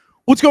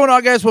What's going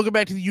on, guys? Welcome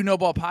back to the You Know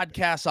Ball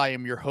podcast. I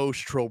am your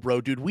host, Troll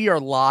Bro Dude. We are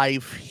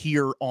live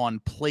here on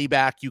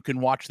Playback. You can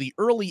watch the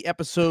early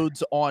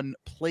episodes on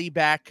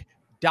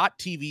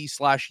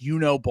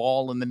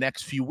playback.tv/YouKnowBall in the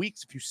next few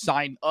weeks. If you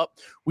sign up,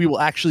 we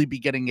will actually be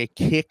getting a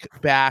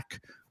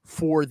kickback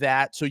for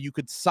that. So you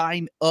could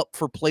sign up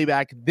for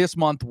Playback this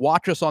month.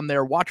 Watch us on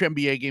there. Watch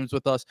NBA games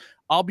with us.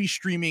 I'll be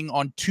streaming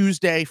on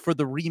Tuesday for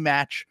the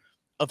rematch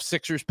of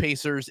Sixers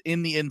Pacers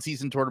in the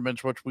in-season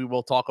tournaments, which we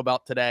will talk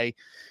about today.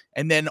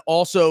 And then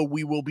also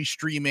we will be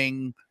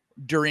streaming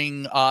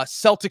during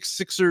Celtics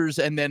Sixers,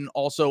 and then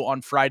also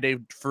on Friday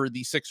for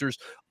the Sixers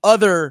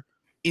other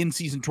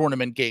in-season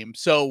tournament game.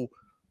 So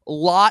a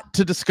lot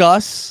to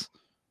discuss.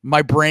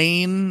 My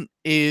brain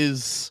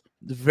is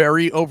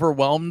very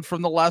overwhelmed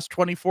from the last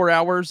 24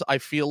 hours. I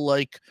feel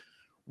like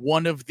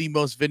one of the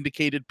most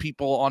vindicated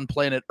people on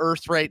planet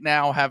Earth right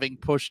now, having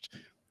pushed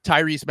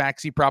Tyrese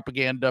Maxey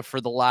propaganda for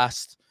the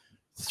last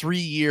 3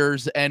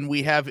 years. And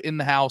we have in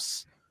the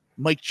house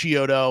Mike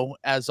Chiodo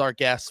as our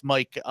guest.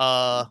 Mike,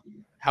 how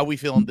we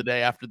feeling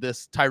today after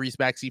this Tyrese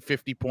Maxey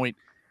 50-point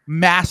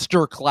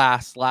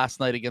masterclass last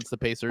night against the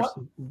Pacers? What?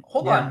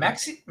 Hold on,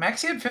 Maxey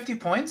had 50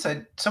 points.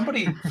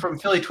 Somebody from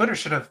Philly Twitter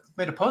should have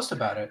made a post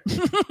about it.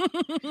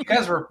 You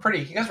guys were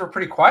pretty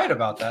quiet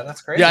about that.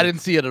 That's great. Yeah, I didn't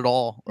see it at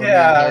all.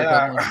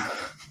 Yeah.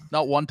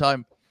 Not one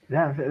time.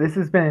 Yeah, this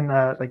has been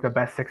like the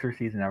best Sixers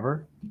season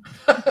ever.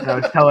 And I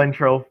was telling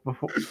Trill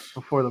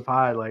before the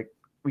pod, like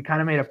we kind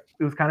of it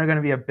was kind of going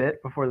to be a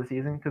bit before the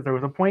season because there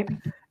was a point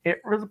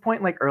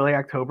like early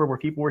October where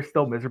people were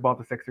still miserable at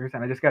the Sixers,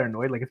 and I just got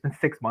annoyed. Like it's been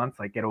 6 months,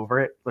 like get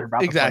over it. They're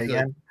about to play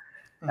again,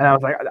 and I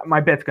was like,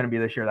 my bet's going to be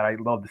this year that I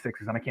love the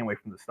Sixers and I can't wait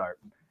for them to start.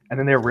 And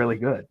then they're really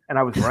good, and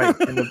I was right.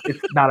 And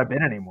it's not a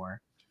bit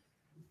anymore.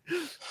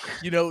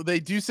 You know,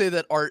 they do say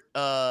that art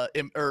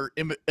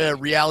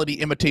reality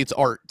imitates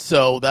art.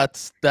 So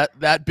that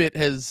bit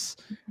has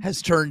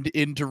turned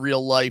into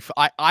real life.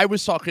 I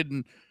was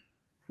talking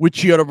with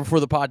Chiodo before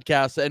the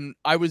podcast, and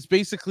I was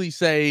basically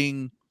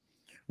saying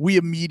we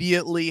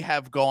immediately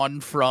have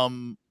gone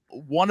from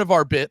one of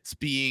our bits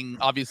being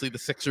obviously the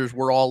Sixers,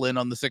 we're all in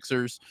on the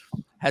Sixers,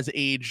 has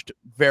aged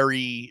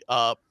very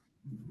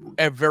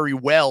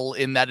well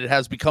in that it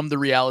has become the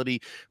reality.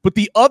 But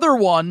the other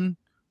one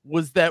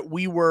was that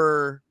we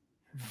were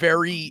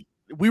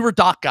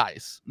Doc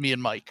guys, me and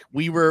Mike.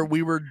 We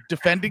were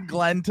defending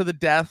Glenn to the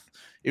death.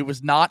 It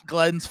was not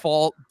Glenn's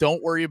fault.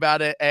 Don't worry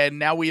about it. And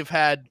now we have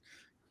had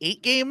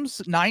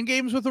 9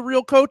 games with a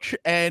real coach,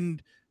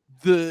 and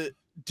the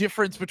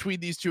difference between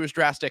these two is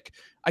drastic.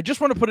 I just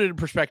want to put it in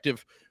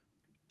perspective.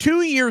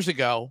 2 years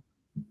ago,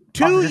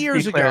 just to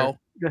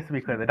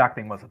be clear, the Doc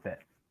thing was a bit.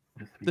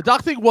 The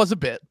Doc thing was a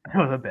bit.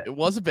 It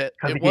was a bit.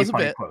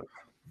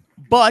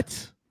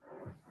 But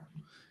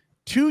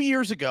 2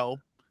 years ago,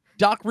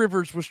 Doc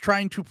Rivers was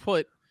trying to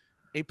put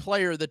a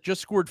player that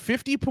just scored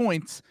 50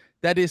 points,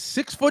 that is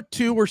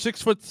 6'2" or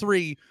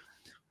 6'3",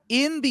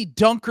 in the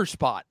dunker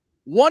spot.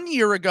 1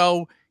 year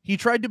ago, he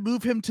tried to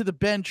move him to the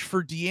bench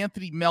for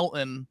DeAnthony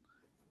Melton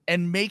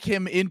and make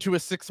him into a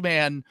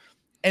 6-man.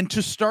 And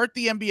to start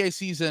the NBA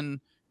season,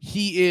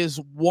 he is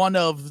one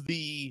of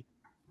the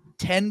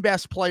 10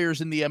 best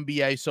players in the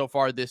NBA so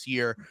far this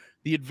year.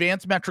 The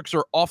advanced metrics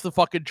are off the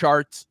fucking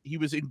charts. He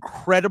was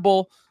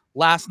incredible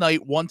last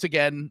night, once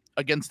again,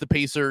 against the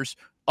Pacers,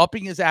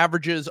 upping his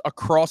averages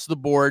across the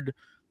board.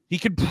 He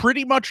can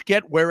pretty much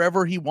get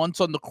wherever he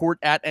wants on the court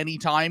at any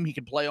time. He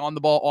can play on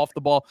the ball, off the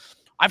ball.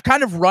 I've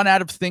kind of run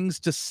out of things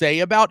to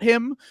say about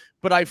him,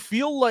 but I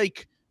feel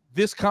like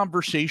this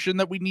conversation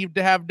that we need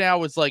to have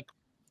now is like,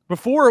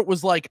 before it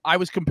was like I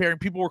was comparing,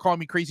 people were calling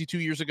me crazy 2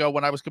 years ago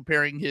when I was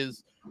comparing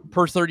his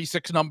per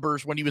 36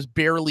 numbers when he was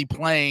barely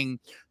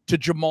playing to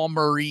Jamal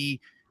Murray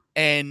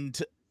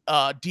and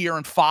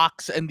De'Aaron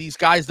Fox and these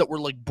guys that were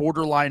like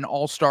borderline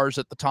all-stars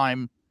at the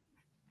time.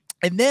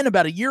 And then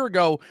about a year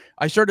ago,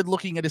 I started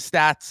looking at his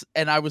stats,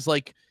 and I was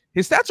like,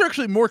 his stats are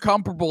actually more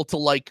comparable to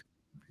like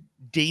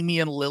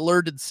Damian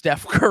Lillard and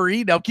Steph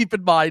Curry. Now, keep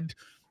in mind,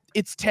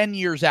 it's 10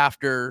 years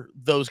after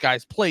those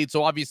guys played,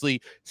 so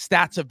obviously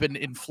stats have been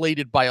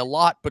inflated by a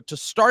lot. But to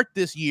start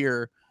this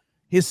year,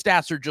 his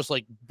stats are just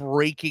like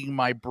breaking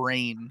my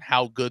brain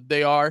how good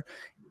they are.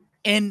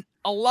 And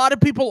a lot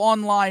of people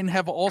online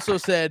have also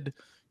said,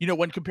 you know,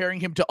 when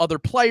comparing him to other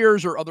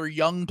players or other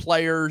young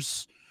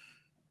players,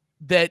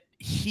 that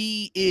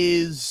he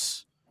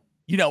is,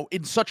 you know,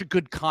 in such a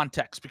good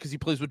context because he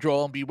plays with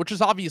Joel Embiid, which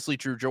is obviously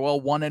true.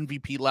 Joel won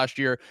MVP last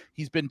year.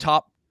 He's been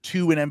top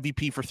 2 in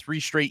MVP for 3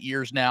 straight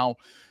years now.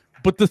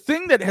 But the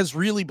thing that has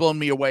really blown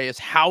me away is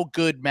how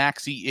good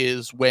Maxey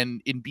is when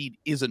Embiid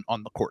isn't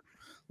on the court.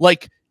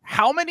 Like,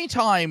 how many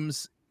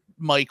times,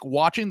 Mike,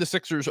 watching the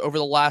Sixers over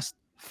the last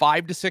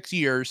 5 to 6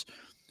 years,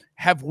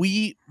 have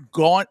we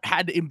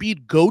had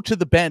Embiid go to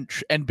the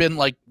bench and been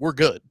like, we're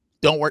good,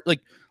 don't worry?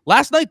 Like,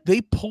 last night,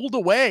 they pulled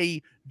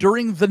away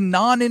during the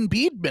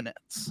non-Embiid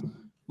minutes.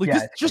 Like,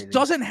 this just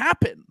doesn't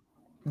happen.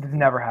 This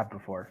never happened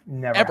before.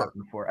 Happened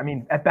before. I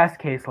mean, at best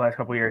case, the last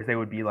couple of years, they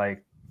would be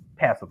like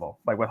passable.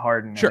 Like with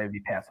Harden, sure, they'd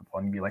be passable.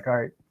 And you'd be like, all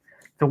right,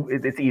 so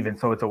it's even,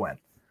 so it's a win.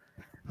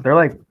 They're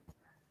like,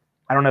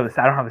 I don't know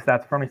I don't have the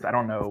stats for me, so I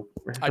don't know.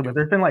 do.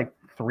 There's been like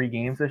 3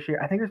 games this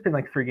year. I think there's been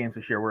like 3 games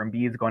this year where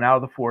Embiid's going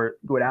out at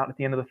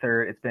the end of the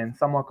third. It's been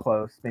somewhat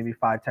close, maybe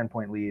 5-10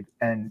 point lead,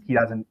 and he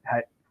hasn't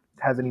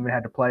even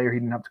had to play, or he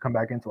didn't have to come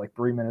back in until like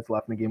 3 minutes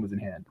left and the game was in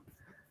hand.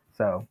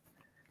 So,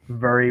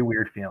 very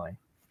weird feeling.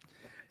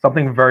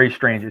 Something very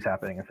strange is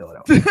happening in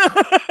Philadelphia.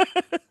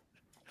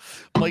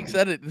 Mike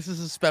said it. This is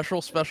a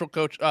special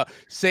coach.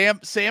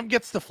 Sam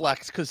gets to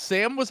flex because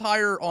Sam was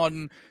higher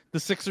on the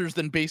Sixers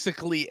than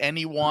basically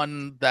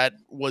anyone that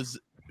was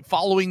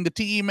following the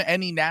team,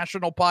 any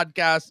national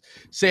podcast.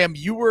 Sam,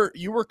 you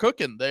were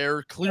cooking.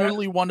 They're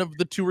clearly one of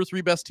the 2 or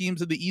 3 best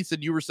teams in the East,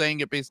 and you were saying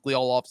it basically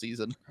all off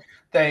season.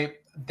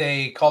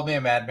 They called me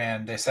a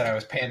madman. They said I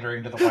was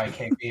pandering to the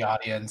YKB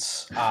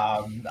audience.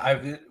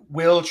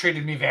 Will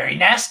treated me very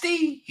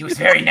nasty. He was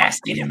very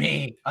nasty to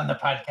me on the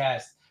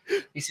podcast.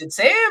 He said,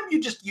 "Sam,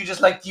 you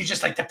just like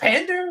to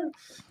pander."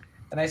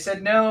 And I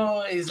said,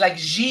 "No, he's like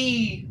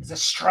G. He's a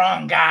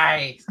strong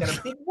guy. He's got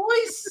a big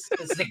voice.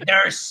 It's Nick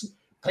Nurse,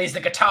 plays the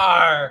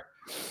guitar.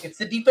 It's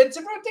the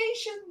defensive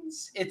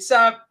rotations. It's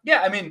I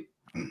mean,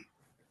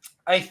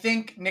 I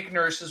think Nick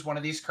Nurse is one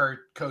of these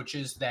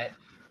coaches that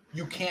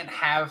you can't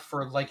have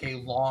for like a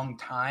long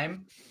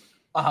time.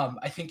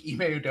 I think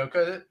Ime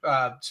Udoka,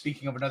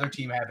 speaking of another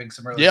team having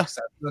some early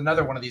success,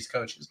 another one of these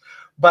coaches,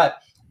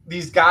 but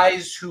these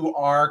guys who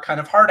are kind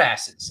of hard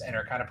asses and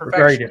are kind of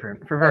professional.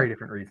 For very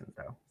different reasons,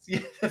 though.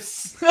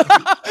 Yes.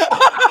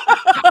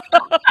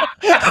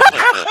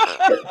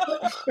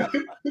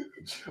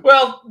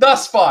 Well,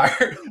 thus far.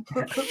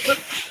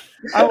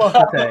 I will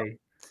have to say,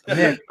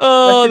 Nick.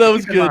 That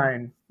was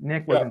good.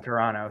 Nick was in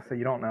Toronto, so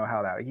you don't know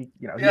how that. He's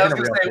in a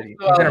real city.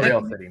 He's in a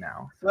real city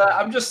now. So. Well,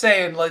 I'm just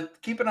saying,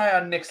 like, keep an eye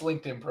on Nick's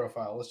LinkedIn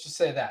profile. Let's just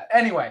say that.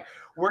 Anyway,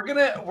 we're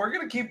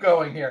gonna keep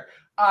going here.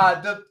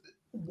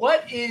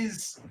 What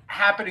is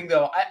happening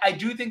though? I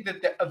do think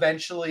that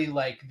eventually,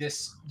 like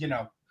this,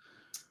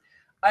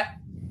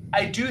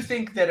 I do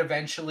think that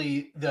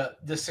eventually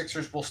the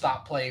Sixers will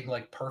stop playing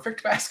like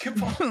perfect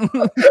basketball.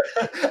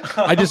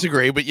 I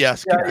disagree, but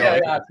yes.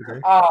 Yeah.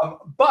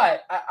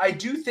 But I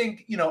do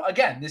think,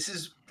 again, this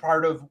is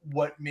part of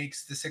what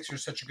makes the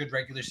Sixers such a good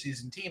regular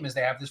season team is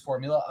they have this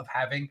formula of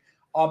having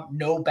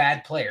no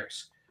bad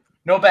players.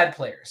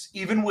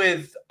 Even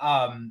with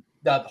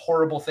the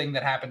horrible thing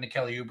that happened to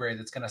Kelly Oubre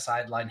that's going to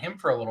sideline him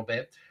for a little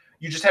bit,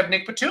 you just have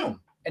Nick Batum,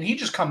 and he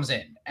just comes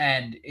in,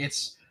 and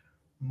it's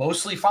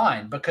mostly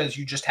fine because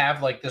you just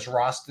have like this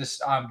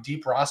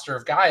deep roster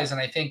of guys.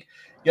 And I think,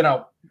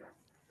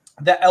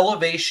 the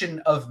elevation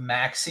of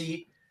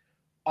Maxey,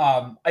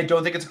 I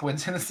don't think it's a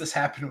coincidence this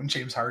happened when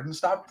James Harden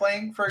stopped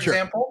playing, for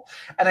example.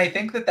 And I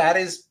think that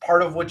is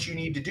part of what you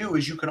need to do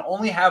is you can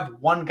only have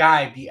one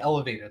guy be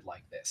elevated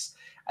like this.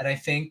 And I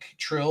think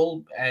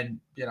Trill and,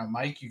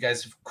 Mike, you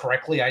guys have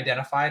correctly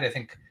identified. I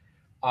think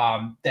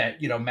that,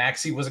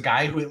 Maxey was a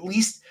guy who at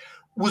least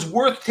was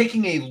worth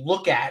taking a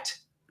look at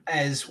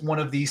as one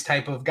of these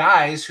type of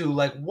guys who,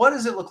 like, what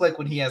does it look like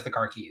when he has the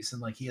car keys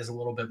and like he has a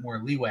little bit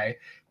more leeway,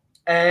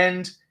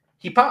 and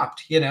he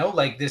popped,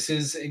 like this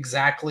is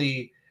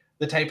exactly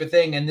the type of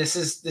thing. And this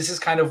is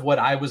kind of what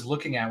I was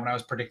looking at when I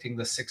was predicting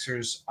the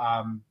Sixers,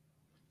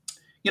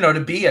 to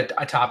be a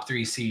top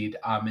 3 seed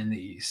in the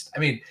East. I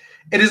mean,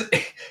 it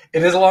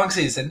is a long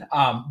season,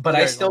 but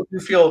I still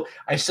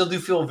do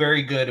feel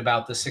very good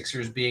about the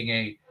Sixers being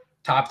a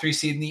top 3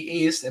 seed in the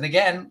East. And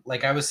again,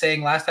 like I was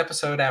saying last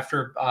episode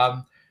after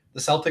the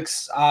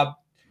Celtics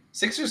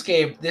Sixers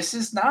game, this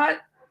is not,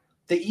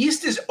 the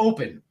East is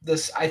open.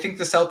 I think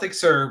the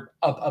Celtics are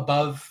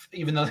above,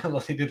 even though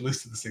they did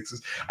lose to the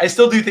Sixers. I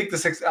still do think the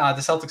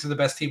Celtics are the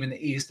best team in the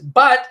East,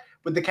 but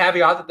with the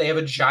caveat that they have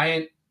a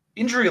giant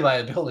injury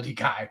liability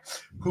guy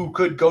who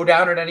could go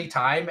down at any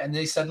time and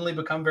they suddenly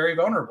become very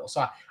vulnerable.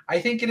 So I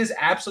think it is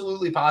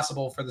absolutely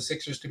possible for the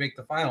Sixers to make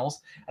the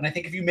finals. And I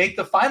think if you make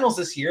the finals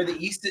this year, the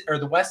East or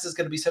the West is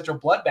going to be such a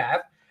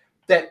bloodbath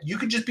that you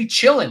could just be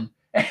chilling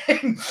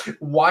and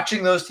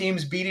watching those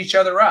teams beat each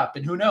other up.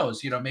 And who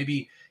knows,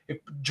 maybe if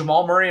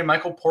Jamal Murray and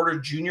Michael Porter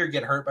Jr.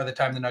 get hurt by the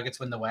time the Nuggets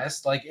win the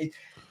West, like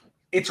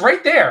it's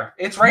right there.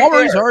 It's right Jamal there.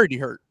 Murray's already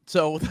hurt.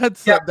 So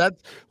that's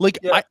like,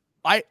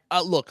 I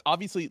look,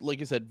 obviously,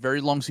 like I said,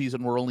 very long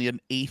season. We're only an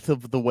eighth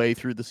of the way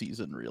through the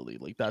season, really.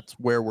 Like that's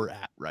where we're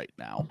at right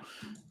now.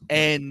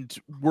 And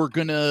we're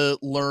going to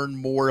learn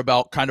more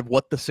about kind of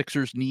what the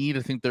Sixers need.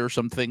 I think there are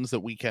some things that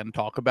we can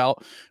talk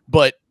about,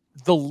 but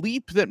the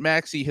leap that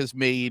Maxey has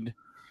made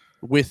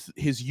with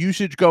his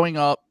usage going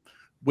up,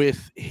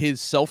 with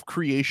his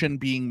self-creation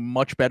being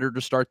much better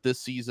to start this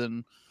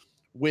season,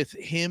 with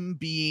him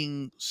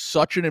being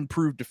such an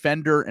improved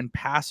defender and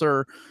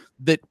passer,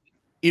 that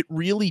it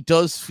really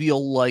does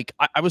feel like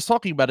I was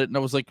talking about it and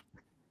I was like,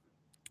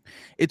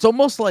 it's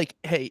almost like,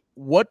 hey,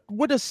 what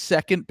would a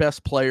second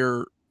best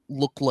player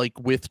look like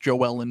with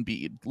Joel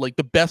Embiid? Like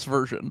the best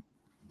version.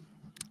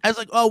 I was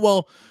like, oh,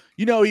 well,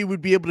 he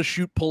would be able to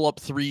shoot pull-up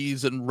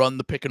threes and run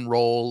the pick and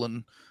roll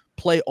and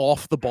play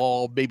off the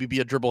ball, maybe be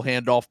a dribble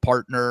handoff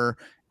partner,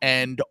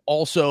 and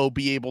also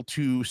be able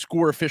to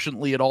score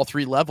efficiently at all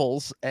three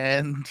levels.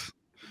 And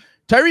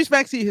Tyrese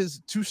Maxey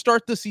to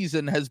start the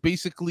season, has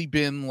basically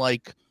been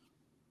like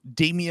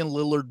Damian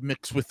Lillard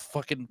mixed with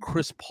fucking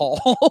Chris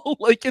Paul.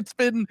 Like, it's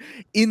been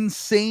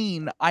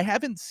insane. I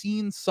haven't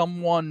seen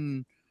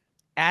someone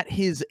at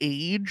his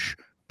age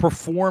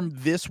perform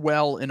this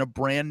well in a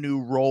brand new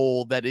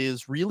role that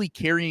is really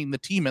carrying the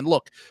team. And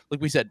look,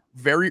 like we said,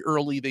 very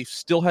early, they've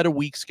still had a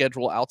weak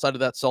schedule outside of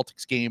that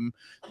Celtics game.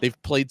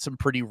 They've played some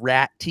pretty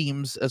rat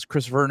teams, as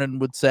Chris Vernon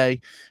would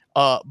say.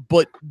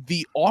 But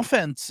the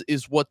offense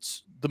is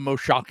what's the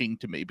most shocking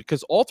to me,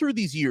 because all through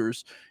these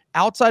years,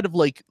 outside of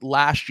like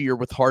last year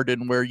with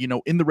Harden, where, you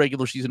know, in the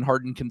regular season,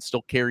 Harden can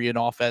still carry an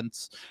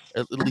offense,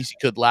 at least he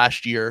could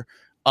last year.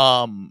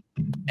 And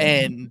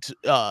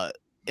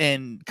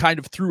kind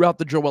of throughout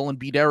the Joel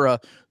Embiid era,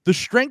 the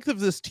strength of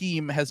this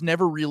team has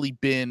never really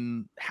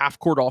been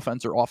half-court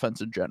offense or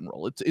offense in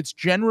general. It's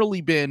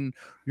generally been,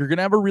 you're going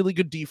to have a really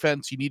good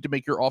defense. You need to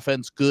make your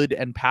offense good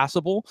and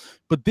passable.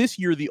 But this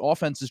year, the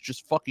offense is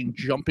just fucking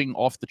jumping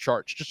off the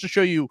charts. Just to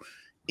show you,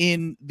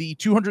 in the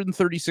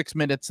 236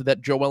 minutes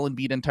that Joel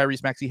Embiid and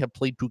Tyrese Maxey have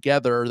played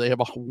together, they have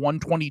a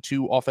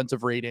 122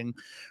 offensive rating,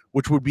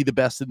 which would be the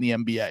best in the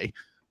NBA.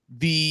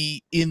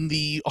 In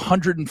the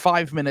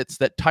 105 minutes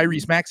that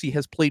Tyrese Maxey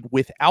has played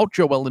without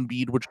Joel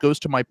Embiid, which goes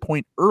to my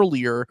point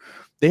earlier,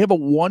 they have a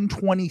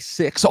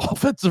 126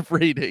 offensive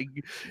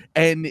rating.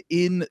 And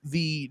in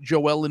the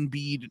Joel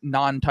Embiid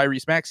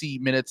non-Tyrese Maxey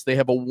minutes, they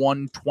have a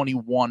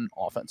 121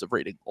 offensive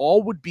rating.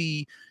 All would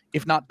be,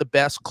 if not the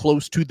best,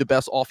 close to the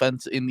best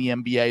offense in the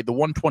NBA. The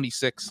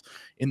 126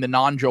 in the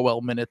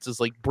non-Joel minutes is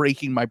like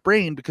breaking my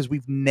brain, because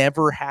we've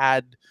never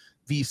had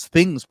these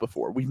things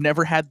before. We've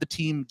never had the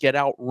team get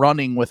out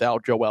running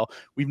without Joel.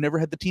 We've never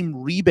had the team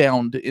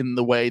rebound in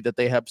the way that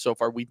they have so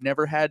far. We've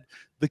never had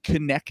the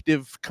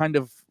connective kind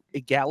of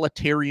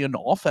egalitarian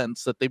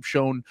offense that they've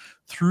shown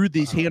through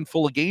these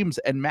handful of games.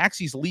 And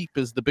Maxey's leap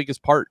is the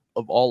biggest part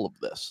of all of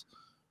this.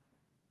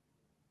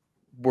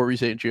 What were you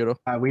saying, Chiodo?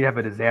 We have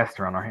a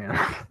disaster on our hands.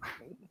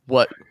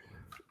 What?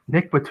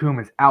 Nick Batum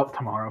is out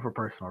tomorrow for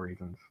personal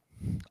reasons.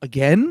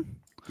 Again?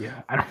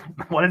 Yeah.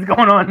 What is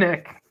going on,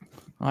 Nick?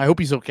 I hope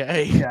he's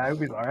okay. Yeah, I hope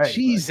he's all right.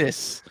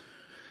 Jesus.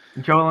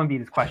 Joel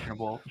Embiid is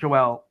questionable.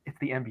 Joel, it's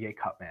the NBA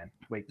Cup, man.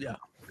 Wait. Yeah.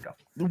 Let's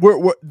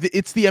go.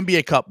 It's the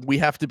NBA Cup. We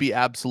have to be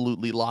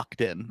absolutely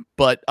locked in.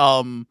 But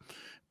I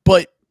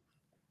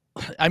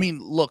mean,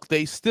 look,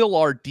 they still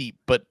are deep,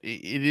 but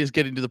it is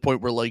getting to the point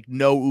where, like,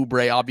 no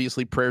Oubre,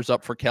 obviously prayers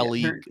up for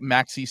Kelly. Yeah,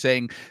 Maxey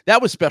saying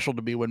that was special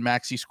to me when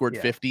Maxey scored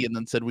 50 and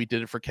then said we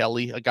did it for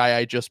Kelly, a guy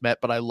I just met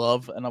but I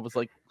love, and I was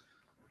like,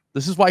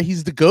 this is why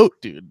he's the GOAT,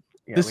 dude.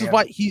 Yeah,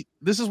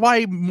 this is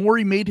why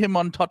Morey made him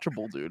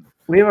untouchable, dude.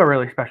 We have a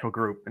really special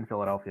group in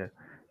Philadelphia.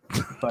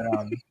 But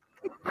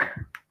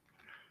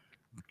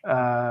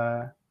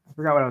I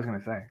forgot what I was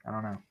gonna say. I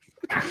don't know.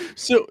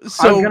 So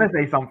I was gonna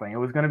say something. It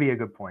was gonna be a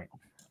good point.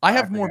 I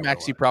have more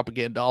Maxey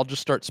propaganda. I'll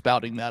just start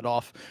spouting that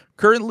off.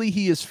 Currently,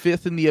 he is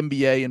 5th in the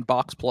NBA in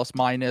box plus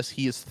minus.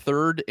 He is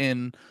 3rd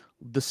in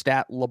the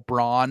stat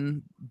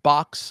LeBron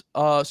box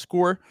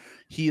score.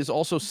 He is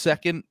also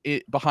 2nd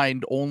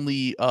behind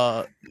only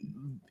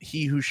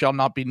he who shall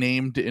not be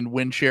named in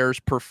win shares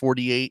per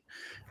 48.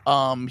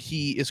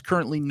 He is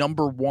currently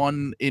number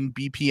 1 in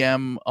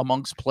BPM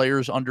amongst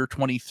players under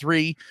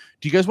 23.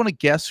 Do you guys want to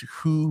guess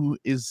who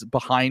is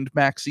behind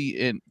Maxey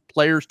in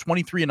players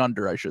 23 and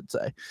under, I should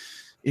say,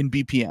 in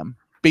BPM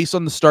based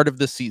on the start of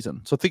this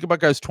season? So think about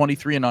guys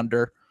 23 and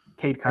under.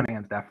 Cade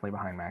Cunningham's definitely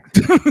behind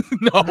Maxey.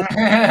 No.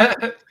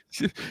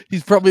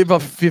 He's probably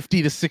about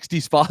 50 to 60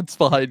 spots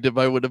behind him,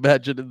 I would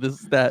imagine, in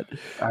this stat.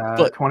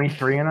 But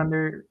 23 and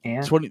under,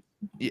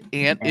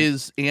 Ant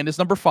is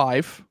number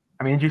 5.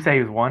 I mean, did you say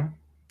he was 1?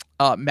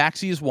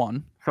 Maxey is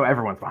 1. So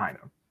everyone's behind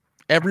him.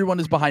 Everyone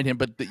is behind him,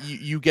 but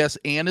you guess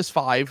Ant is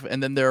 5,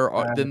 and then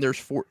there's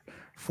 4,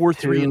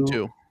 3, and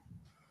 2.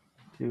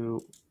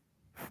 2.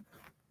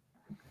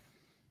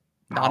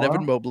 Not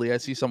Evan Mobley. I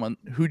see someone.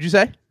 Who'd you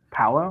say?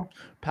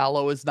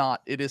 Paolo is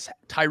not. It is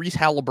Tyrese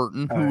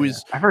Halliburton, who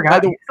is. I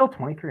forgot. He's still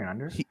 23 and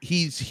under.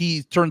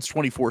 He turns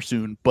 24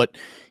 soon, but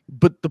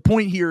the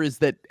point here is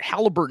that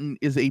Halliburton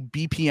is a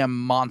BPM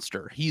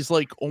monster. He's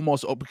like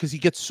almost, because he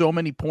gets so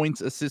many points,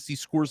 assists, he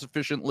scores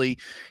efficiently.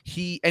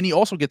 He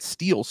also gets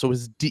steals, so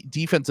his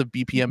defensive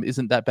BPM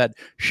isn't that bad.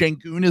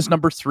 Şengün is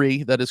number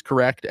 3. That is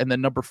correct, and then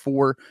number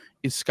 4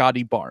 is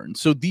Scotty Barnes.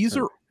 So these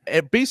are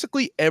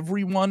basically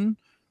everyone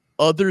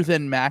other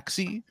than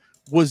Maxey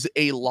was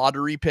a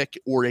lottery pick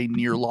or a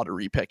near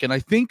lottery pick. And I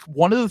think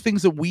one of the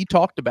things that we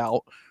talked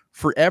about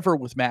forever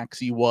with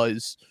Maxey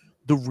was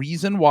the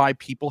reason why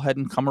people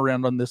hadn't come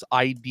around on this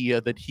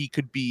idea that he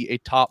could be a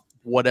top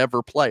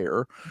whatever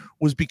player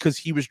was because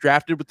he was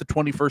drafted with the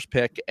 21st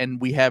pick,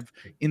 and we have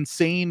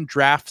insane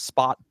draft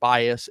spot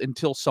bias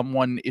until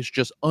someone is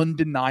just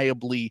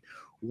undeniably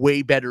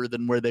way better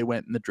than where they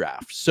went in the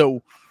draft.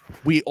 So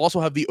we also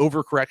have the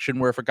overcorrection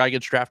where if a guy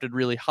gets drafted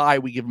really high,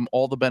 we give him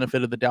all the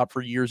benefit of the doubt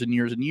for years and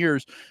years and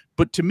years.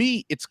 But to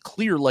me, it's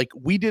clear, like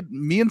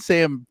me and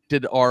Sam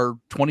did our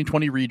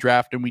 2020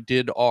 redraft, and we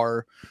did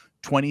our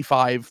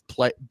 25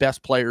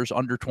 best players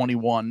under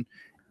 21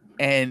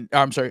 and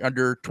I'm sorry,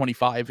 under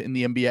 25 in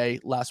the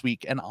NBA last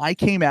week. And I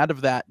came out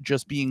of that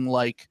just being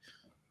like,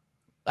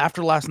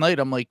 after last night,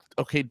 I'm like,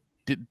 okay,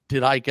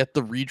 did I get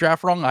the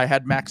redraft wrong? I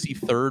had Maxey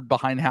third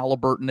behind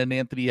Halliburton and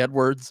Anthony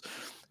Edwards.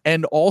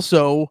 And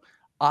also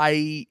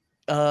I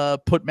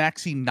put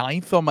Maxey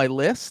ninth on my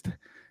list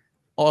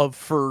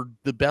for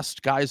the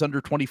best guys under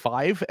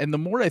 25. And the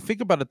more I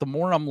think about it, the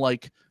more I'm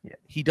like,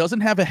 he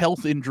doesn't have a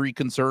health injury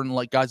concern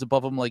like guys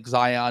above him like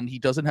Zion. He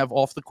doesn't have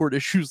off the court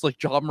issues like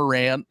John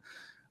Morant.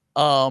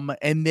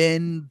 And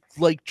then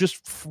like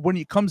just when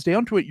it comes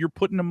down to it, you're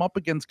putting him up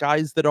against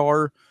guys that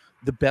are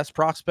the best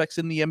prospects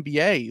in the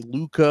NBA.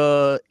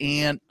 Luka,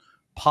 Ant,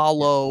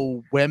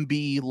 Paulo,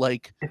 Wemby.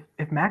 Like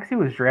if Maxey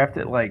was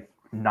drafted like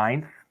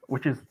 9th,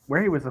 which is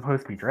where he was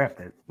supposed to be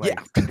drafted. Like,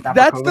 yeah,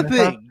 that's the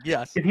thing.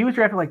 Yes. If he was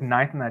drafted like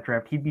 9th in that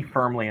draft, he'd be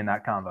firmly in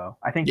that combo.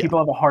 I think people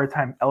have a hard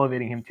time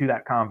elevating him to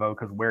that combo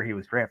because where he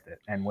was drafted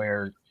and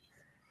where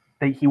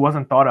he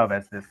wasn't thought of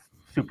as this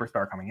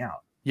superstar coming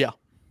out. Yeah.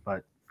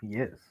 But he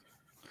is.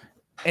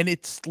 And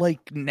it's like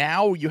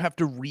now you have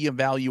to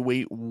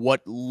reevaluate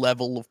what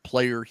level of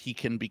player he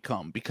can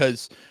become,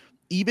 because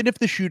even if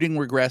the shooting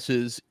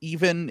regresses,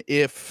 even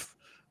if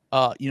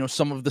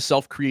some of the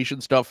self-creation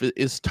stuff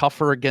is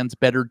tougher against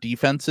better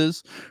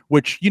defenses,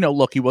 which,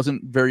 look, he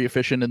wasn't very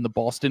efficient in the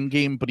Boston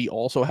game, but he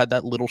also had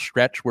that little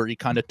stretch where he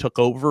kind of took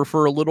over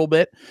for a little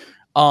bit.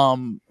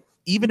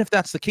 Even if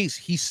that's the case,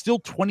 he's still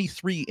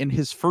 23 in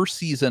his first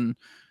season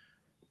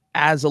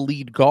as a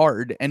lead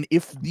guard. And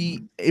if the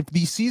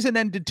season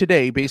ended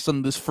today, based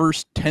on this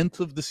first 10th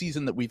of the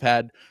season that we've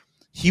had,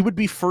 he would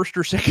be first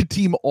or second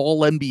team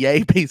all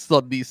NBA based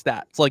on these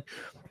stats. Like,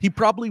 he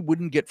probably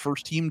wouldn't get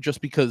first team just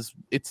because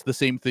it's the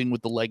same thing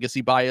with the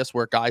legacy bias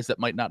where guys that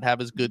might not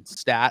have as good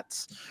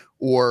stats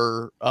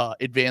or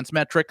advanced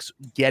metrics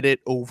get it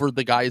over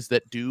the guys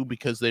that do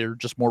because they're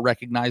just more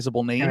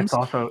recognizable names. And it's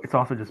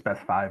also just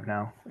best 5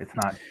 now. It's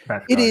not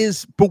best. It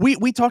is, but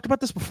we talked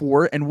about this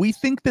before, and we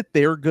think that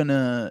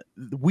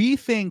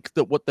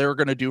what they're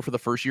gonna do for the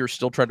first year is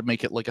still try to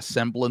make it like a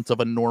semblance of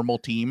a normal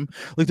team.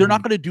 Like, they're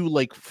not gonna do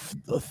like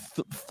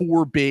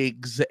 4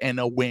 bigs and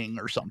a wing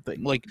or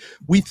something. Like,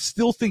 we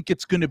still think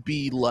it's gonna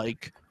be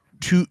like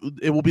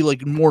it will be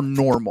like more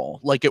normal.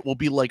 Like, it will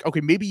be like,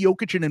 okay, maybe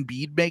Jokic and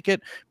Embiid make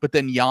it, but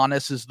then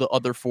Giannis is the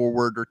other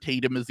forward or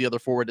Tatum is the other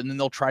forward, and then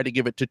they'll try to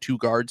give it to 2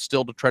 guards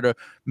still to try to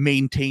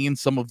maintain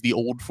some of the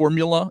old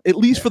formula, at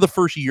least for the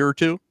first year or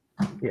two.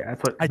 Yeah,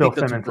 that's what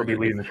Bill Simmons will be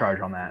leading the charge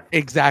on that.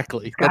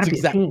 Exactly. That's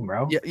exactly a team,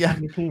 bro. Yeah.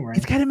 It's team, right?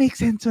 It's got to make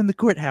sense on the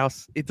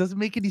courthouse. It doesn't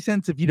make any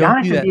sense if you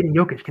don't do that. Giannis and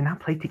Jokic cannot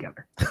play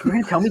together. You're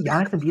going to tell me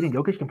Giannis and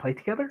Jokic can play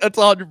together? That's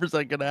 100%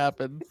 going to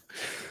happen.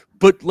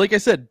 But like I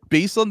said,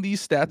 based on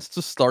these stats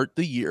to start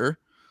the year,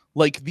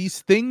 like,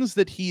 these things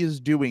that he is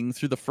doing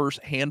through the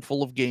first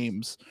handful of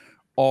games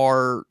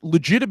are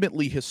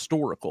legitimately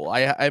historical. I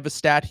have a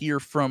stat here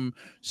from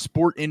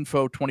Sport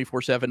Info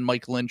 24/7,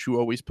 Mike Lynch, who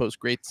always posts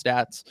great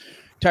stats.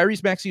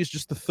 Tyrese Maxey is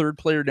just the 3rd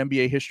player in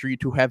NBA history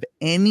to have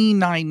any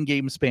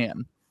 9-game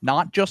span,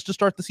 not just to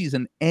start the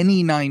season,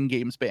 any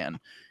 9-game span,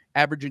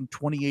 averaging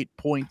 28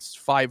 points,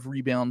 5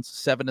 rebounds,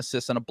 7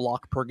 assists, and a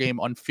block per game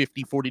on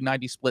 50, 40,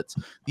 90 splits.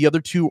 The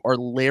other 2 are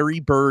Larry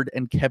Bird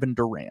and Kevin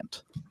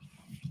Durant.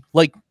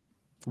 Like,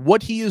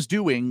 what he is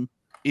doing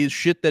is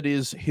shit that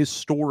is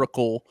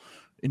historical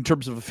in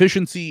terms of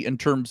efficiency, in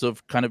terms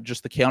of kind of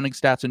just the counting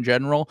stats in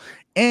general.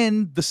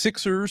 And the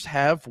Sixers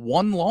have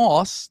 1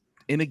 loss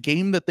in a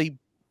game that they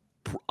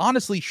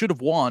honestly should have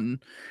won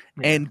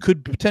and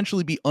could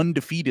potentially be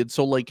undefeated.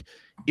 So, like,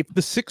 if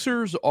the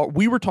Sixers are,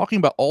 we were talking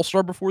about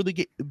all-star before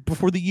the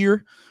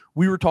year,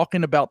 we were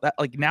talking about that.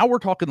 Like, now we're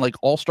talking like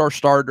all-star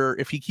starter.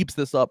 If he keeps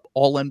this up,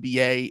 all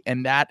NBA.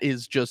 And that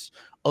is just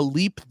a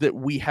leap that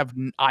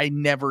I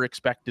never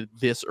expected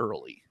this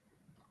early.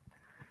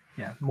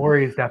 Yeah.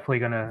 Morey is definitely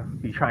going to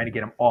be trying to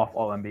get him off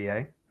all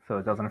NBA, so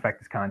it doesn't affect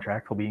his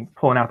contract. He'll be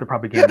pulling out the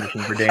propaganda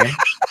machine for Dame.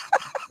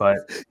 But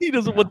he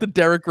doesn't want the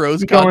Derrick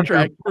Rose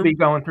contract. He'll be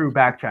going through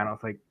back channels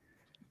like,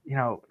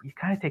 he's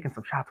kind of taking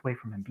some shots away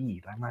from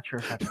Embiid. I'm not sure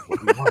if that's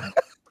what we want.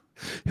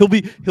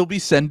 He'll be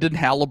sending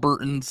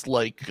Halliburton's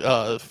like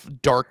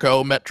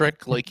Darko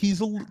metric. Like,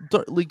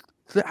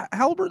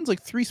 Halliburton's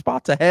like 3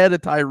 spots ahead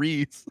of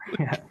Tyrese.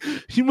 Yeah.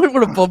 You might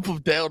want to bump him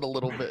down a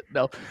little bit.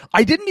 No,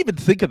 I didn't even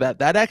think of that.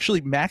 That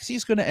actually,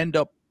 Maxey's going to end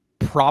up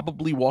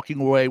probably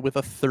walking away with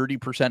a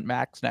 30%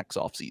 max next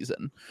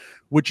offseason,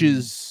 which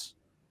is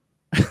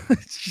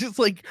it's just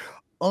like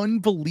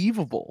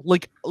unbelievable.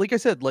 Like I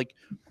said, like,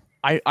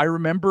 I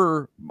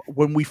remember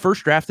when we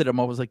first drafted him,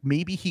 I was like,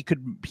 maybe he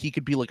could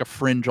be like a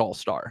fringe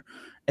all-star.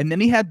 And then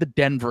he had the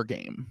Denver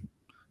game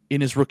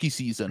in his rookie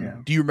season. Yeah.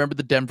 Do you remember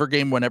the Denver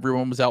game when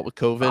everyone was out with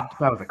COVID? Oh,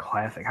 that was a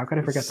classic. How could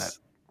I forget that?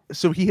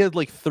 So he had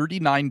like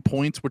 39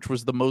 points, which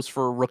was the most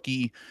for a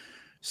rookie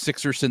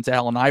Sixer since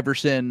Allen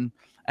Iverson.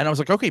 And I was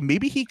like, okay,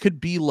 maybe he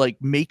could be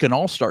like make an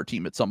all-star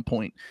team at some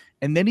point.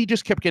 And then he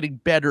just kept getting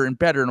better and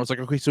better. And I was like,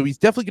 okay, so he's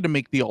definitely going to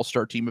make the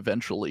all-star team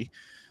eventually.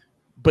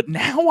 But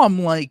now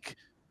I'm like,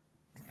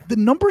 the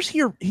numbers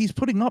here he's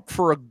putting up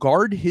for a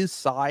guard his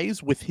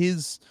size with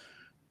his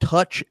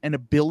touch and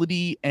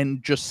ability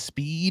and just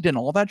speed and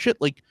all that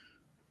shit, like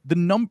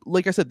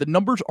like I said, the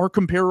numbers are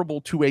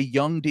comparable to a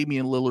young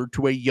Damian Lillard,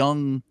 to a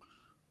young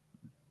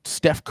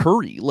Steph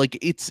Curry. Like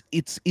it's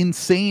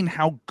insane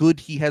how good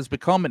he has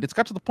become, and it's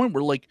got to the point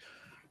where like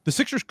the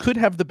Sixers could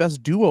have the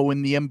best duo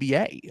in the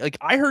NBA. Like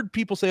I heard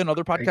people say on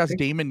other podcasts,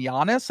 Dame and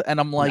Giannis, and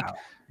I'm like, no.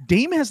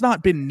 Dame has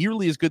not been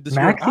nearly as good this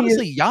year.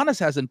 Honestly, Giannis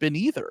hasn't been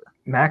either.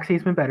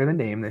 Maxey's been better than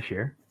Dame this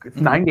year. It's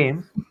 9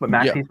 games, but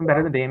Maxey's been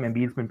better than Dame, and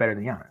Embiid's been better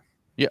than Giannis.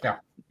 Yeah.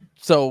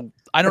 So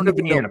I don't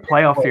even know. In a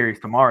playoff series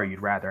tomorrow,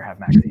 you'd rather have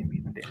Maxey and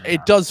Embiid than Dame.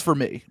 It does for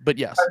me, but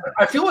yes.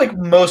 I feel like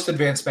most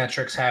advanced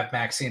metrics have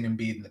Maxey and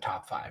Embiid in the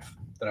top 5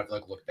 that I've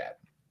like looked at.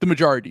 The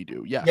majority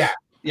do, yes.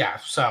 Yeah.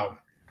 So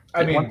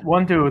I mean,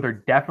 one duo they're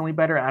definitely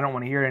better. I don't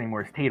want to hear it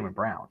anymore. It's Tatum and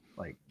Brown.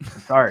 Like,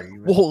 I'm sorry.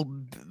 Well,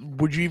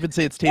 would you even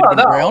say it's Tatum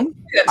and Brown?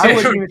 Yeah, I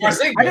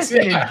just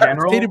think in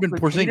general, Tatum and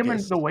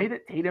Porzingis. The way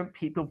that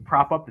people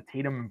prop up the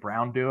Tatum and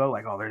Brown duo,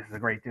 like, oh, this is a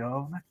great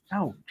duo.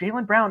 No,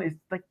 Jaylen Brown is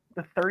like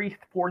the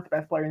 34th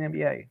best player in the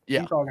NBA. What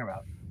are you talking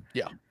about?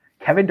 Yeah.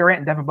 Kevin Durant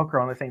and Devin Booker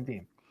are on the same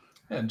team.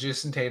 And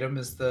Jason Tatum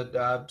is the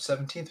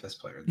 17th best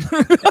player.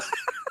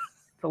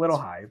 It's a little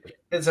high. But...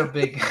 It's a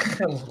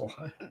little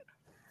high.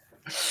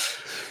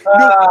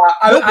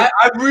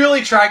 I'm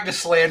really trying to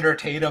slander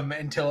Tatum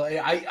until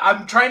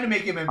I'm trying to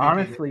make him MVP.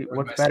 Honestly,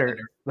 what's better?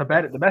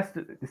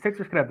 The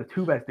Sixers could have the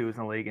 2 best duos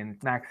in the league, and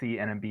Maxey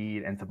and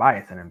Embiid and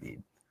Tobias and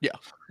Embiid. Yeah,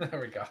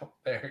 there we go.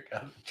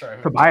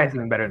 Tobias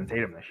isn't better than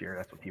Tatum this year.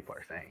 That's what people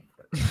are saying.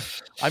 But...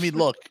 I mean,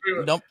 look,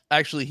 no,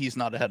 actually, he's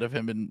not ahead of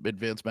him in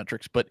advanced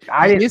metrics. But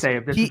I didn't say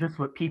it. This is just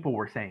what people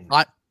were saying.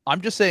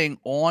 I'm just saying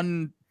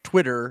on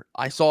Twitter,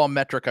 I saw a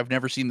metric. I've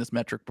never seen this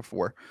metric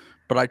before,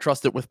 but I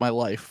trust it with my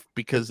life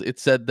because it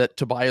said that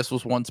Tobias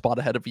was 1 spot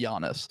ahead of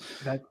Giannis.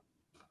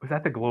 Was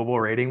that the global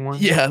rating one?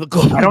 Yeah, the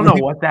global I don't know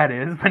what that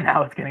is, but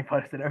now it's getting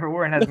posted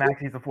everywhere and has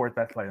Maxey's the 4th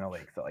best player in the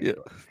league.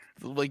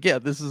 So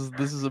this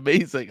is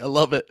amazing. I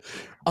love it.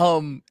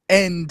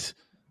 And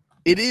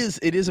it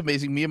is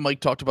amazing. Me and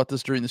Mike talked about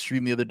this during the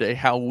stream the other day,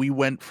 how we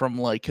went from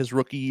like his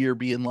rookie year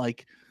being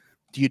like,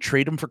 do you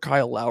trade him for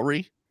Kyle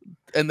Lowry?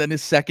 And then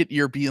his second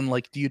year being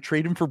like, do you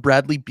trade him for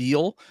Bradley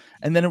Beal?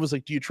 And then it was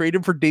like, do you trade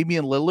him for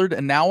Damian Lillard?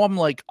 And now I'm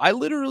like, I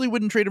literally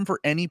wouldn't trade him for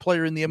any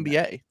player in the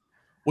NBA.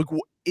 Like,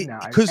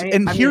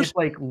 here's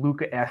like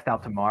Luka asked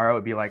out tomorrow,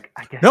 it'd be like,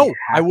 I guess no,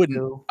 I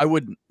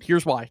wouldn't.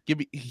 Here's why.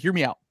 Hear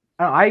me out.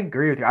 I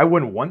agree with you. I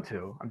wouldn't want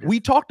to. We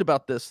talked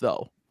about this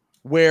though,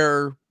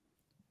 where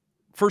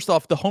first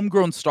off, the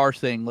homegrown star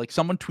thing, like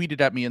someone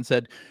tweeted at me and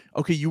said,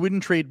 okay, you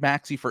wouldn't trade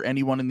Maxey for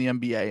anyone in the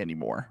NBA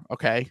anymore.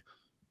 Okay.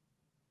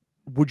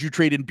 Would you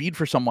trade Embiid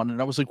for someone?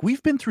 And I was like,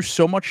 we've been through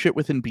so much shit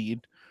with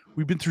Embiid.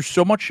 We've been through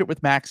so much shit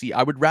with Maxey.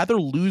 I would rather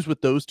lose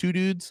with those 2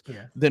 dudes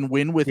than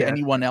win with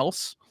anyone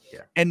else.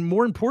 Yeah. And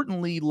more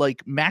importantly,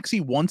 like Maxey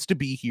wants to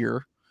be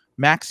here.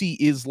 Maxey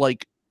is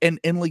like, and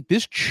like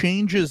this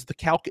changes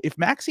the if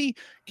Maxey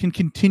can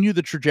continue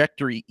the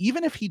trajectory,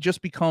 even if he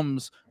just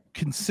becomes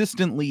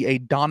consistently a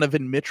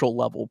Donovan Mitchell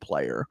level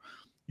player,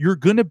 you're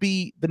going to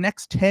be the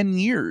next 10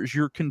 years,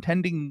 you're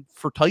contending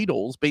for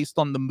titles based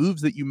on the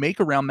moves that you make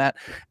around that.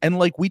 And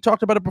like we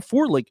talked about it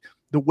before, like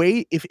the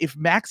way, if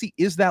Maxey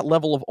is that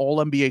level of all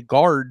NBA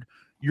guard,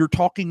 you're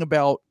talking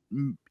about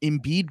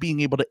Embiid being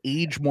able to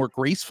age more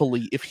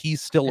gracefully if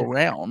he's still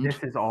around.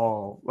 This is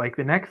all like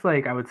the next,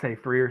 like I would say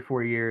 3 or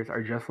 4 years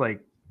are just like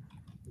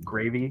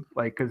gravy.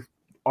 Like, cause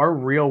our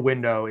real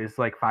window is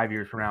like 5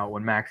 years from now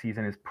when Maxey's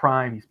in his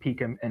prime, he's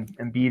peaking, and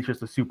Embiid's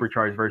just a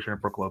supercharged version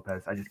of Brook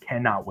Lopez. I just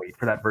cannot wait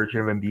for that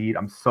version of Embiid.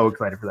 I'm so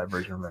excited for that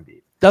version of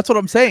Embiid. That's what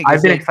I'm saying.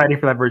 I've been excited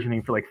for that version of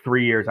him for like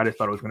 3 years. I just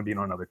thought it was going to be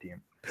on another team.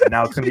 And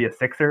now it's going to be a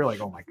Sixer. Like,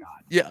 oh my God.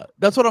 Yeah,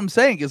 that's what I'm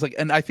saying is like,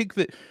 and I think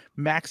that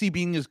Maxey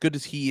being as good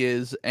as he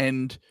is,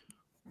 and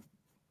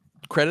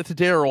credit to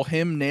Daryl,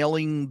 him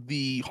nailing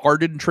the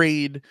Harden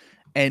trade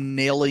and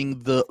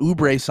nailing the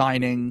Oubre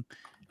signing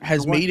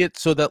has made it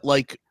so that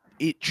like,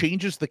 it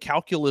changes the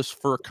calculus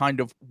for kind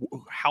of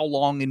how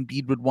long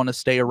Embiid would want to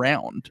stay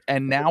around.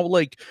 And now,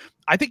 like,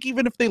 I think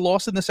even if they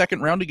lost in the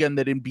second round again,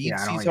 that Embiid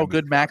sees how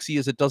good Maxey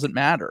is, it doesn't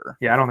matter.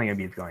 Yeah, I don't think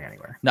Embiid's going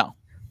anywhere. No.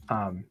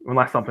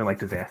 Unless something like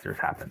disasters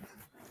happens.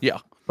 Yeah.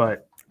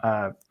 But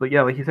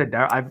yeah, like you said,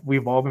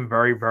 we've all been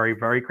very, very,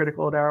 very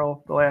critical of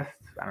Daryl the last,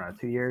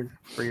 2 years,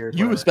 3 years.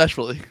 You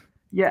especially.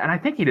 Yeah, and I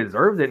think he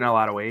deserved it in a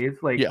lot of ways.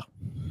 Like,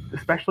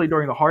 especially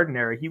during the Harden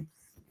era,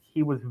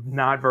 he was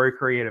not very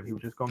creative. He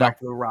was just going back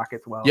to the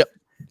Rockets. Well, yep.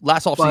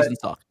 Last offseason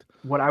sucked.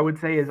 What I would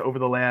say is over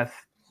the last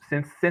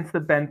since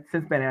Ben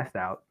asked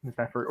out,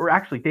 or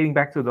actually dating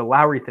back to the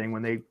Lowry thing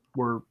when they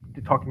were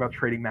talking about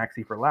trading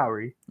Maxey for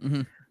Lowry,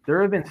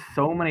 there have been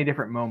so many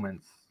different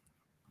moments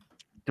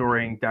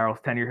during Daryl's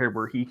tenure here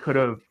where he could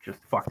have just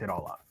fucked it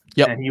all up.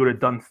 Yep. And he would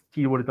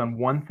have done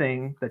one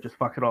thing that just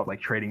fucks it all,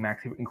 like trading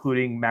Maxey,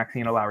 including Maxey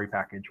in a Lowry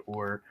package,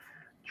 or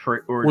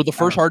the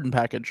first Harden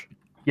package.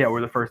 Yeah,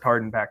 or the first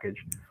Harden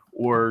package,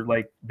 or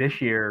like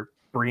this year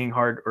bringing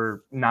Harden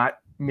or not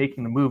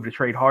making the move to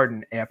trade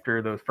Harden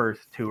after those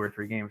first 2 or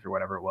 3 games or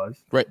whatever it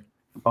was. Right.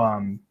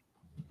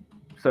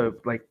 So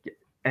like,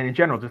 and in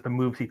general, just the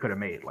moves he could have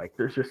made. Like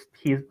there's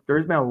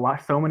been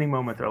so many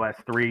moments in the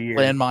last 3 years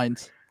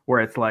landmines where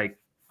it's like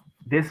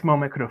this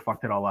moment could have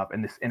fucked it all up,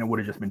 and it would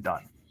have just been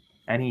done,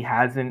 and he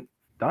hasn't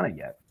done it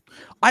yet.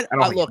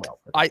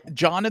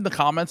 John in the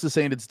comments is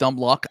saying it's dumb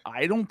luck.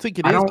 I don't think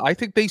it is. I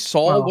think they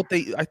saw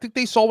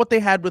what they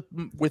had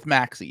with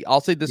Maxey. I'll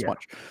say this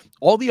much.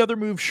 All the other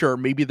moves, sure,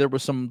 maybe there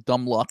was some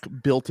dumb luck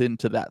built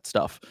into that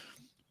stuff.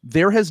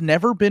 There has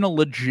never been a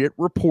legit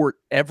report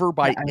ever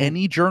by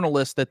any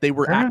journalist that they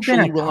were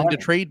actually willing to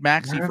trade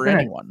Maxey for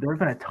anyone. There's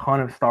been a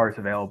ton of stars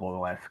available the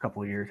last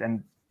couple of years,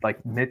 and like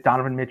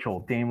Donovan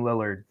Mitchell, Dame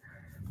Lillard,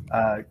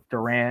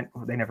 Durant.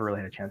 They never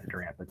really had a chance at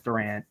Durant, but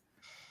Durant,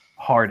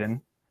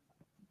 Harden.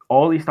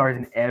 All these stars,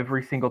 and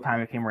every single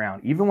time it came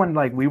around, even when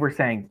like we were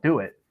saying do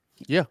it,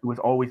 it was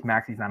always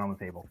Maxey's not on the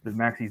table. If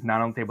Maxey's not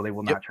on the table, they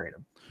will not trade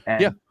him.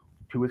 And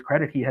to his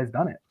credit, he has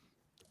done it.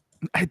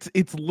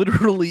 It's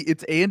literally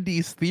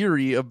Andy's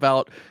theory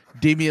about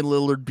Damian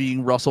Lillard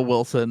being Russell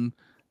Wilson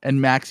and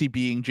Maxey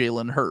being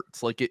Jalen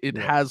Hurts. Like it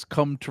has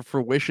come to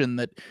fruition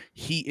that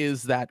he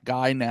is that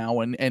guy now,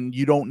 and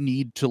you don't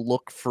need to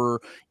look for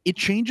it.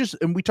 Changes,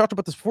 and we talked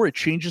about this before. It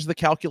changes the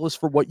calculus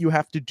for what you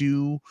have to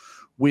do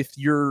with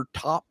your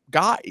top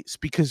guys,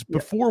 because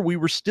before we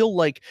were still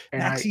like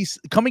Maxey's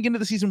coming into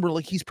the season, we're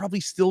like he's probably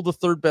still the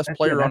 3rd best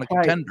player on a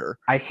contender.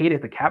 I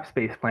hated the cap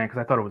space plan because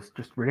I thought it was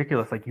just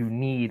ridiculous. Like you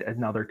need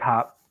another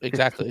top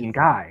 15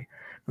 guy,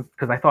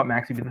 because I thought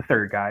Maxey would be the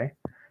 3rd guy,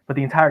 but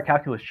the entire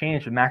calculus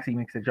changed and Maxey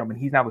makes a jump and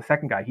he's now the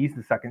 2nd guy. He's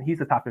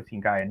the top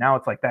 15 guy, and now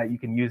it's like that you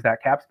can use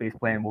that cap space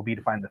plan will be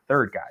to find the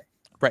 3rd guy.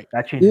 Right.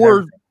 That changes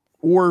everything.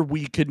 Or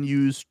we can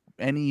use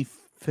anything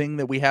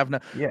that we have now.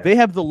 They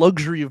have the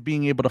luxury of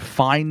being able to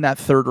find that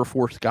 3rd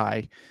or 4th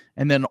guy,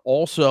 and then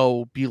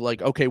also be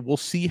like, okay, we'll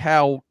see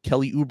how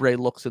Kelly Oubre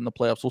looks in the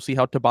playoffs. We'll see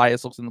how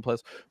Tobias looks in the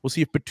playoffs. We'll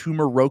see if Batum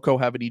or Rocco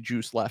have any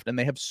juice left. And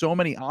they have so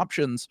many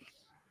options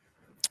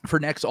for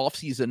next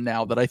offseason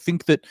now that I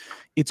think that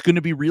it's going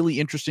to be really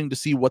interesting to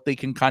see what they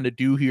can kind of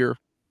do here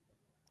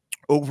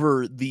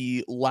over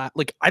the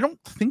like I don't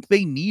think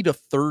they need a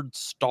 3rd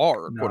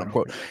star, quote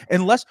unquote,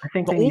 unless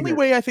the only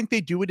way I think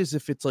they do it is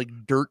if it's like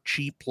dirt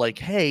cheap, like,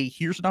 hey,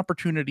 here's an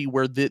opportunity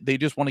where they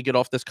just want to get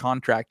off this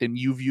contract and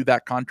you view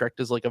that contract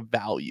as like a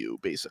value,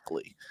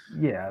 basically.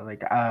 Yeah,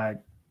 like a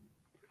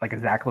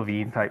Zach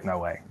LaVine type. No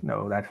way.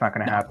 No, that's not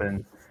going to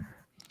happen.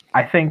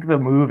 I think the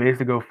move is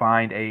to go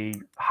find a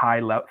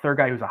high-level 3rd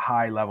guy who's a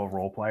high-level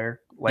role player,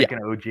 like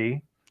an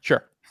OG.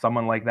 Sure.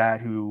 Someone like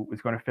that who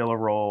is going to fill a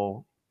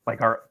role like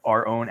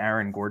our own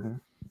Aaron Gordon.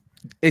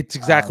 It's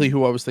exactly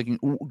who I was thinking.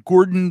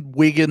 Gordon,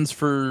 Wiggins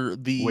for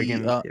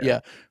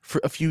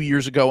for a few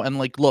years ago. And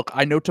like, look,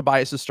 I know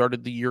Tobias has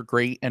started the year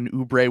great, and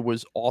Oubre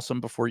was awesome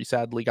before he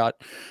sadly got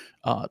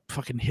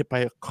fucking hit by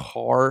a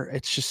car.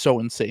 It's just so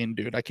insane,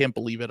 dude. I can't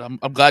believe it. I'm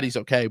glad he's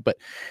okay, but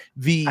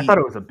I thought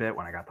it was a bit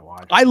when I got to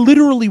watch. I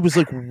literally was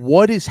like,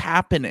 what is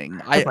happening?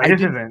 Why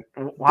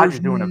is he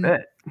doing a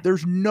bit?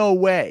 There's no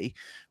way.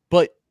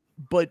 But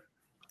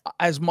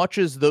as much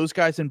as those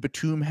guys in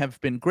Batum have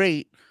been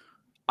great,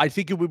 I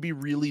think it would be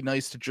really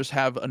nice to just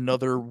have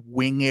another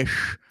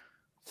wingish,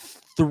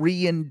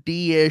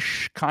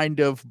 3-and-D-ish kind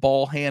of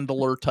ball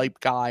handler type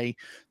guy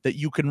that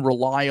you can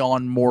rely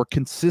on more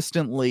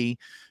consistently,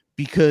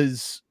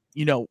 because,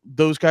 you know,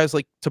 those guys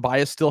like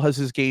Tobias still has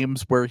his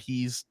games where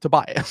he's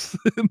Tobias.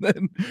 And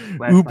then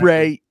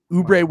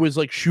Oubre was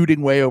like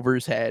shooting way over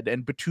his head,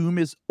 and Batum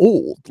is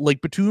old.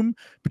 Like Batum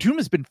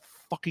has been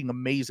fucking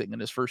amazing in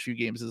his first few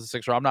games as a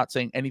Sixer. I'm not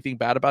saying anything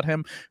bad about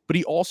him, but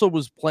he also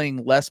was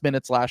playing less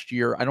minutes last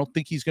year. I don't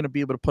think he's going to be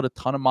able to put a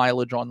ton of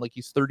mileage on. Like,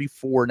 he's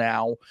 34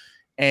 now,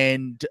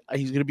 and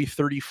he's going to be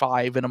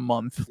 35 in a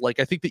month. Like,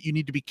 I think that you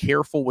need to be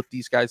careful with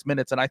these guys'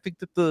 minutes. And I think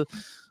that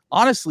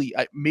honestly,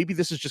 maybe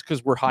this is just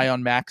because we're high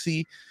on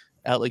Maxey,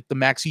 like the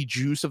Maxey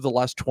juice of the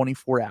last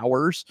 24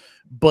 hours,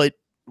 but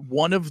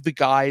one of the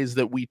guys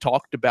that we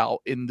talked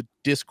about in the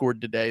Discord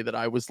today that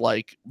I was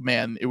like,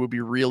 man, it would be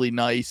really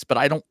nice, but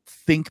I don't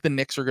think the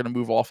Knicks are going to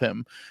move off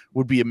him,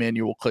 would be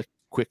Emmanuel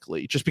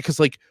Quickly, just because,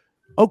 like,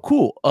 oh,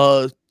 cool,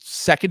 a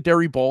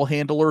secondary ball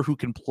handler who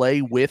can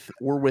play with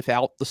or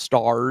without the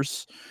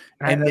stars,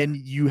 and then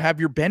you have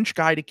your bench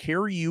guy to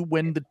carry you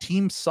when the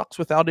team sucks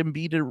without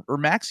Embiid or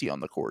Maxey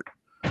on the court.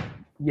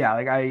 Yeah,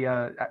 like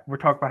we're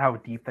talking about how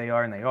deep they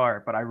are, and they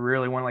are, but I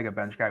really want like a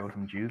bench guy with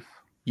some juice.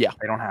 Yeah,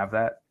 they don't have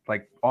that.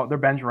 Like, all their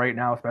bench right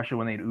now, especially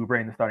when they had Oubre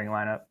in the starting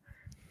lineup,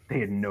 they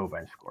had no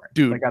bench scoring.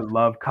 Dude, like, I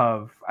love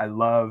Cove, I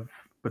love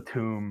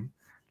Batum,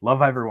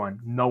 love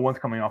everyone. No one's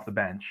coming off the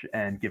bench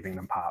and giving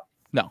them pop.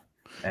 No,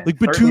 and like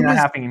Batum not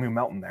having him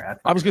Melton there.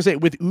 I was gonna say,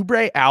 with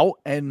Oubre out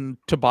and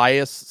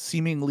Tobias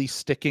seemingly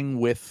sticking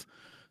with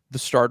the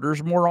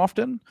starters more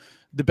often,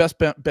 the best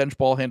bench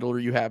ball handler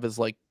you have is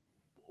like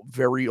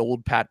very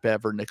old Pat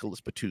Bev or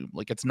Nicholas Batum.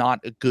 Like, it's not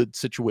a good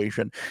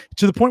situation,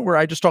 to the point where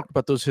I just talked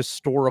about those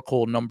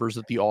historical numbers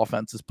that the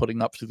offense is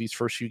putting up through these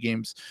first few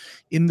games.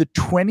 In the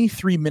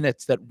 23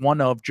 minutes that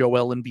one of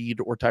Joel Embiid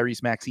or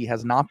Tyrese Maxey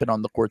has not been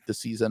on the court this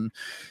season,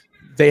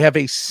 they have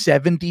a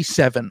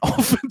 77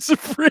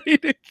 offensive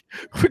rating,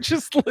 which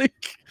is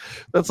like,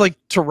 that's like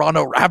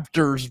Toronto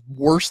Raptors,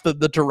 worse than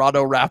the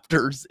Toronto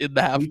Raptors in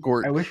the half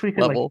court. I wish we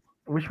could level.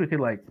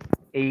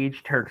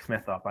 age Turk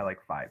Smith up by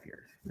 5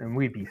 years, and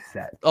we'd be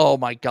set. Oh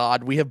my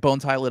God, we have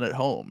Bones Highland at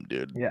home,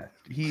 dude. Yes,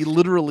 he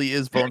literally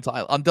is Bones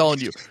Highland. I'm telling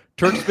you,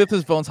 Turk Smith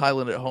is Bones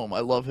Highland at home.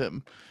 I love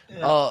him.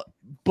 Yeah.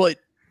 But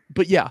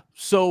yeah.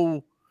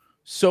 So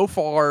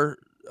far,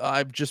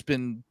 I've just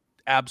been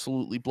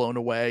absolutely blown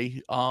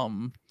away.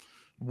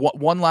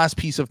 One last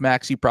piece of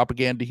Maxey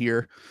propaganda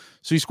here.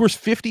 So he scores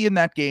 50 in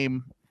that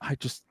game. I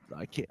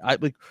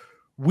can't.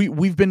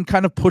 We've been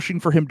kind of pushing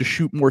for him to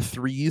shoot more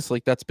threes.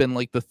 Like, that's been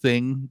like the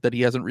thing that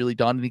he hasn't really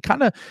done. And he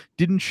kind of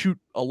didn't shoot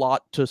a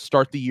lot to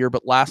start the year,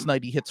 but last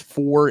night he hits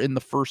 4 in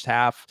the first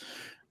half.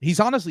 He's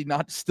honestly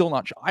still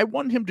not. I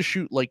want him to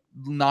shoot, like,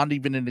 not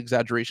even an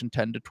exaggeration,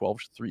 10 to 12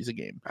 threes a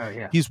game. Oh,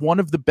 yeah. He's one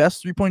of the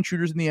best 3-point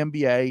shooters in the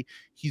NBA.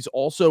 He's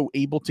also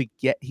able to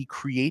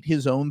create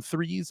his own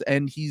threes,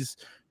 and he's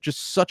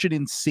just such an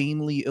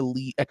insanely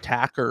elite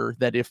attacker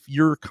that if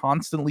you're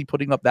constantly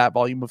putting up that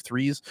volume of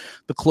threes,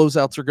 the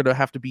closeouts are going to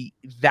have to be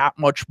that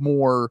much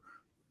more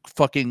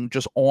fucking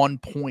just on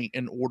point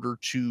in order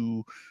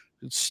to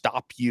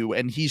stop you.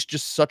 And he's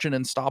just such an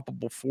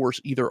unstoppable force,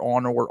 either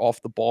on or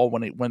off the ball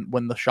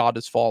when the shot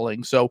is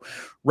falling. So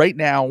right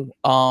now,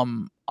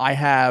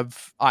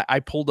 I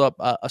pulled up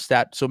a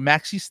stat. So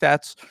Maxey's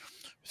stats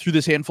through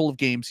this handful of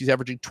games, he's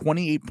averaging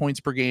 28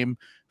 points per game,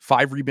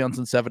 5 rebounds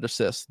and 7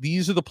 assists.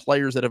 These are the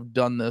players that have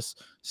done this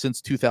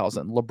since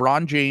 2000.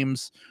 LeBron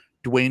James,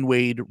 Dwayne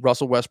Wade,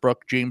 Russell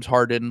Westbrook, James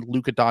Harden,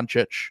 Luka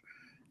Doncic,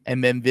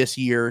 and then this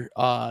year,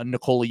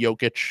 Nikola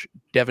Jokic,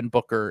 Devin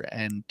Booker,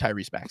 and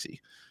Tyrese Maxey.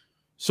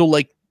 So,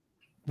 like,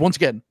 once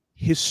again,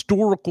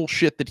 historical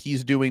shit that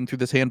he's doing through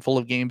this handful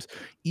of games,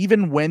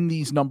 even when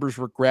these numbers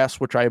regress,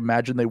 which I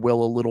imagine they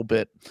will a little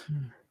bit,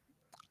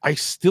 I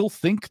still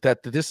think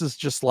that this is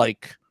just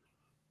like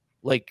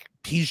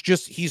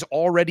he's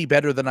already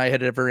better than I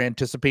had ever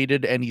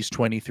anticipated, and he's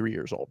 23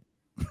 years old.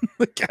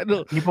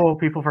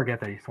 People forget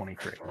that he's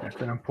 23. That's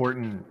an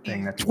important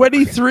thing. That's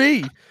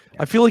 23.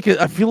 I feel like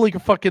a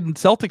fucking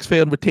Celtics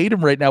fan with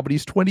Tatum right now, but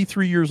he's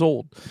 23 years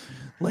old.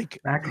 Like,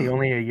 actually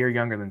only a year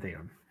younger than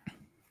Tatum,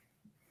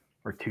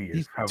 or 2 years.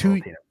 He's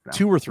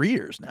 2 or 3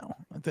 years now,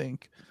 I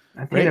think.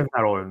 And Tatum's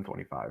not older than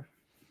 25.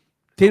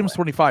 Tatum's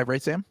 25, right,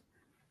 Sam?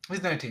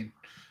 He's 19.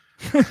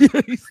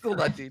 He's still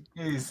 19.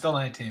 He's still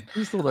 19.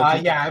 He's still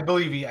 19. Yeah, I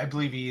believe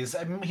he is.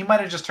 I mean, he might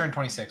have just turned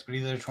 26, but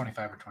either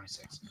 25 or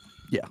 26.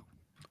 Yeah.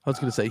 I was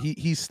going to say,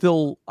 he's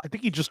still, I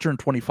think he just turned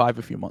 25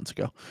 a few months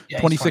ago. Yeah,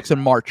 26 in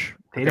March.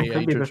 Tatum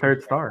could be the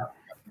third star.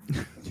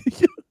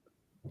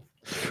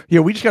 Yeah,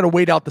 we just got to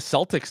wait out the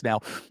Celtics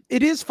now.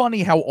 It is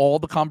funny how all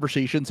the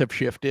conversations have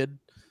shifted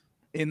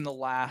in the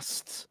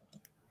last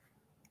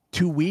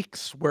 2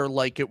 weeks, where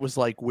like it was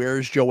like,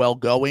 where's Joel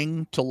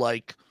going, to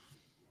like,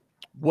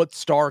 what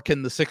star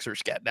can the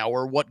Sixers get now,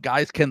 or what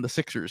guys can the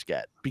Sixers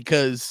get?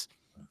 Because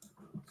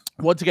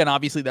once again,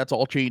 obviously that's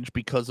all changed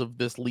because of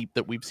this leap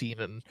that we've seen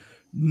and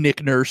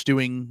Nick Nurse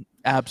doing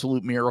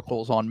absolute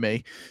miracles on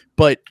me.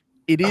 But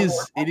we're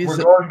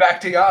going back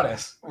to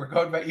Giannis. We're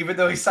going back, even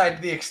though he signed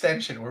the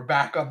extension. We're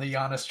back on the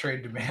Giannis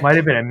trade demand. Might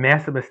have been a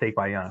massive mistake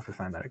by Giannis to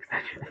sign that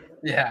extension.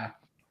 Yeah,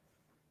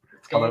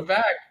 it's going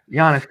back.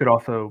 Giannis could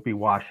also be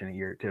washed in a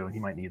year or two, and he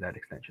might need that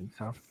extension.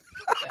 So,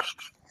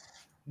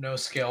 no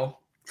skill.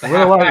 A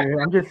little ugly.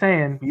 I'm just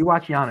saying. You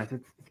watch Giannis;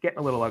 it's getting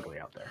a little ugly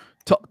out there.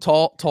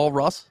 Tall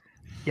Russ.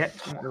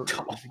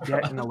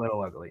 Getting a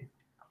little ugly.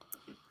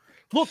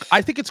 Look,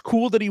 I think it's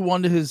cool that he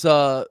won his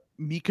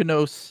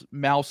Mykonos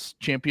Mouse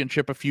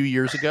Championship a few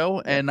years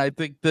ago, and I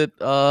think that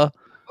I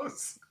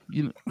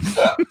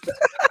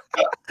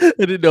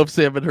didn't know if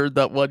Sam had heard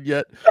that one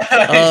yet.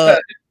 I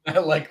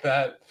like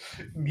that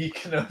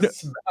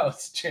Mykonos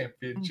Mouse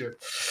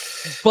Championship.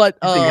 But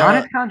is the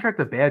Giannis contract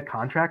a bad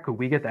contract? Could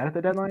we get that at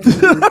the deadline?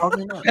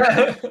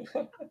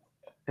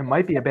 It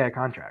might be a bad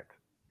contract.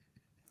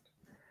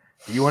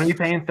 Do you want to be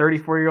paying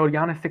 34-year-old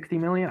Giannis $60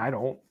 million? I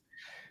don't.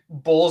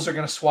 Bulls are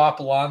going to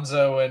swap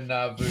Lonzo and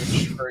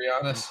Vooch for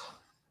Giannis.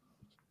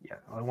 Yeah,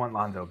 I want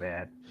Lonzo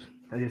bad.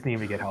 I just need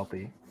him to get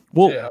healthy.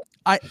 Well, yeah.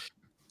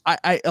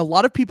 I a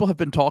lot of people have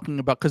been talking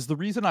about, because the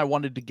reason I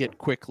wanted to get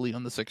quickly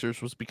on the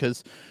Sixers was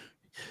because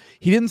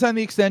he didn't sign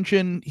the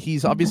extension.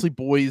 He's obviously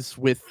boys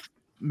with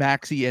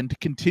Maxey, and to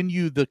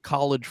continue the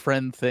college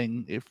friend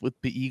thing, with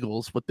the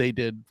Eagles, what they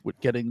did with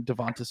getting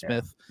Devonta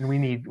Smith. And we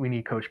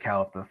need Coach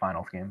Cal at the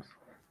finals games.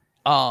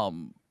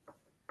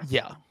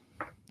 Yeah.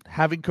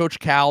 Having Coach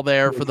Cal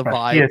there for the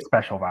vibe. He has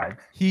special vibes.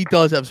 He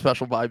does have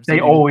special vibes. They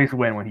always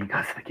win when he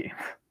goes to the games.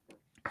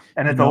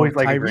 And it's always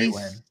like Tyrese, a great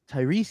win.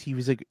 Tyrese,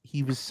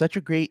 he was such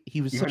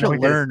a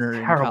learner.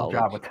 Terrible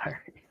job with Tyrese.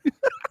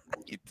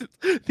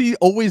 He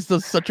always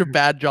does such a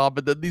bad job,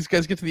 and then these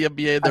guys get to the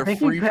NBA and they're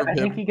free from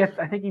him.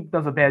 I think he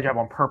does a bad job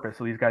on purpose,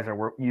 so these guys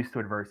are used to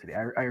adversity.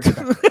 I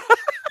respect it.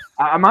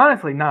 I'm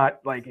honestly not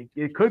like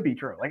it could be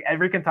true. Like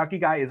every Kentucky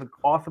guy is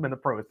awesome in the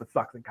pros, but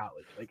sucks in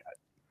college. Like,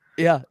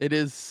 yeah, it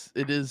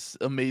is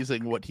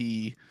amazing what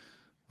he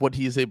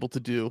is able to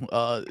do.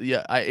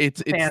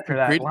 It's answer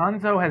that. great.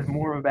 Lonzo has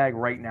more of a bag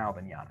right now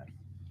than Giannis.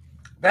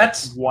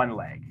 That's one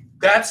leg.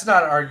 That's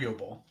not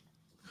arguable.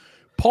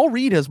 Paul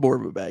Reed has more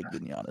of a bag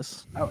than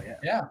Giannis. Oh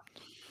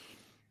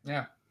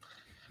yeah.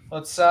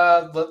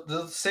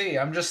 Let's see.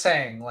 I'm just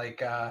saying,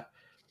 like,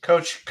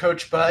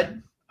 Coach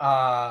Bud,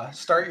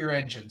 start your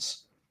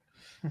engines.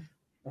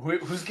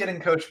 Who's getting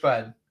Coach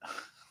Bud?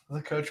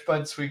 The Coach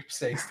Bud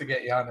sweepstakes to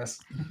get Giannis.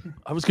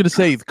 I was gonna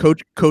say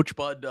Coach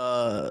Bud.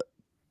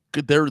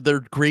 They're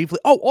gravely.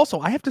 Oh, also,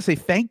 I have to say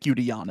thank you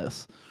to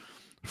Giannis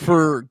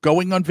for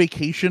going on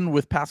vacation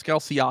with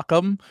Pascal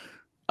Siakam.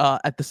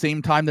 At the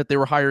same time that they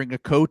were hiring a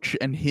coach,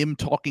 and him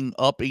talking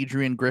up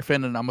Adrian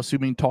Griffin, and I'm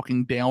assuming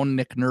talking down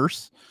Nick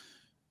Nurse.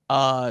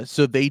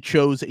 So they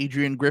chose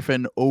Adrian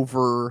Griffin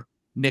over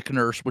Nick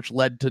Nurse, which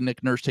led to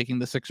Nick Nurse taking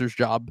the Sixers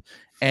job.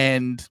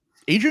 And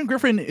Adrian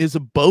Griffin is a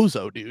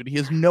bozo, dude. He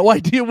has no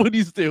idea what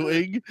he's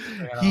doing.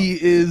 Yeah.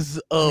 He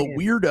is a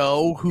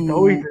weirdo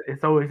who...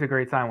 It's always a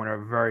great sign when a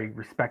very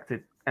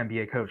respected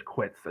NBA coach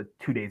quits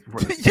 2 days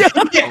before the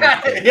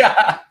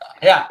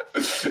yeah.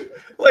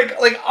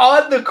 Like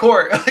on the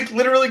court, like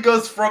literally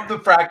goes from the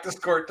practice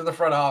court to the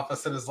front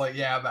office and is like,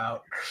 yeah, I'm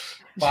out.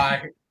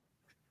 Bye.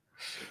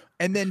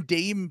 And then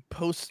Dame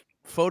posts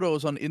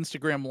photos on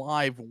Instagram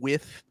Live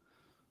with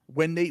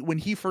when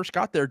he first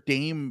got there,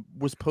 Dame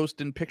was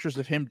posting pictures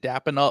of him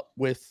dapping up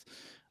with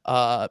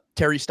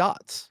Terry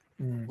Stotts.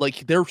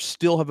 Like they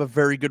still have a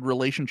very good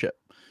relationship.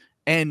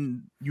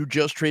 And you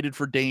just traded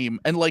for Dame.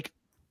 And like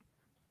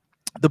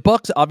the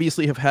Bucks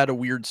obviously have had a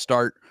weird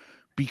start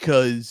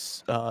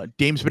because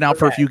Dame's been out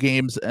for a few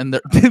games and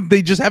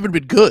they just haven't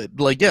been good.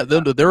 Like,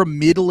 they're a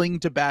middling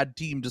to bad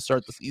team to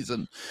start the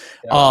season.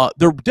 Yeah.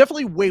 They're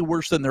definitely way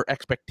worse than their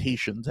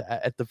expectations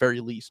at the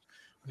very least.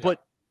 Yeah.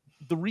 But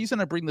the reason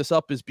I bring this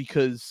up is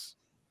because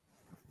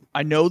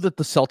I know that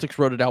the Celtics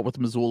wrote it out with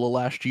Missoula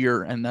last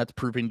year, and that's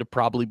proving to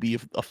probably be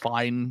a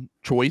fine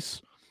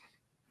choice.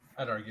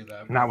 I'd argue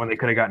that. Not when they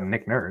could have gotten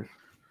Nick Nurse.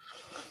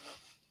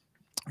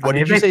 What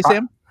did you say,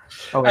 Sam?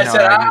 Oh, I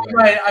said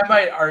I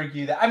might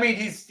argue that. I mean,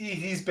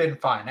 he's been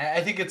fine. I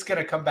think it's going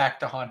to come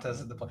back to haunt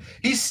us in the play.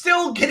 He's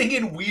still getting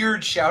in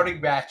weird shouting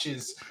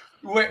matches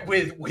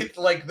with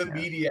like the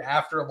media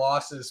after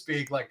losses,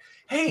 being like,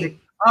 "Hey,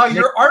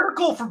 your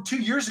article from 2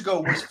 years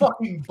ago was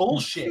fucking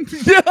bullshit."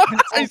 Yeah,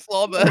 I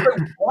saw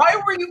that. Why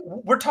were you?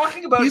 We're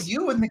talking about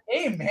you in the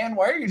game, man.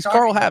 Why are you? He's talking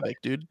Carl about Havoc,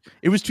 dude.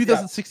 It was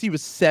 2016.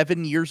 Was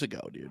 7 years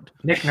ago, dude.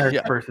 Nick Nurse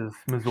versus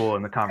Missoula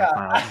in the conference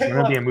finals. It's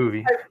gonna be a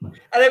movie.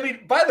 And I mean,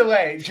 by the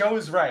way, Joe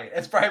is right.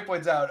 As Brian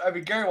points out, I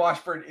mean, Gary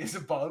Washburn is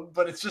a bum,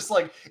 but it's just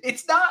like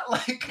it's not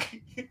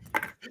like.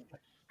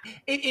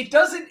 It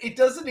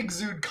doesn't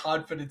exude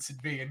confidence in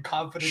me and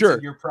confidence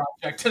in your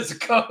project as a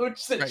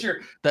coach that you're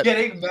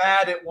getting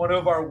mad at one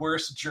of our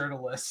worst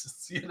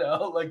journalists,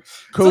 like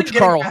Coach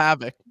Carl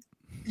Havoc.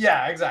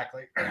 Yeah,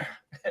 exactly.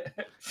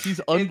 He's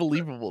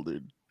unbelievable,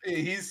 dude.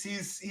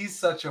 He's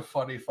such a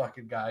funny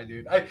fucking guy,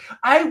 dude.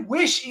 I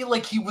wish he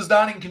was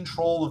not in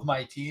control of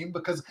my team,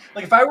 because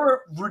like if I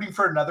were rooting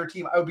for another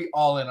team, I would be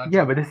all in on.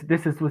 Yeah, but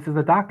this is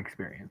a Doc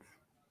experience.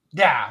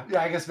 Yeah,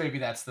 I guess maybe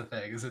that's the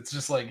thing. Is it's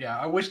just like,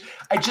 I wish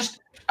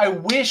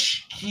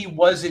he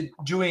wasn't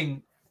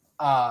doing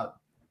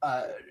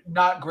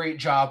not great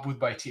job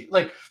with my team.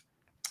 Like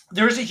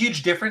there's a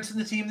huge difference in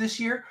the team this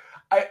year.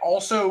 I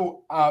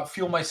also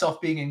feel myself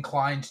being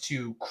inclined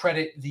to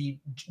credit the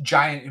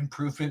giant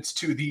improvements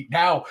to the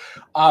now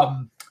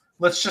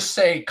let's just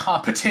say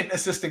competent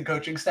assistant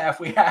coaching staff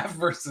we have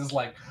versus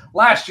like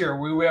last year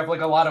where we have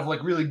like a lot of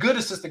like really good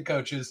assistant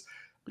coaches.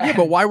 Yeah,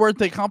 but why weren't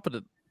they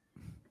competent?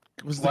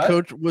 Was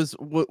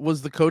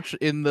the coach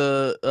in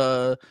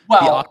the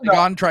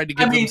octagon trying to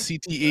give them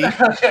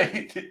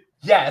CTE?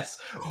 Yes,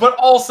 but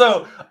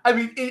also, I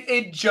mean,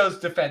 in Joe's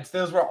defense,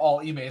 those were all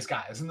Ime's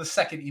guys, and the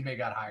second Ime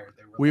got hired,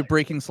 they were. We're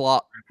breaking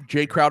slot.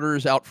 Jay Crowder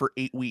is out for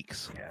 8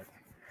 weeks. Yeah.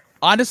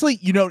 Honestly,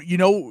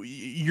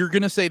 you're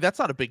gonna say that's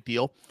not a big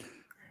deal.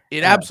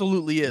 It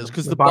absolutely is,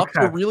 because the Bucks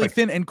were really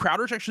thin, and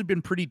Crowder's actually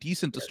been pretty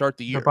decent to start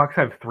the year. The Bucks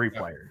have 3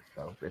 players,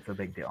 so it's a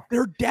big deal.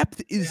 Their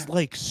depth is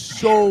like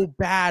so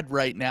bad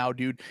right now,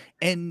 dude.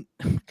 And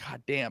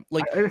god damn,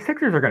 like the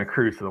Sixers are going to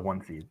cruise to the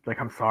 1 seed.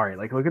 Like, I'm sorry,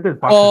 like look at this.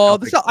 Bucks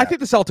I think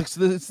the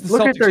Celtics. It's the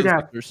look Celtics.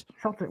 At their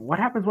Celtics. What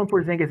happens when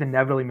Porzingis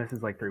inevitably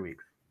misses like 3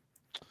 weeks?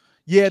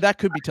 Yeah, that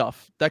could be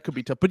tough.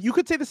 But you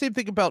could say the same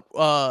thing about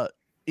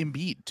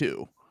Embiid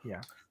too. Yeah,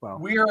 well,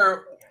 we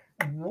are.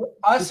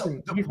 Us,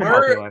 he's been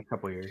healthy the last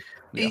couple of years.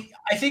 Yeah.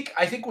 I think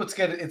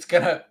it's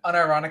gonna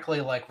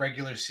unironically like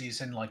regular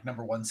season like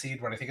number 1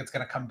 seed. What I think it's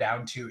gonna come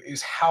down to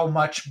is how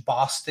much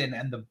Boston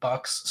and the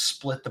Bucks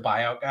split the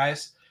buyout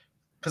guys.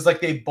 because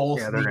like they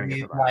both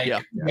need like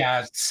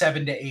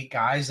 7 to 8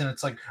 guys, and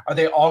it's like, are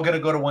they all going to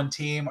go to one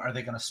team? Are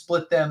they going to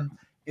split them?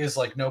 Is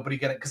like nobody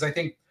going to? Because I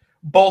think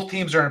both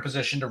teams are in a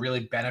position to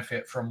really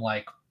benefit from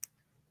like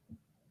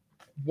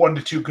 1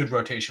 to 2 good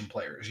rotation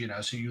players, you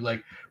know. So you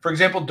like, for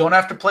example, don't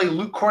have to play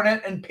Luke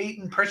Cornett and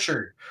Peyton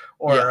Pritchard,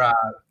 or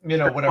you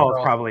know, Chris whatever.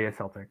 Paul's probably a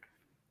Celtic.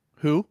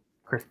 Who?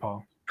 Chris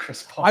Paul.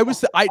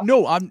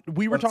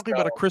 We were talking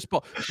about a Chris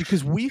Paul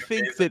because we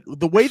think that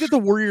the way that the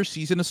Warriors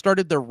season has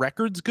started, their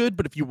record's good,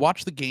 but if you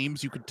watch the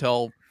games, you could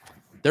tell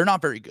they're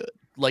not very good.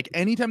 Like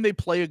anytime they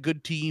play a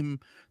good team,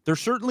 they're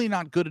certainly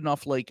not good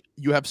enough. Like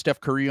you have Steph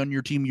Curry on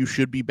your team, you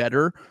should be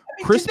better. I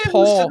mean, Chris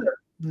Paul,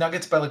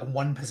 Nuggets by like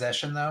 1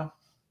 possession though.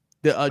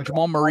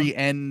 Jamal Murray,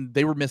 and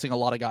they were missing a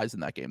lot of guys in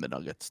that game. The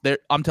Nuggets.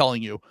 I'm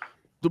telling you,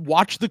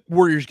 watch the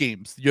Warriors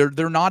games.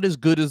 They're not as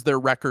good as their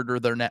record or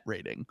their net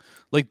rating.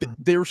 Like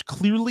there's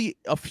clearly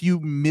a few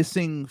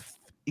missing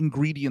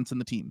ingredients in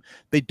the team.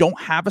 They don't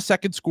have a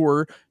second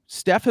scorer.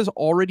 Steph has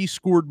already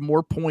scored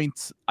more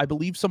points. I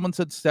believe someone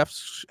said Steph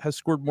has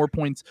scored more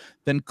points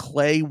than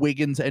Clay,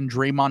 Wiggins, and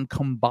Draymond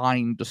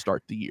combined to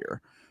start the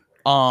year.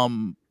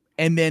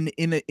 And then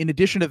in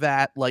addition to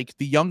that, like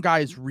the young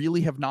guys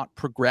really have not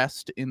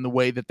progressed in the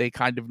way that they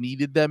kind of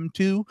needed them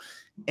to.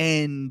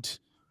 And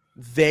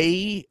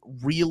they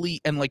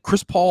really, and like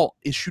Chris Paul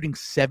is shooting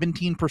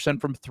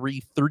 17% from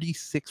 3,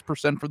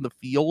 36% from the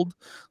field.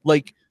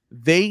 Like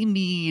they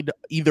need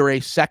either a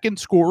second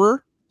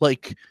scorer,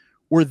 like,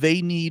 or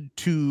they need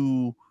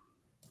to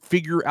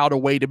figure out a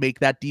way to make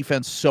that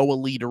defense so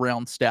elite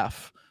around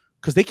Steph.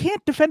 Because they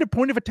can't defend a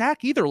point of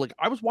attack either. Like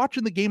I was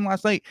watching the game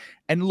last night,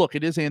 and look,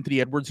 it is Anthony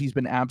Edwards. He's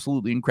been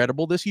absolutely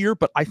incredible this year,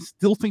 but I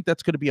still think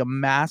that's going to be a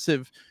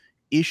massive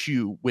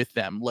issue with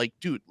them. Like,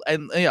 dude,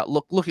 and yeah,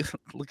 look at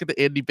the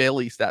Andy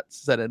Bailey stats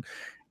set in.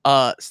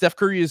 Steph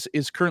Curry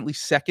is currently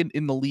second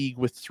in the league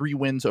with 3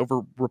 wins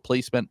over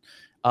replacement.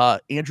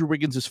 Andrew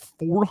Wiggins is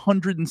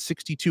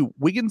 462.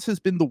 Wiggins has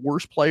been the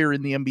worst player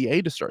in the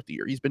NBA to start the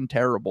year. He's been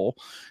terrible,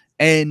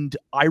 and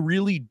I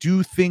really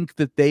do think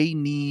that they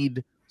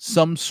need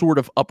some sort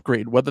of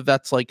upgrade, whether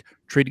that's like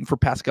trading for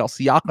Pascal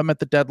Siakam at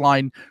the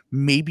deadline,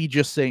 maybe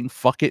just saying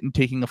fuck it and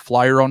taking a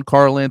flyer on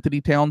Karl Anthony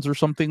Towns or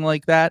something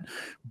like that.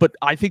 But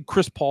I think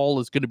Chris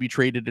Paul is going to be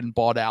traded and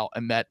bought out,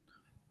 and that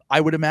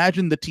I would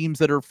imagine the teams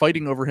that are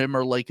fighting over him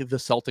are like the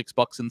Celtics,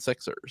 Bucks, and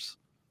Sixers.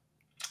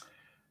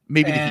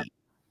 Maybe the Heat.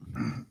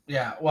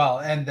 Yeah, well,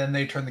 and then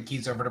they turn the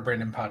keys over to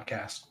Brandon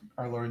Podcast,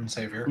 our Lord and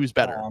Savior. Who's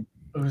better?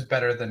 Who's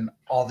better than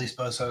all these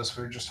bozos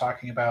we were just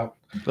talking about?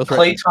 That's Klay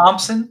right.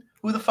 Thompson?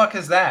 Who the fuck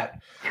is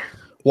that?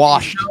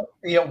 Washed.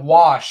 Yeah,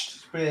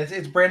 washed.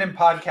 It's Brandon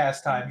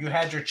Podcast time. You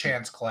had your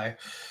chance, Clay.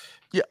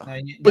 Yeah. Now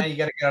you got to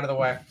get out of the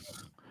way.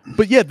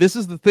 But yeah, this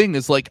is the thing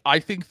is like, I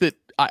think that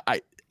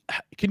I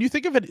can you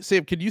think of it,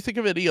 Sam, can you think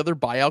of any other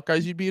buyout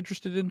guys you'd be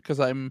interested in? Because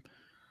I'm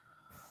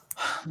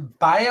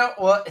buyout.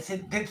 Well,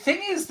 the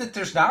thing is that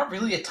there's not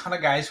really a ton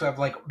of guys who have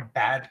like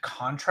bad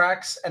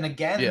contracts. And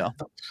again,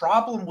 the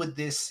problem with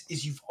this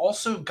is you've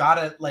also got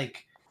to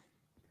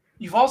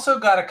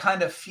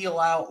kind of feel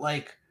out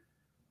like,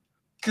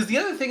 because the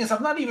other thing is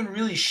I'm not even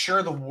really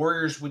sure the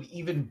Warriors would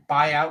even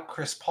buy out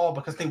Chris Paul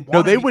because they want.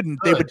 No, they wouldn't.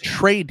 They would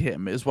trade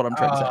him, is what I'm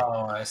trying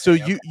to say.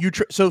 So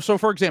okay. So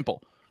for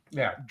example,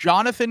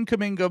 Jonathan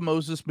Kuminga,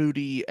 Moses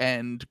Moody,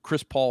 and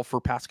Chris Paul for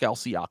Pascal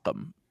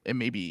Siakam. And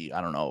maybe,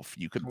 I don't know if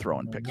you could throw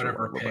in picks.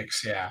 Whatever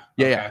picks, yeah.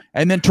 Yeah.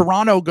 And then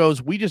Toronto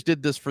goes, we just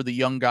did this for the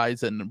young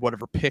guys and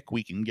whatever pick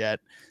we can get.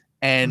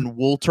 And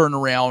we'll turn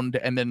around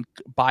and then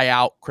buy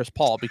out Chris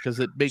Paul because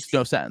it makes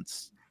no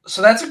sense.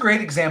 So that's a great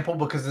example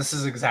because this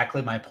is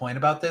exactly my point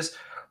about this.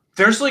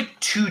 There's like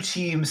 2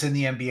 teams in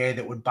the NBA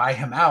that would buy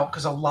him out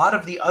because a lot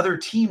of the other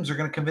teams are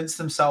going to convince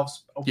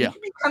themselves we can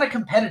be kind of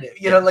competitive.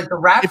 You know, like the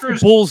Raptors. If the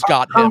Bulls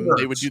got him,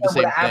 they would do the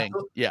same thing.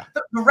 Yeah.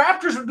 The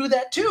Raptors would do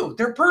that too.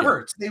 They're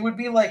perverts. Yeah. They would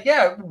be like,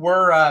 yeah,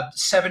 we're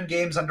 7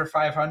 games under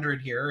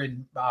 500 here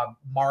in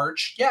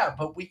March. Yeah,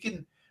 but we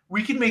can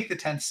make the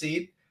 10th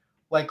seed.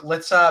 Like,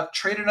 let's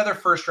trade another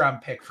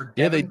first-round pick for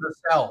Devin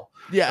Vassell.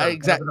 Yeah,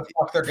 exactly. What the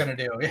fuck they're gonna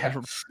do? Yeah.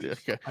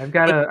 Okay. I've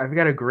got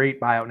a great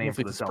buyout name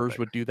for the Spurs Celtics.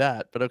 would do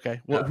that, but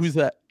okay. Well, who's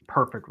that?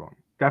 Perfect one.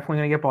 Definitely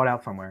gonna get bought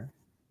out somewhere.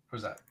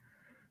 Who's that?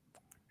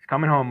 He's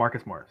coming home,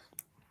 Marcus Morris.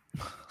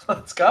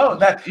 Let's go.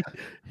 That's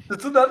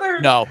another.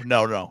 No.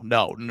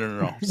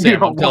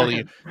 Sam, I'm telling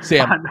you,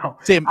 Sam.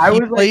 Sam,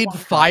 he played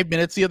 5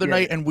 minutes the other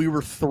night, and we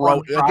were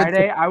throwing.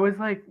 Friday, I was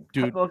like,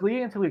 dude,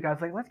 leading into the week, I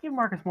was like, let's give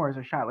Marcus Morris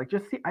a shot. Like,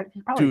 just see.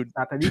 He probably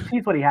not that. He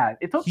sees what he has.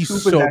 It took he's 2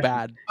 so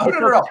bad. I'm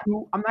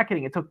not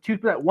kidding. It took 2.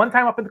 One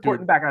time up in the court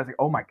and back, I was like,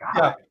 oh my god.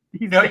 Yeah.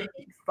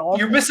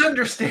 You're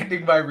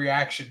misunderstanding my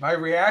reaction. My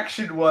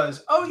reaction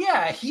was, oh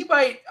yeah, he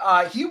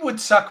would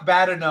suck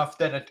bad enough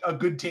that a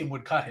good team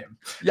would cut him.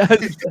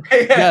 Yes.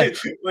 You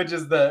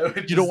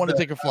don't want to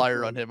take a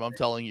flyer on him, I'm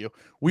telling you.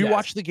 We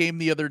watched the game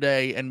the other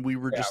day and we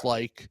were just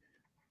like,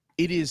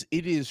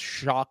 It is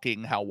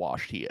shocking how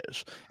washed he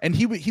is. And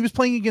he was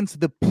playing against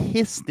the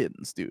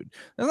Pistons, dude.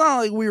 It's not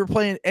like we were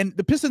playing, and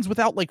the Pistons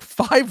without like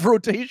 5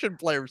 rotation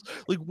players.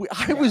 Like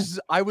I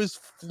was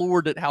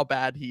floored at how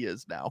bad he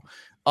is now.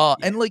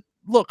 And like,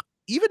 look,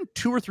 even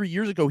 2 or 3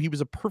 years ago, he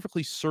was a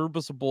perfectly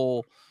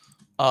serviceable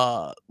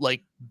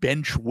like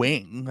bench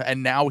wing,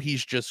 and now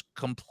he's just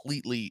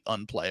completely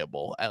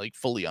unplayable, like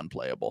fully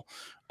unplayable.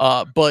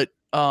 But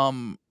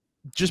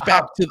just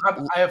back to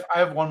I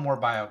have one more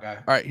bio guy.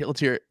 All right, let's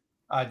hear it.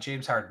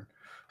 James Harden.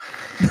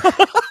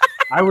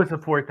 I would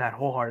support that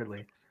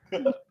wholeheartedly.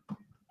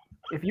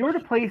 If you were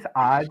to place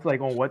odds like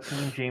on what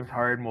team James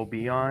Harden will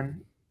be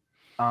on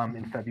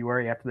in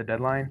February after the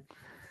deadline,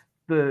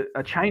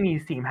 a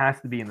Chinese team has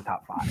to be in the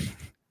top 5.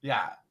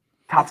 Yeah.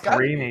 Top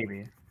 3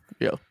 maybe.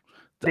 Yeah.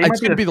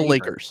 It's going to be the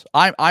Lakers.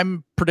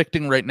 I'm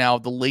predicting right now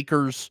the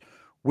Lakers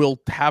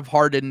will have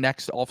Harden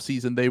next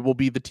offseason. They will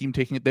be the team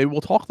taking it. They will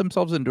talk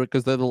themselves into it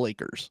because they're the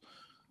Lakers.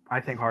 I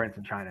think Harden's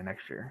in China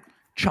next year.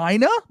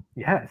 China?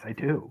 Yes, I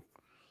do.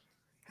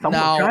 I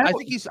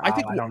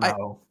don't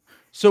know.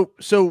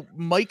 So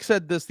Mike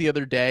said this the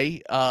other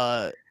day.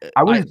 I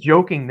was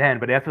joking then,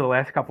 but after the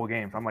last couple of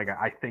games, I'm like,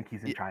 I think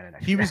he's in China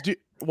next year.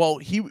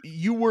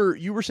 You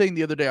were saying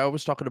the other day. I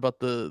was talking about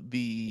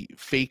the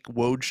fake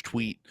Woj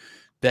tweet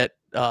that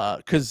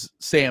because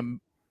Sam,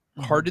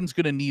 Harden's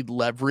going to need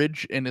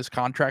leverage in his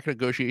contract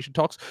negotiation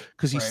talks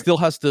because he still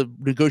has to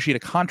negotiate a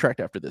contract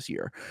after this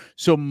year.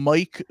 So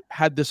Mike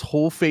had this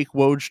whole fake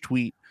Woj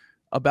tweet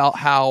about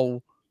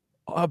how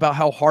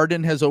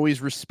Harden has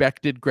always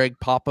respected Greg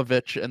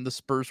Popovich and the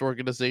Spurs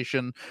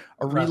organization.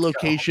 A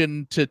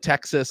relocation to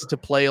Texas to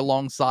play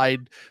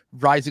alongside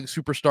rising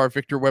superstar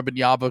Victor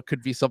Wembanyama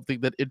could be something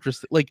that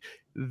interests. Like,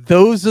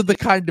 those are the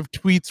kind of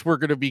tweets we're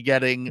going to be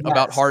getting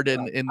about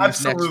Harden in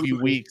these next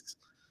few weeks.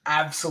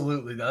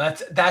 Absolutely, though.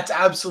 That's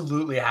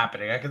absolutely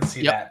happening. I can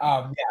see that.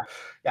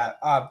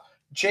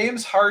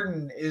 James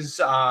Harden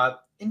is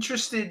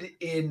interested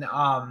in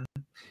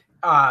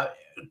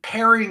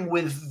pairing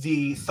with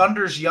the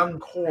Thunder's young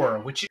core,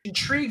 which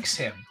intrigues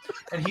him,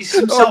 and he's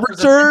himself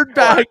returned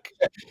back.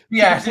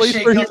 Yeah, the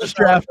place where he was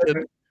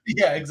drafted.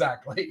 Yeah,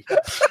 exactly.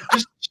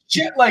 Just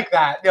shit like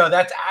that. No,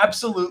 that's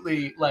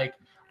absolutely like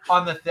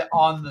on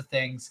the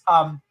things.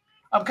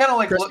 I'm kind of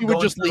like Chris, you would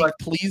just leak,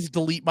 please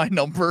delete my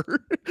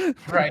number.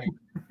 Right.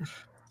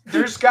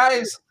 There's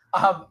guys.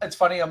 It's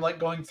funny. I'm like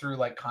going through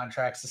like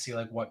contracts to see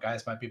like what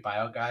guys might be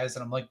buyout guys,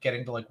 and I'm like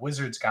getting to like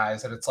Wizards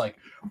guys, and it's like,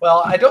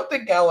 well, I don't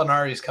think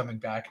Gallinari is coming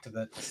back to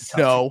the Celtics.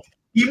 No,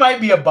 he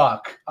might be a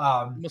Buck.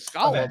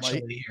 Muscala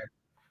might. Here.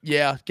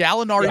 Yeah,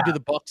 Gallinari to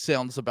the Bucks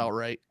sounds about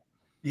right.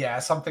 Yeah,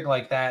 something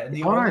like that. And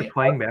the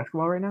playing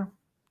basketball right now.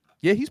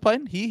 Yeah, he's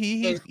playing.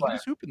 He's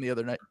hooping the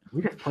other night.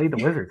 We just played the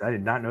Wizards. I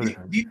did not know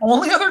that. The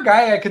only other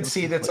guy I could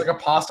see that's like a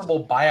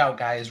possible buyout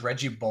guy is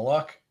Reggie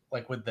Bullock,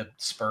 like with the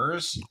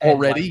Spurs.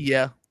 Already,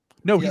 yeah.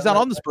 No, he's not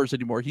on the Spurs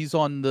anymore. He's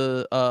on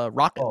the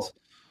Rockets.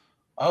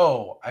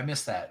 Oh, I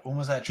missed that. When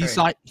was that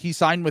trade? He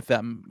signed with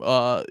them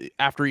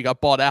after he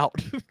got bought out.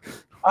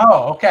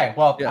 Oh, okay.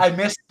 Well, yeah. I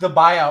missed the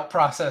buyout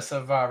process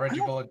of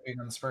Reggie Bullock being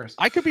on the Spurs.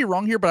 I could be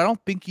wrong here, but I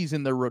don't think he's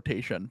in their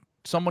rotation.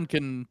 Someone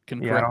can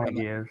correct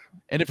me. He is.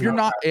 And if you're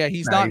not,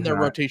 he's not in their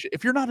rotation.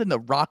 If you're not in the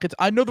Rockets,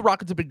 I know the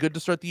Rockets have been good to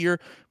start the year,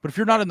 but if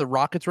you're not in the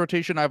Rockets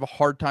rotation, I have a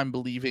hard time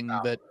believing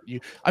that you.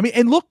 I mean,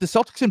 and look, the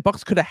Celtics and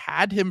Bucks could have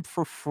had him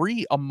for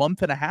free a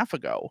month and a half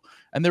ago,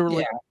 and they were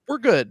like, "We're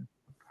good."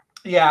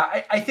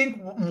 Yeah, I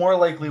think more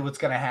likely what's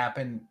going to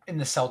happen in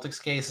the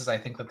Celtics case is I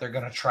think that they're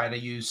going to try to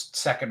use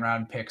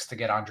second-round picks to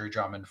get Andre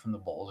Drummond from the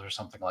Bulls or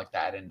something like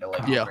that into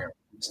like.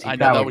 I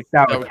know that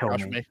would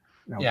crush me.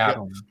 Yeah.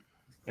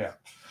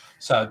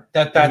 So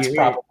that's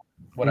probably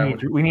what I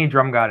would. We need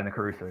Drum God in the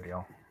Caruso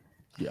deal.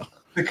 Yeah,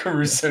 the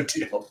Caruso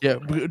deal. Yeah,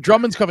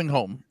 Drummond's coming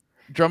home.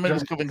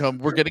 Drummond's coming home.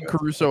 We're getting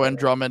Caruso and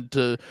Drummond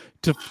to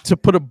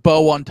put a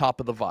bow on top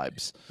of the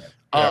vibes.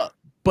 Yeah.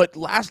 But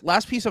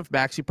last piece of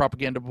Maxey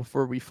propaganda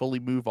before we fully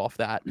move off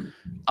that.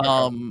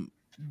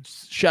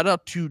 Shout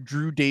out to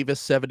Drew Davis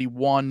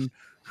 71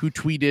 who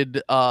tweeted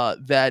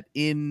that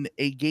in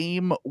a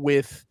game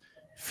with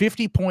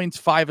 50 points,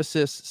 5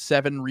 assists,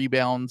 7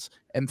 rebounds,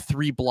 and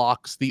 3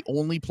 blocks. The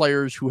only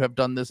players who have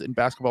done this in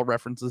Basketball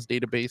References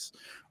database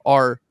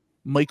are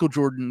Michael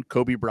Jordan,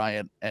 Kobe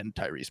Bryant, and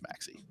Tyrese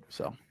Maxey.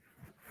 So,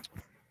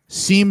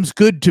 seems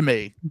good to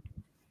me.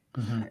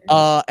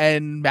 Mm-hmm.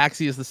 And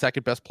Maxey is the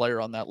second best player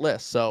on that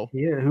list. So,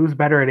 yeah, who's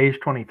better at age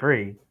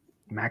 23,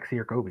 Maxey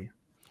or Kobe?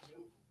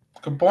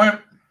 Good point.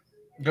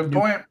 Good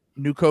point.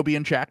 New Kobe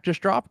and Shaq just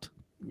dropped.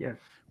 Yes.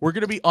 We're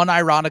going to be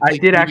unironically. I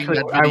did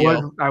actually.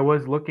 I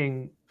was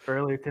looking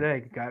earlier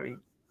today. Got me.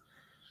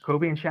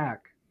 Kobe and Shaq.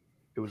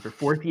 It was their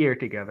 4th year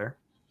together.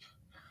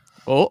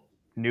 Oh.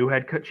 New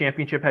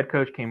championship head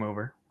coach came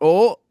over.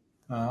 Oh.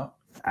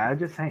 I'm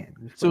just saying.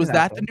 So is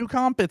that the new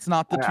comp? It's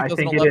not the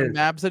 2011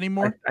 Mavs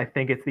anymore? I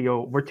think it's the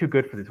old. We're too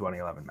good for the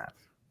 2011 Mavs.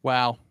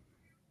 Wow.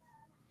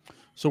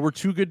 So we're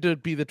too good to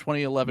be the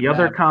 2011 The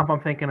other Mavs. comp I'm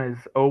thinking is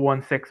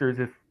 01 Sixers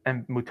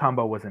and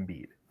Mutombo was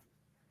Embiid,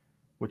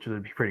 which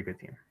would be a pretty good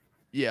team.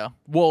 Yeah.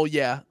 Well,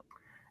 yeah.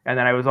 And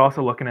then I was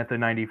also looking at the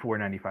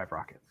 94-95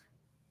 Rockets.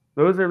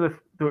 Those are the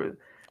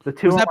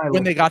two. Was that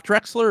when they got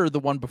Drexler or the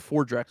one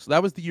before Drexler?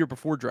 That was the year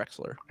before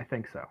Drexler. I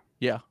think so.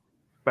 Yeah.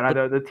 But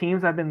the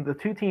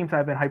two teams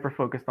I've been hyper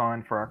focused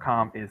on for our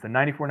comp is the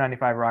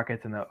 94-95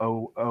 Rockets and the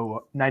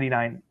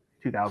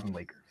 99-2000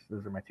 Lakers.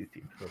 Those are my two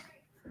teams.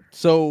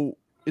 So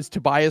is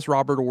Tobias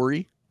Robert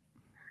Horry?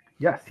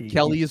 Yes.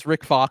 Kelly is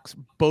Rick Fox.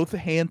 Both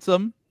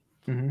handsome.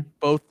 Mm-hmm.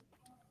 Both.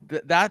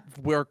 That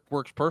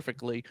works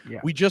perfectly. Yeah.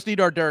 We just need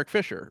our Derek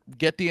Fisher.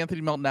 Get the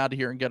Anthony Melton out of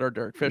here and get our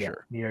Derek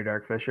Fisher. Yeah, need our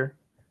Derek Fisher,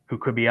 who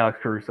could be Alex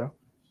Caruso.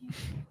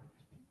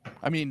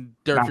 I mean,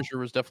 Derek Fisher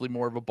was definitely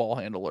more of a ball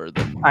handler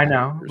than I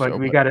know, but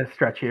we got to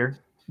stretch here.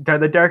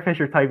 The Derek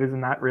Fisher type does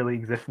not really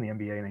exist in the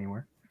NBA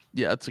anymore.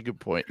 Yeah, that's a good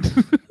point.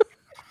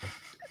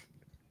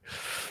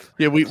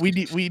 Yeah, we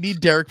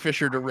need Derek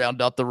Fisher to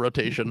round out the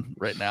rotation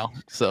right now.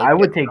 So I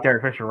would take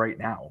Derek Fisher right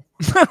now.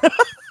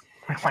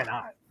 Why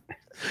not?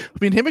 I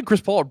mean, him and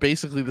Chris Paul are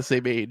basically the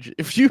same age.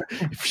 If you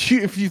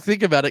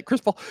think about it,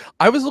 Chris Paul.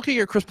 I was looking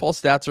at Chris Paul's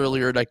stats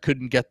earlier, and I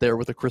couldn't get there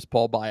with a Chris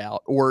Paul buyout,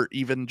 or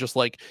even just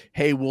like,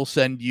 hey, we'll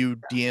send you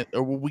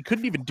or we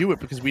couldn't even do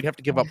it because we'd have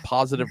to give up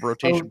positive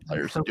rotation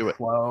players to do it.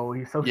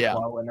 He's so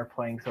slow, and they're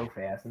playing so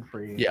fast and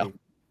free.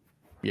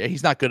 Yeah,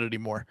 he's not good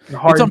anymore.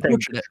 It's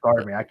unfortunate.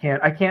 Scarred me. I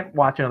can't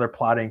watch another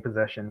plotting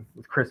possession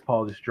with Chris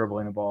Paul just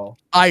dribbling the ball.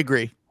 I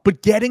agree.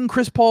 But getting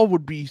Chris Paul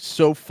would be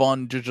so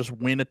fun to just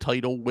win a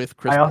title with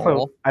Chris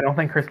Paul. I don't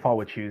think Chris Paul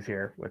would choose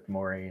here with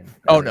Morey.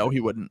 No, he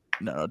wouldn't.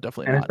 No,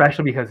 definitely and not. And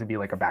especially because it'd be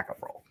like a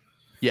backup role.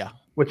 Yeah.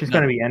 Which is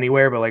going to be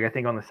anywhere, but like I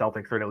think on the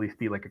Celtics there'd at least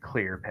be like a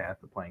clear path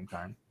to playing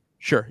time.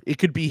 Sure. It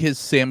could be his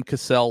Sam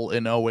Cassell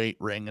in 08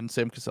 ring, and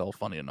Sam Cassell,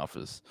 funny enough,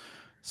 is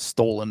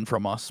stolen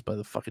from us by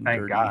the fucking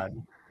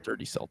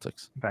dirty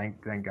Celtics.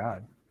 Thank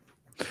God.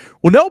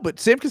 Well, no, but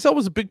Sam Cassell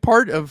was a big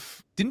part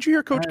of. Didn't you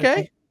hear Coach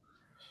K?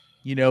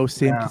 You know,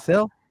 Sam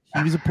Cassell,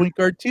 he was a point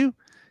guard too.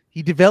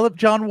 He developed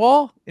John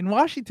Wall in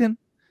Washington.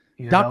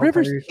 Doc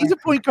Rivers, he's a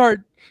point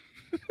guard.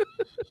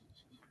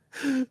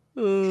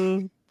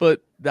 But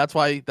that's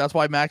why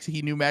Maxey.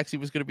 He knew Maxey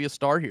was going to be a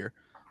star here.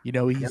 You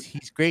know,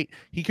 he's great.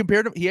 He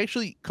compared him. He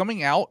actually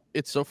coming out.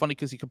 It's so funny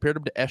because he compared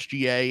him to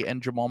SGA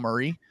and Jamal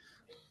Murray,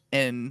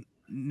 and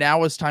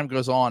now as time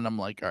goes on, I'm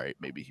like, all right,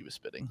 maybe he was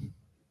spitting.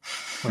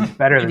 Well, he's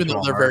better even than though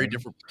Jamal they're Murray. very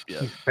different. Yeah.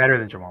 He's better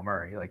than Jamal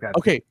Murray. Like that.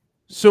 Okay.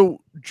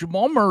 So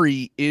Jamal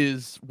Murray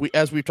is,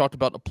 as we've talked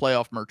about, a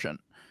playoff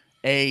merchant,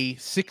 a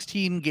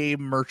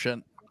 16-game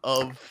merchant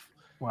of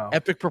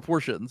epic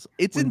proportions.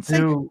 It's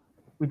insane.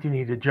 We do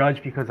need to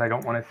judge because I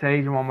don't want to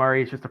say Jamal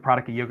Murray is just a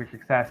product of Jokic's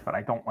success, but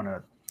I don't want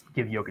to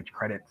give Jokic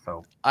credit.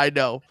 So I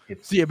know.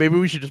 So yeah, maybe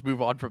we should just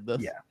move on from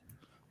this.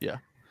 Yeah.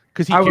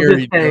 Because I would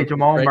just say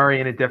Jamal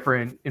Murray in a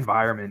different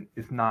environment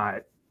is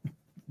not,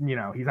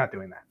 he's not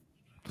doing that.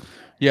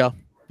 Yeah.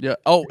 Yeah.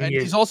 Oh, and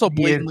he's also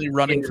blatantly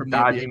running from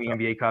dodging the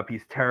NBA Cup.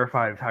 He's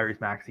terrified of Tyrese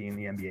Maxey in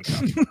the NBA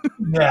Cup.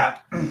 Yeah,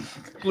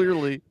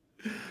 clearly.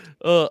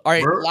 All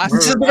right.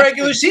 This is the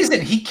regular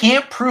season. He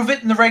can't prove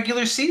it in the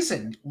regular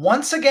season.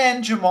 Once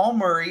again, Jamal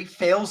Murray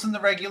fails in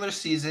the regular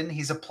season.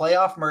 He's a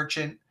playoff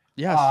merchant.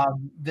 Yes.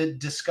 The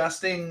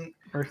disgusting.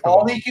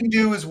 All he can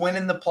do is win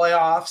in the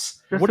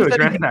playoffs. Just to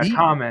address that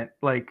comment,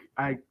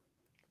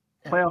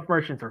 playoff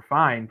merchants are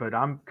fine, but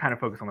I'm kind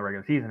of focused on the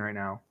regular season right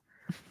now.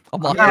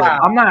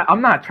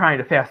 I'm not trying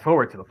to fast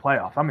forward to the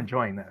playoffs. I'm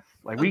enjoying this.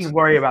 Like we can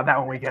worry about that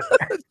when we get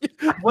there.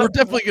 We're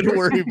definitely going to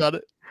worry about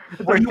it.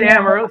 Like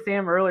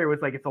Sam earlier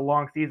was like, it's a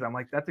long season. I'm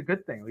like, that's a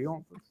good thing.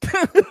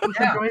 Let's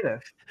enjoy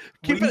this.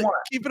 Keep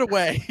it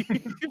away.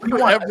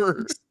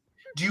 Forever.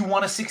 Do you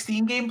want a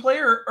 16-game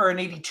player or an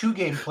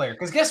 82-game player?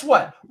 Because guess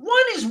what?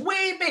 One is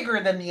way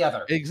bigger than the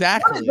other.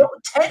 Exactly.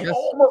 One is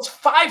almost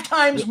 5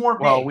 times more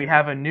big. Well, we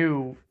have a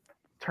new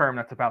term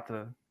that's about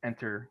to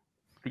enter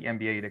the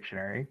NBA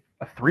dictionary.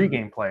 A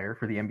 3-game player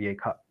for the NBA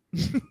Cup.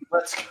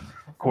 Let's go.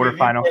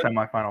 Quarterfinal,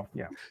 semifinal.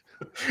 Yeah.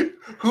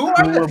 Who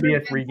will be a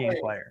 3-game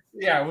player?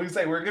 Yeah,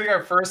 we're getting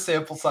our first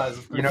sample size.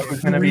 You know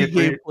who's going to be a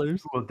 3-game player?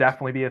 Will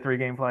definitely be a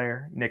 3-game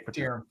player. Nick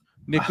Batum.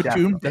 Nick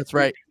Batum. That's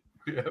right.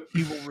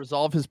 He will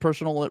resolve his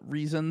personal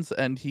reasons,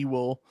 and he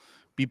will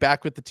be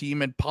back with the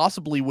team and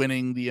possibly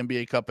winning the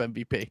NBA Cup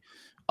MVP.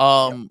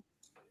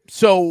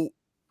 So.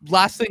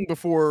 Last thing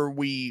before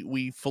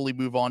we fully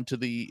move on to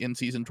the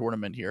in-season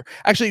tournament here.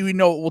 Actually,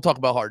 we'll talk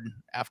about Harden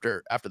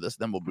after this.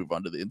 Then we'll move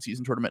on to the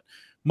in-season tournament.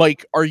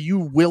 Mike, are you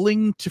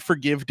willing to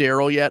forgive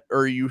Daryl yet, or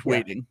are you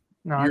waiting?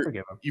 No, I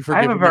forgive him.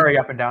 I have a very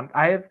up and down.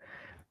 I have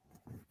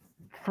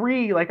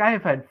 3. Like I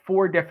have had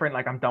 4 different.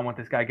 Like I'm done with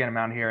this guy. Get him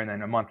out of here, and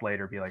then a month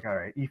later, be like, all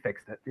right, you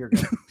fixed it. You're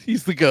good.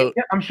 He's the GOAT.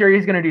 I'm sure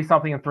he's gonna do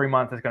something in 3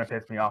 months that's gonna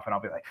piss me off, and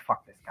I'll be like,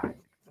 fuck this guy.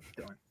 What's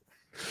he doing?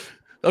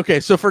 Okay,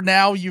 so for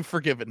now, you've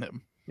forgiven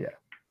him. Yeah.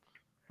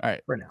 All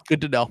right. For now.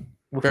 Good to know.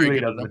 We'll see what he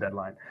does with the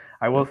deadline.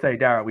 I will say,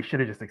 Daryl, we should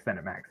have just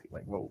extended Maxey.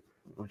 Like, it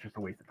was just a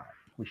waste of time.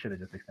 We should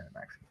have just extended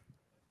Maxey.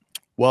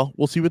 Well,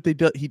 we'll see what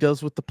he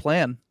does with the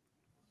plan.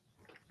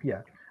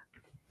 Yeah.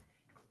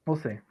 We'll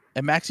see.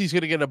 And Maxey's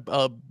going to get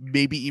a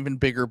maybe even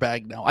bigger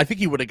bag now. I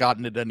think he would have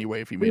gotten it anyway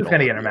if he made. He was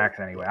going to get a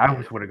max anyway. I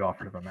just would have gone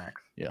for the max.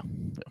 Yeah.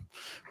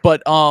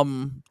 But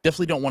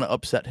definitely don't want to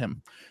upset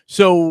him.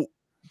 So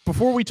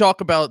before we talk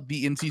about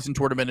the in-season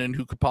tournament and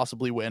who could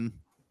possibly win,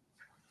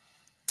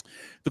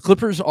 the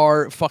Clippers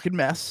are a fucking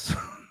mess.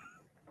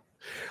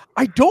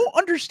 I don't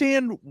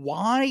understand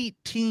why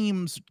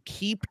teams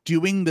keep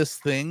doing this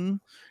thing.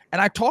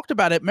 And I talked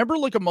about it. Remember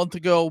like a month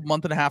and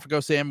a half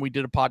ago, Sam, we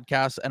did a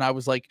podcast and I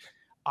was like,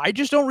 I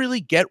just don't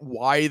really get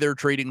why they're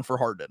trading for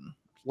Harden.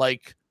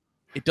 Like,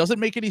 it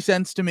doesn't make any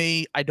sense to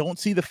me. I don't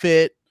see the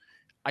fit.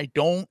 I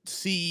don't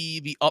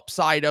see the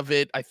upside of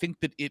it. I think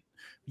that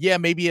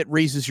maybe it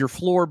raises your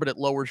floor, but it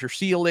lowers your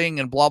ceiling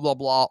and blah, blah,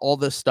 blah, all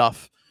this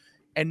stuff.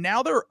 And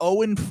now they're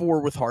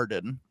 0-4 with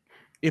Harden.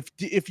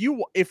 If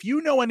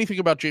you know anything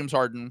about James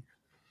Harden,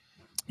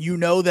 you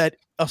know that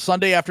a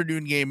Sunday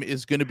afternoon game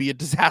is going to be a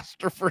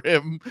disaster for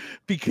him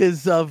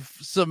because of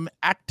some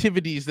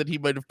activities that he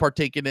might have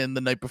partaken in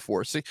the night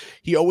before. So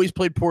he always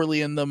played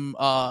poorly in them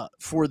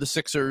for the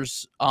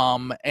Sixers,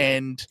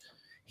 and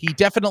he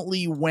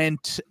definitely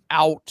went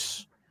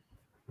out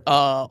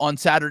on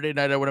Saturday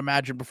night, I would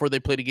imagine, before they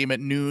played a game at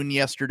noon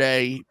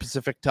yesterday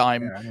Pacific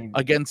time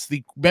against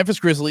the Memphis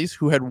Grizzlies,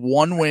 who had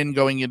one win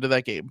going into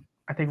that game.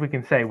 I think we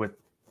can say with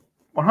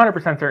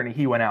 100% certainty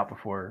he went out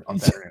before on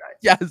Saturday night.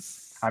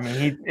 Yes. I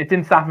mean, it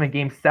didn't stop him in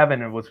Game 7.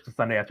 It was a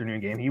Sunday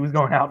afternoon game. He was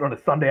going out on a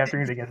Sunday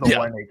afternoon against the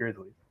one-night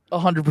Grizzlies.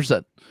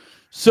 100%.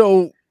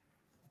 So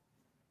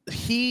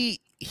he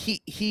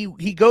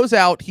goes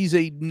out. He's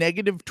a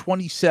negative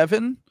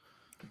 27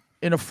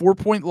 in a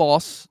 4-point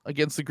loss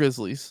against the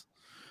Grizzlies.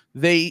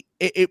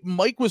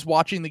 Mike was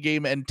watching the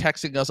game and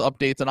texting us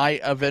updates, and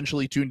I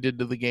eventually tuned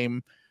into the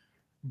game.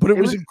 But it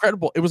was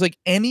incredible. It was like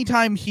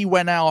anytime he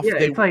went out. Yeah,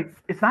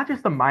 it's not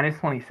just the minus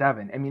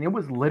 27. I mean, it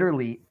was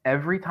literally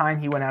every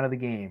time he went out of the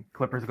game,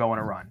 Clippers go on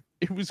a run.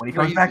 It was when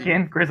crazy. He comes back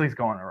in, Grizzlies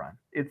go on a run.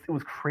 It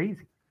was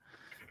crazy.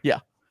 Yeah,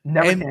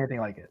 never seen anything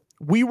like it.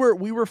 We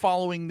were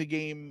following the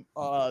game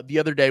the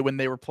other day when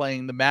they were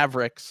playing the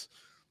Mavericks,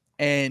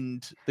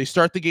 and they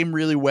start the game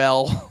really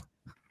well.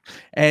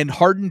 And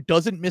Harden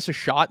doesn't miss a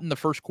shot in the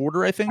first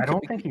quarter. I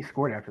don't think he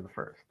scored after the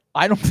first.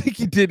 I don't think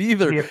he did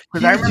either.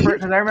 Because I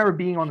remember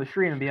being on the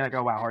stream and being like,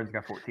 "Oh wow, Harden's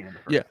got 14 in the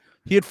first." Yeah,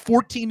 he had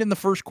 14 in the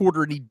first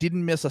quarter, and he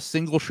didn't miss a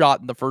single shot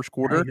in the first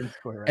quarter.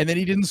 And then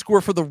he didn't score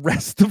for the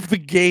rest of the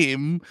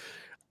game.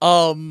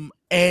 And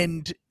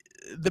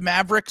the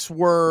Mavericks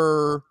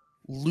were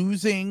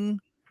losing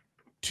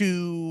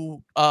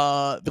to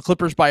the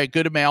Clippers by a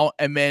good amount,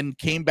 and then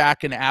came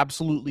back and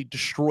absolutely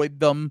destroyed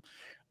them.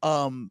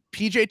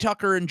 PJ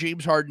Tucker and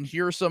James Harden,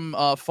 here are some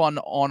fun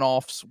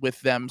on-offs with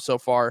them so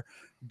far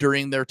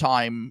during their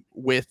time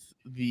with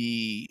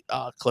the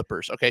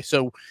Clippers. Okay,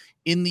 so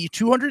in the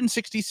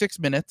 266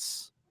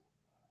 minutes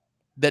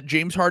that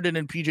James Harden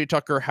and PJ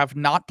Tucker have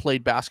not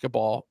played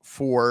basketball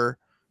for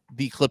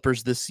the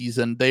Clippers this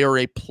season, they are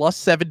a plus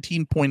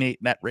 17.8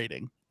 net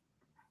rating,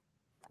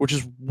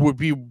 which would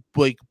be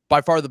like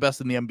by far the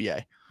best in the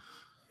NBA.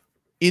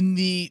 In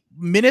the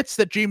minutes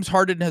that James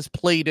Harden has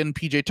played and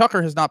PJ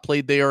Tucker has not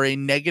played, they are a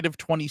negative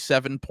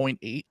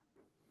 27.8.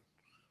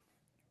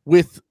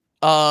 With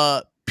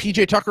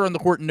PJ Tucker on the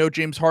court and no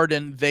James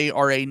Harden, they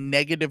are a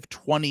negative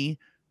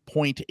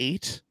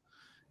 20.8.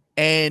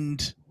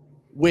 And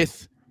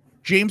with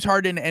James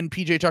Harden and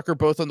PJ Tucker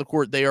both on the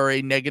court, they are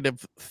a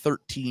negative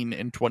 13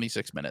 in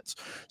 26 minutes.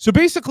 So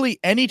basically,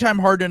 anytime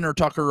Harden or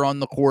Tucker are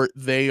on the court,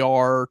 they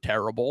are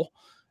terrible.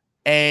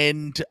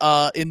 And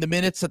in the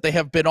minutes that they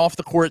have been off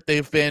the court,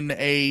 they've been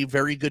a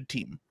very good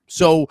team.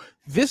 So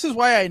this is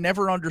why I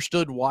never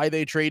understood why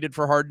they traded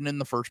for Harden in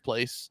the first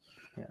place.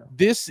 Yeah.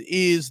 This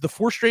is the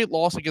fourth straight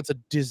loss against a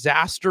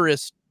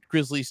disastrous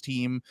Grizzlies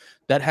team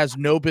that has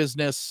no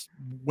business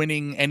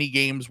winning any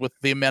games with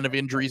the amount of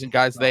injuries and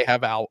guys they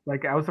have out.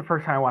 Like, I was the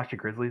first time I watched the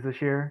Grizzlies this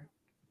year,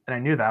 and I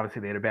knew that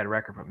obviously they had a bad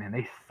record, but man,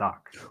 they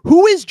suck.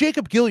 Who is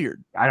Jacob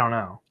Gilyard? I don't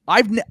know.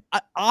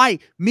 I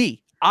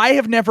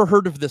have never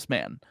heard of this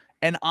man.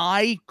 And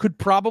I could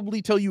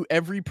probably tell you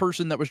every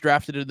person that was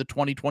drafted in the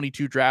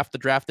 2022 draft, the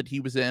draft that he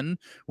was in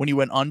when he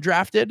went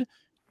undrafted.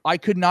 I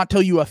could not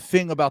tell you a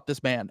thing about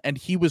this man. And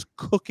he was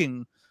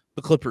cooking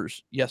the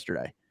Clippers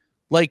yesterday.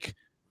 Like,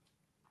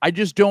 I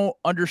just don't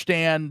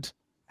understand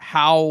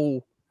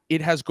how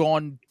it has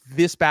gone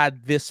this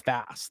bad this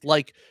fast.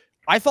 Like,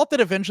 I thought that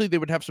eventually they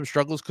would have some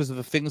struggles because of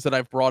the things that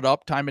I've brought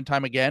up time and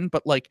time again.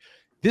 But like,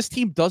 this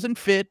team doesn't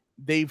fit.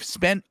 They've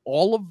spent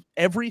all of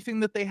everything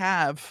that they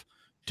have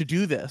to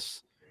do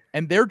this,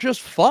 and they're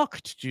just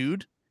fucked,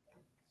 dude.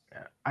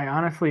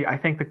 I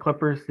think the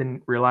Clippers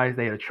didn't realize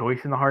they had a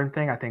choice in the Harden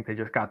thing. I think they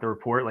just got the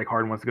report like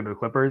Harden wants to go to the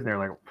Clippers, and they're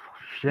like,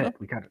 shit,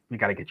 we got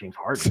to get James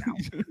Harden now.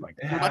 Like,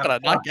 we're not gonna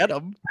not get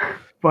him.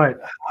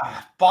 But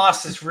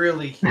boss is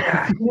really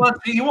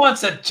he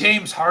wants a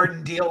James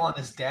Harden deal on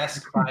his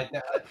desk. By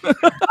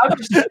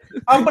that,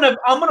 I'm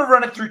gonna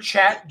run it through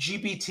Chat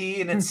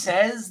GPT, and it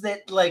says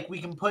that like we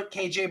can put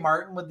KJ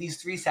Martin with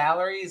these three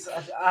salaries.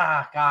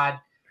 God.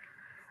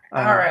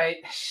 All right,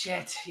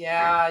 shit.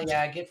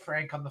 Yeah. Get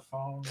Frank on the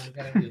phone. We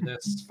gotta do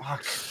this.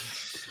 Fuck.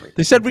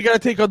 They said we got to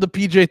take on the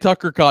PJ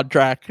Tucker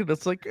contract, and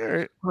it's like, all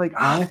right. Like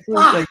honestly,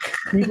 like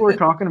people were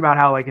talking about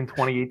how like in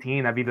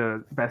 2018 that'd be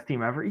the best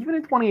team ever. Even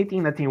in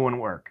 2018, that team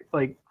wouldn't work.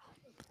 Like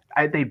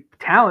they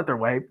talent their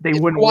way, they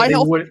wouldn't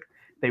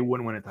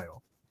win a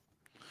title.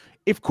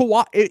 If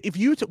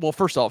Kawhi, well,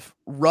 first off,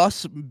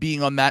 Russ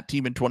being on that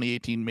team in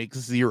 2018 makes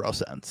zero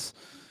sense.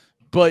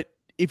 But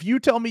if you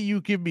tell me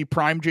you give me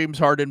prime James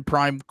Harden,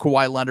 prime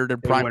Kawhi Leonard,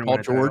 and prime Paul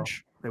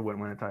George, they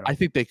wouldn't win a title. I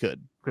think they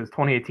could. Because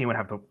 2018 would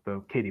have the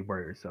KD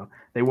Warriors, so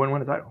they wouldn't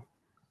win a title.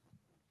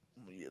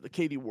 Yeah, the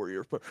KD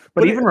Warriors. But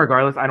even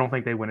regardless, I don't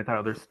think they win a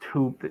title. There's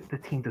two. The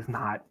team does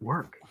not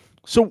work.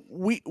 So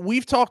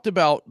we've talked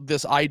about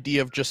this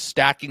idea of just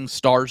stacking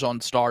stars on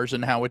stars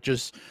and how it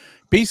just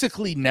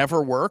basically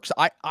never works.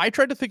 I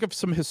tried to think of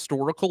some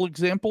historical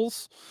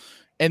examples,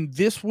 and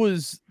this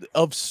was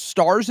of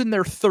stars in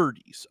their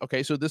 30s.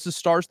 Okay, so this is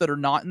stars that are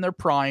not in their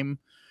prime.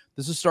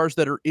 This is stars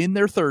that are in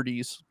their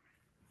 30s.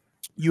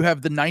 You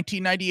have the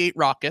 1998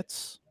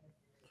 Rockets,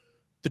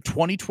 the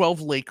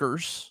 2012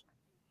 Lakers,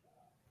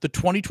 the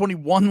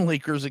 2021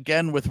 Lakers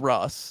again with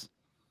Russ,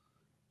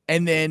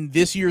 and then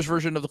this year's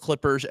version of the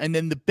Clippers. And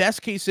then the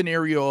best case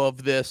scenario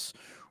of this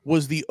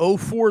was the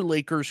 2004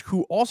 Lakers,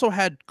 who also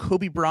had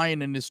Kobe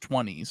Bryant in his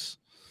 20s,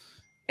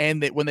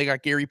 and that when they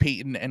got Gary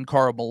Payton and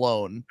Karl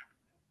Malone.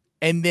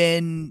 And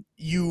then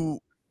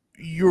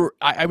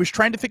I was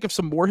trying to think of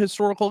some more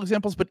historical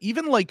examples, but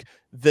even like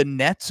the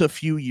Nets a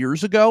few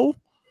years ago,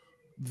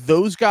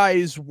 those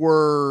guys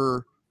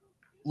were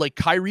like,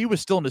 Kyrie was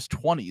still in his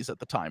 20s at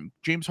the time.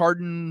 James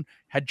Harden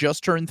had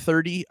just turned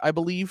 30, I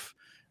believe.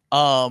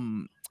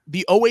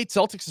 The 08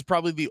 Celtics is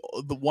probably the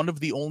one of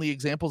the only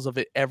examples of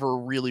it ever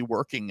really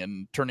working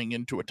and turning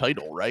into a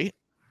title, right?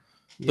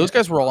 Yeah. Those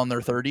guys were all in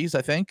their 30s,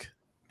 I think.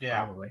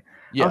 Yeah, probably.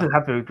 Yeah. I'll just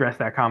have to address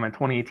that comment.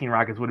 2018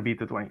 Rockets would have beat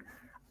the 20.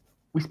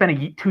 We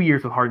spent 2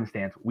 years with Harden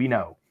stance. We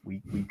know. We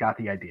got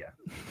the idea.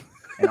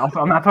 And also,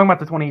 I'm not talking about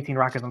the 2018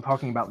 Rockets. I'm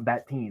talking about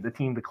that team,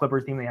 the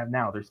Clippers team they have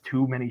now. There's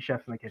too many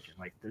chefs in the kitchen.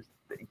 Like, it's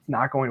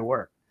not going to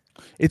work.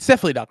 It's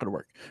definitely not going to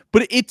work.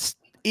 But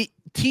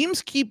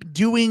teams keep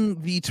doing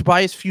the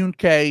Tobias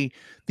Funke.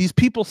 These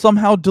people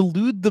somehow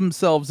delude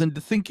themselves into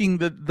thinking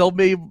that they'll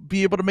be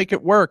able to make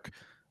it work.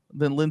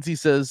 Then Lindsay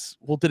says,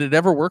 well, did it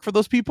ever work for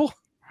those people?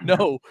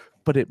 No,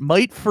 but it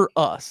might for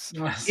us.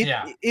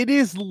 It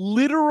is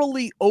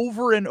literally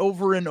over and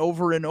over and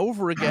over and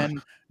over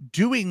again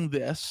doing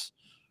this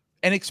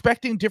and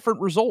expecting different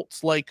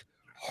results. Like,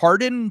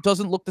 Harden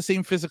doesn't look the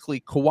same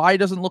physically. Kawhi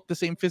doesn't look the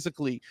same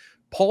physically.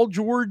 Paul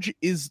George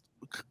is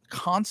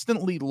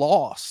constantly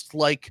lost.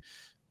 Like,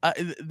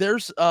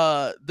 there's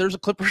a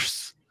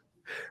Clippers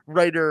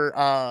writer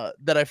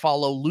that I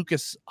follow,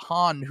 Lucas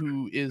Hahn,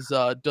 who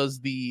does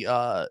the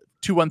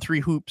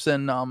 213 Hoops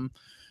and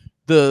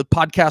the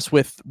podcast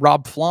with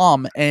Rob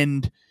Flom,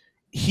 and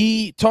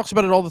he talks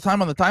about it all the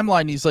time on the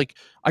timeline. He's like,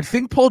 I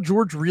think Paul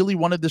George really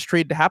wanted this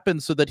trade to happen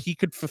so that he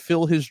could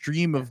fulfill his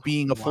dream of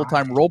being a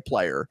full-time role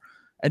player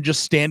and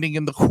just standing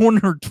in the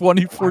corner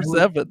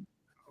 24/7.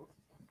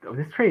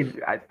 This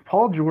trade,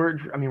 Paul George,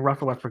 I mean,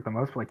 Russell Westbrook the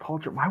most, but like Paul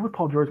George, why would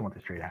Paul George want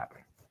this trade to happen?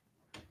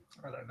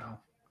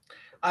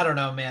 I don't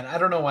know, man. I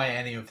don't know why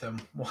any of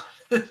them want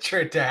the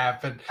trade to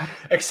happen,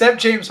 except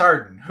James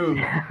Harden, who,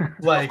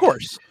 like, of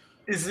course,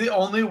 is the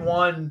only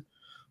one.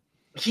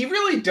 He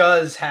really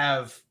does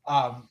have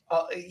a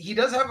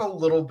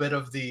little bit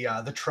of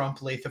the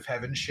Trump Lathe of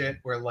Heaven shit,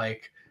 where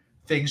like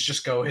things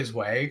just go his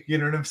way. You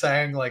know what I'm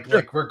saying? Like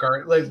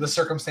the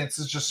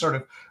circumstances just sort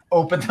of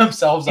open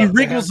themselves up. He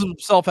wriggles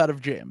himself out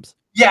of jams.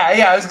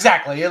 Yeah,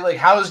 exactly. Like,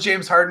 how is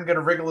James Harden going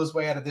to wriggle his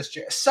way out of this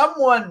jam?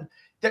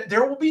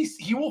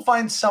 He will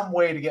find some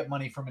way to get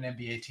money from an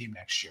NBA team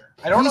next year.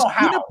 I don't know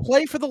how. He's going to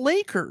play for the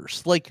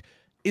Lakers. Like,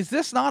 is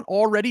this not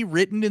already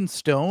written in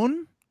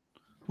stone?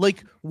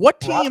 Like,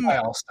 what team?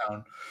 What's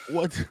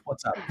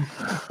up?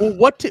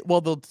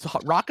 Well, the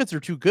Rockets are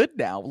too good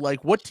now.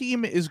 Like, what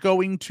team is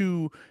going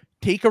to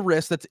take a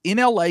risk that's in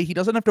LA? He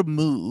doesn't have to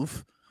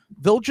move.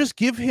 They'll just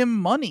give him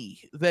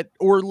money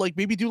or like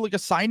maybe do like a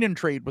sign and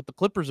trade with the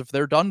Clippers if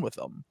they're done with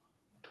them.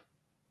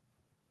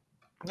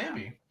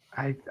 Maybe.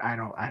 I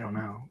don't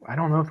know. I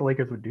don't know if the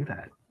Lakers would do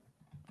that.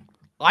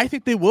 I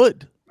think they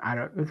would.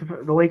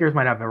 The Lakers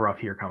might have a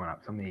rough year coming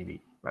up, so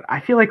maybe. But I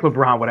feel like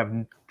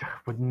LeBron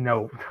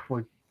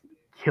would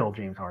kill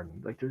James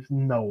Harden. Like, there's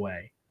no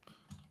way.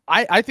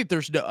 I think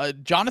there's no.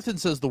 Jonathan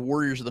says the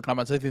Warriors in the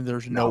comments. I think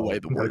there's no way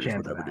the Warriors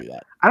would ever do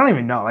that. I don't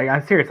even know. Like,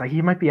 I'm serious. Like,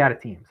 he might be out of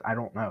teams. I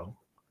don't know.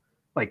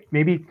 Like,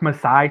 maybe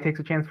Masai takes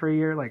a chance for a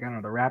year. Like, I don't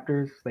know. The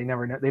Raptors, they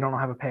never know. They don't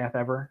have a path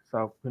ever.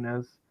 So who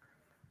knows?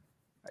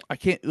 I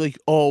can't, like,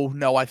 oh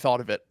no, I thought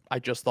of it. I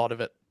just thought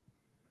of it.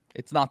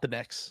 It's not the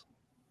Knicks.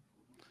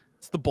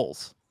 It's the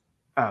Bulls.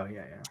 Oh,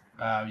 yeah.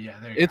 There you go.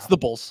 It's the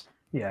Bulls.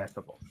 Yeah, it's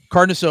the Bulls.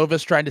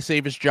 Karnisova's trying to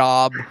save his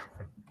job.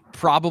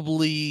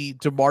 Probably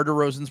DeMar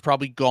DeRozan's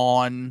probably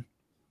gone.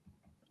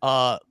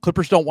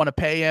 Clippers don't want to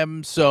pay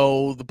him,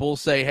 so the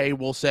Bulls say, hey,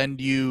 we'll send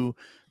you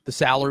the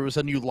salary was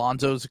a new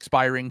Lonzo's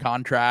expiring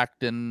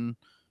contract and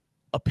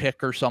a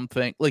pick or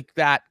something, like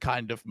that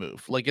kind of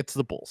move. Like it's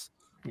the Bulls.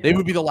 Yeah. They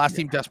would be the last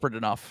team desperate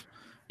enough.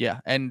 Yeah,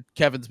 and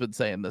Kevin's been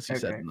saying this. He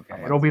said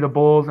it'll be the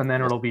Bulls, and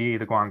then it'll be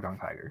the Guangdong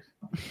Tigers.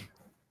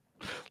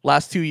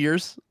 Last 2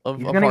 years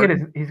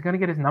he's gonna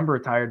get his number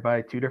retired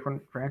by 2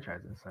 different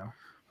franchises. So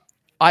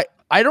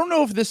I don't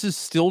know if this is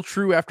still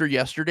true after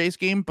yesterday's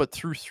game, but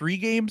through 3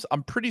 games,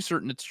 I'm pretty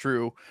certain it's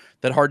true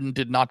that Harden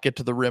did not get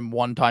to the rim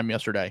one time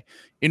yesterday.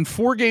 In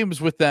 4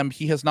 games with them,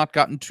 he has not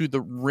gotten to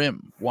the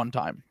rim one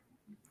time.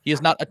 He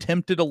has not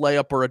attempted a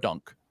layup or a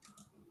dunk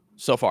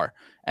so far.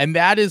 And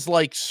that is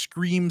like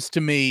screams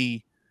to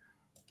me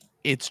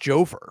it's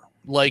Jover.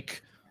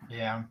 Like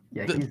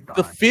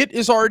the fit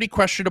is already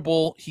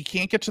questionable. He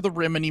can't get to the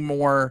rim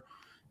anymore.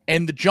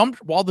 And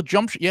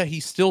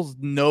he's still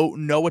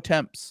no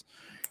attempts.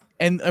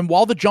 And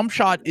while the jump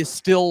shot is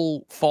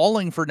still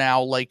falling for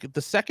now, like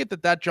the second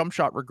that jump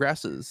shot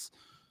regresses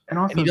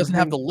and he doesn't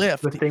have the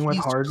lift, the thing with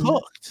he's Harden,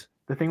 cooked.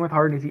 The thing with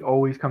Harden is he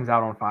always comes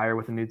out on fire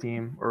with a new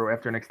team or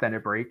after an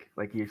extended break.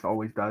 Like he just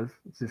always does.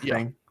 It's his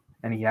thing.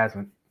 And he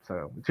hasn't.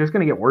 So it's just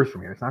going to get worse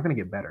from here. It's not going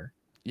to get better.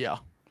 Yeah.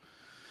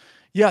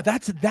 Yeah,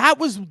 that's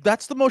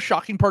the most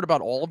shocking part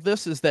about all of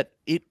this is that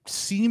it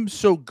seems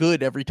so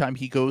good every time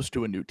he goes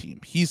to a new team.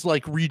 He's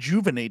like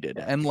rejuvenated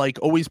and like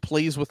always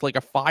plays with like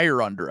a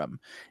fire under him.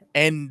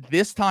 And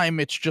this time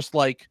it's just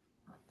like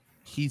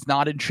he's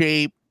not in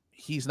shape.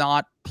 He's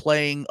not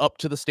playing up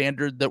to the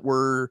standard that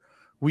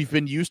we've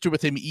been used to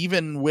with him.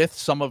 Even with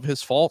some of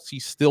his faults, he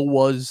still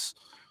was.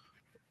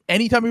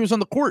 Anytime he was on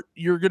the court,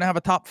 you're going to have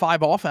a top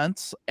 5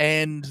 offense,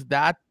 and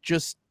that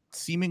just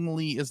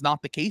seemingly is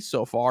not the case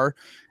so far.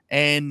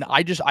 And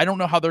I don't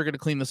know how they're going to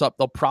clean this up.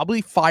 They'll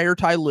probably fire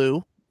Ty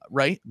Lue,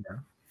 right? Yeah.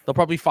 They'll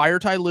probably fire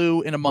Ty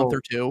Lue in a month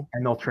or 2.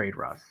 And they'll trade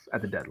Russ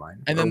at the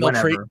deadline. And then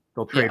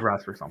they'll trade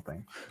Russ for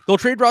something. They'll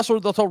trade Russ, or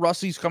they'll tell Russ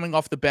he's coming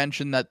off the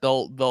bench and that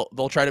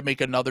they'll try to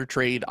make another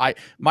trade.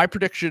 My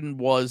prediction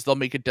was they'll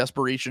make a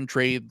desperation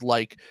trade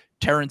like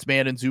Terrence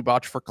Mann and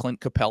Zubac for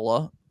Clint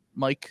Capella,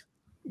 Mike.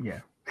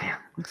 Yeah.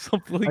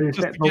 Something like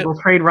they'll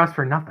trade Russ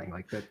for nothing.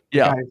 Like that.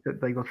 Yeah.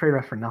 They'll trade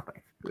Russ for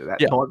nothing.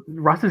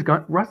 Russ is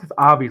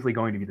obviously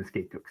going to be the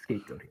scapegoat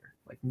here.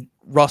 Like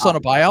Russ on a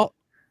buyout.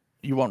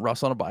 You want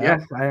Russ on a buyout?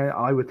 Yes,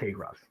 I would take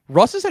Russ.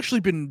 Russ has actually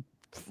been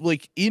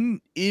like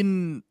in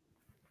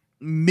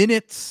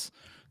minutes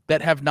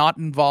that have not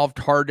involved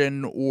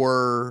Harden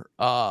or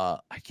I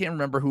can't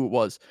remember who it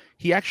was.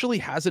 He actually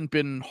hasn't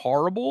been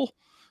horrible,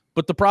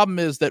 but the problem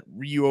is that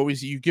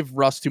you give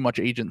Russ too much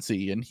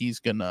agency and he's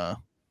gonna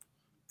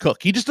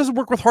cook. He just doesn't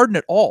work with Harden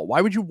at all.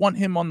 Why would you want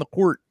him on the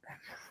court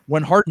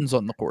when Harden's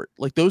on the court?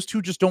 Like those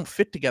two just don't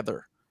fit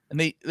together. And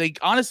they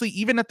honestly,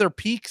 even at their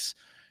peaks,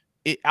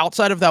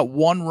 outside of that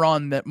one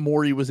run that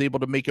Morey was able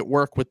to make it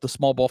work with the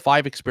small ball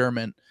 5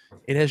 experiment,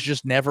 it has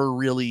just never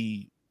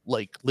really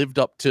like lived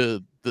up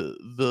to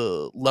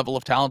the level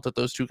of talent that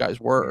those two guys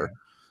were.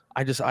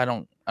 Yeah. I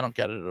don't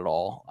get it at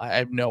all. I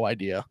have no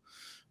idea.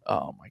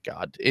 Oh my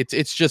God. It's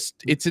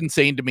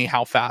insane to me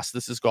how fast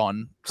this has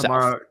gone.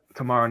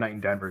 Tomorrow night in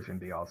Denver is going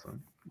to be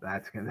awesome.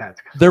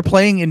 They're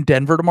playing in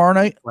Denver tomorrow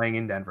night? Playing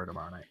in Denver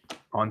tomorrow night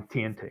on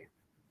TNT.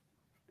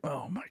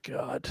 Oh my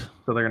God.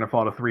 So they're going to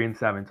fall to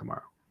 3-7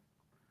 tomorrow.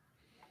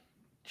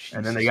 Jesus.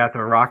 And then they got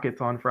the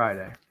Rockets on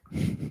Friday.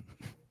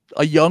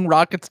 A young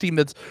Rockets team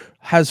that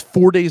has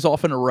 4 days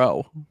off in a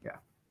row. Yeah.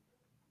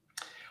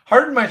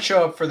 Harden might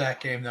show up for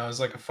that game, though, as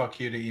like a fuck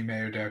you to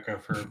Ime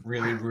Udoka for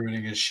really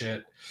ruining his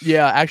shit.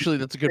 Yeah, actually,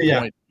 that's a good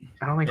point.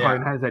 I don't think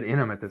Harden has that in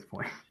him at this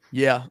point.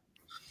 Yeah.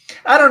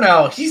 I don't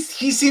know. He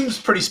seems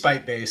pretty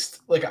spite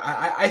based. Like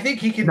I think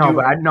he can.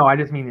 I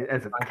just mean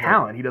as a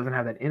talent, he doesn't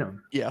have that in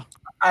him. Yeah.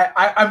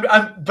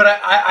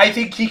 I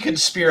think he could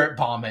spirit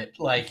bomb it.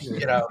 Like he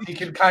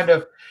can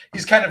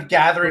he's kind of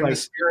gathering the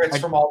spirits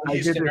from all the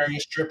Houston area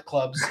strip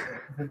clubs.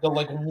 The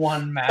like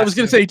one massive. I was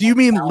gonna say, do you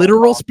mean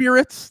literal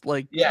spirits?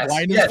 Like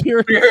wine and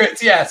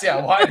spirits? Yes,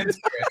 wine and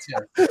spirits.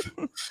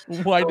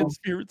 Yes. Wine and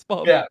spirits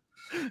bomb. Yeah.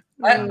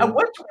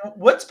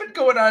 What's been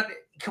going on?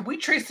 Can we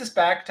trace this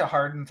back to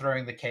Harden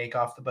throwing the cake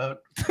off the boat?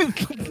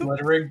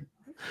 Littering?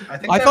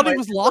 I thought he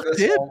was locked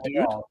in, dude.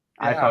 Yeah.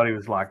 I thought he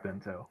was locked in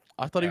too.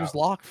 I thought he was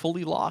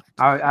fully locked.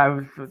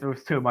 There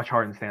was too much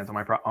Harden stands on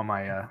my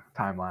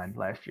timeline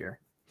last year.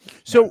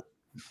 So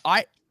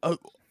I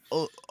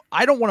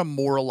don't want to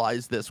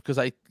moralize this because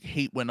I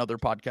hate when other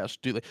podcasts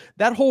do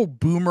that whole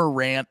boomer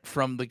rant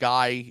from the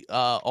guy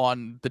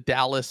on the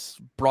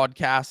Dallas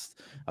broadcast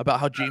about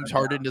how James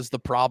Harden is the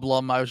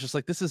problem. I was just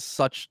like, this is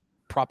such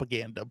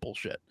propaganda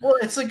bullshit. Well,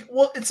 it's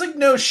like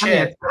no shit. I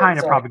mean, it's kind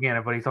of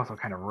propaganda, but he's also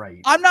kind of right.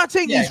 I'm not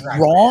saying he's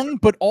wrong,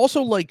 but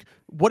also like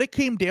what it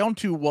came down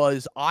to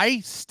was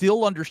I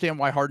still understand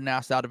why Harden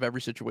asked out of every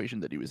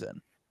situation that he was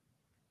in.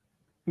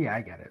 Yeah,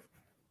 I get it.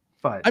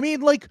 But I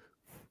mean, like,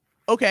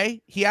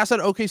 okay, he asked out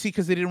of OKC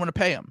because they didn't want to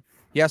pay him.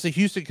 He asked at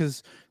Houston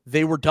because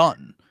they were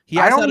done. He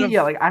has out of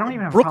I don't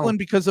even have Brooklyn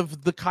because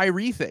of the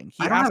Kyrie thing.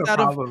 He asked out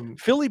of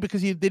Philly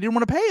because they didn't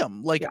want to pay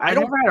him. Like, I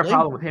never had a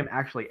problem with him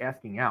actually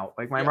asking out.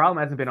 Like, my problem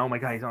hasn't been, oh my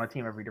God, he's on a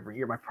team every different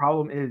year. My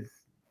problem is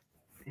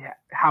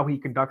how he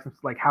conducts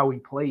himself, like how he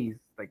plays.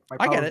 Like,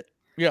 I get it.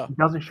 Yeah. He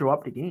doesn't show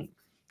up to games.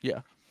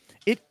 Yeah.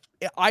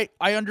 I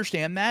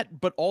understand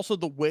that, but also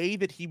the way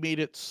that he made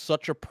it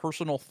such a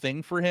personal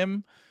thing for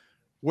him,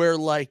 where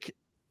like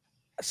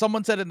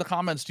someone said in the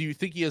comments, do you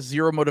think he has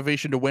zero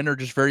motivation to win or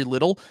just very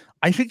little?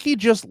 I think he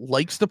just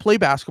likes to play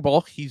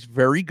basketball. He's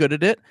very good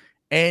at it.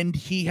 And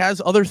he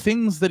has other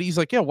things that he's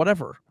like, yeah,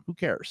 whatever. Who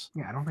cares?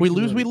 Yeah, I don't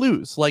think we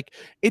lose. Like,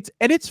 it's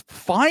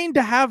fine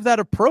to have that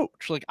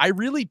approach. Like, I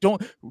really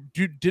don't.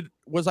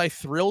 Was I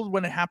thrilled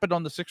when it happened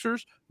on the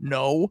Sixers?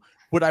 No.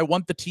 Would I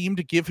want the team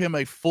to give him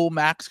a full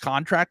max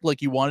contract like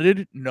he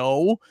wanted?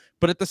 No.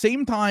 But at the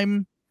same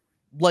time,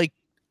 like,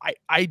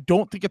 I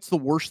don't think it's the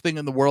worst thing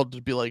in the world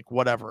to be like,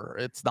 whatever.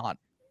 It's not.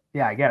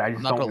 Yeah, I get it. I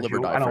just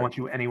don't want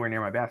you anywhere near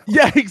my basketball.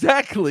 Yeah,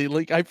 exactly.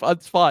 Like,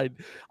 it's fine.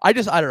 I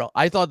don't know.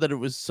 I thought that it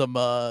was some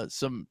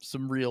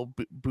real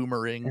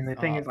boomering. And the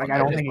thing is, like, I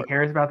don't think he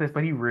cares about this,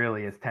 but he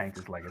really has tanked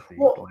his legacy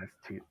the last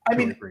two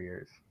or 3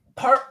 years.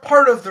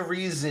 Part of the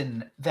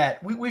reason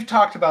that we've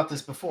talked about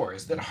this before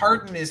is that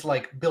Harden is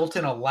like built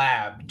in a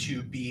lab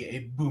to be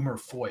a boomer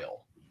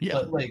foil.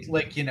 Yeah, like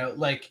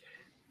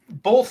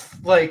both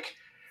like.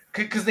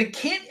 Because they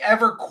can't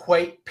ever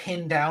quite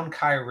pin down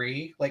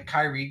Kyrie. Like,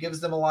 Kyrie gives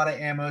them a lot of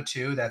ammo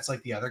too. That's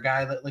like the other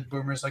guy that like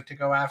boomers like to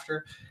go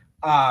after.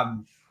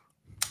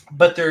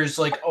 But there's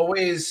like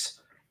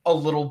always a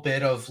little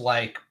bit of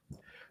like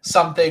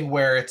something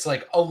where it's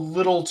like a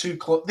little too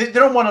close. They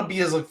don't want to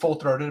be as like full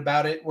throated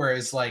about it.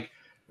 Whereas like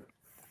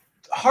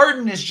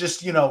Harden is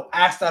just,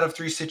 asked out of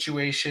 3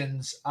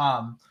 situations.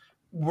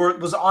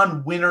 Was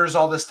on winners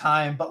all this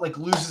time, but like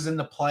loses in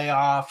the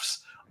playoffs.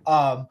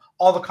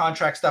 All the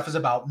contract stuff is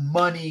about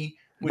money,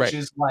 which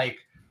is like,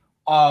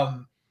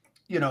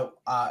 in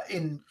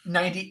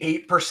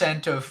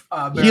 98% of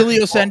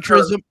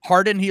heliocentrism,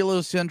 Harden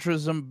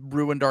heliocentrism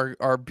ruined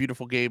our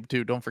beautiful game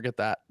too. Don't forget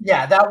that.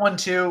 Yeah, that one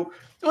too.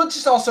 Well, it's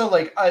just also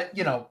like,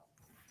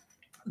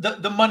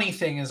 the money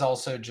thing is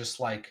also just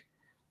like,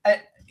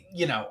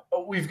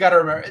 we've got to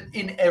remember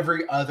in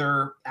every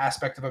other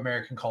aspect of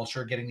American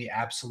culture, getting the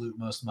absolute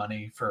most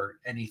money for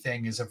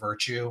anything is a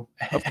virtue.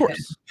 Of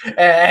course.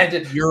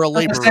 And you're a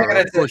laborer.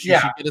 Of course, you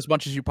should get as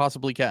much as you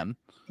possibly can.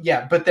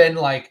 Yeah. But then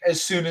like,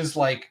 as soon as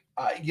like,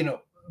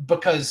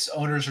 because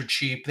owners are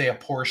cheap, they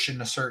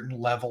apportion a certain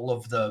level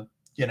of the,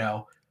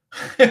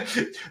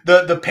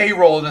 the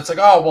payroll, and it's like,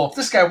 oh well, if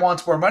this guy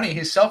wants more money,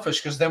 he's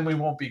selfish because then we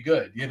won't be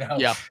good.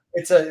 Yeah,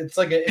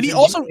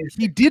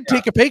 he did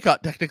take a pay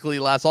cut technically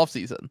last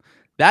offseason.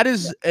 That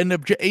is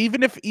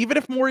even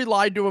if Morey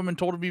lied to him and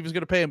told him he was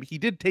going to pay him, he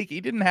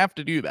didn't have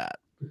to do that.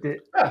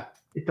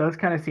 It does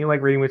kind of seem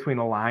like, reading between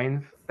the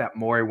lines, that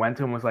Morey went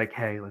to him was like,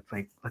 hey, let's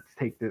take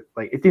this.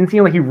 Like, it didn't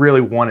seem like he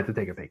really wanted to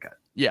take a pay cut.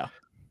 Yeah.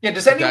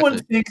 Does anyone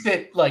think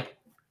that like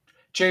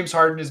James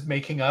Harden is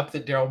making up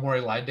that Daryl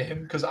Morey lied to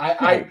him? Because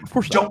I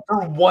don't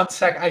for 1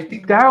 second. I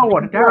think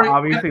Daryl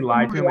obviously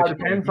lied to him. It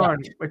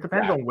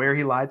depends on where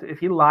he lied to. If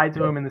he lied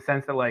to him in the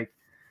sense that like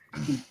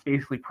he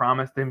basically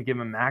promised him to give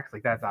him max,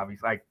 like that's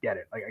obvious. I get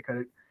it. Like I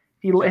could,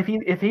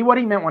 if he what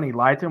he meant when he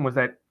lied to him was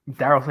that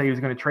Daryl said he was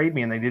going to trade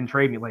me and they didn't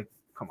trade me. Like,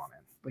 come on,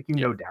 man. Like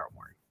Daryl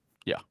Morey.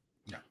 Yeah.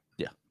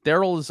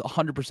 Daryl is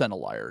 100% a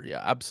liar.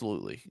 Yeah,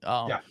 absolutely.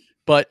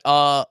 But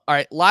all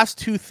right, last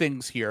 2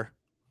 things here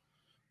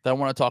that I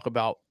want to talk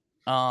about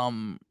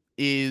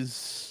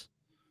is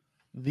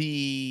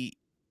the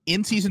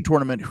in-season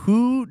tournament.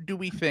 Who do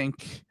we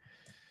think?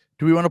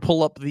 Do we want to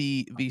pull up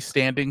the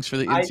standings for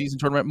the in-season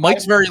tournament?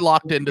 Mike's very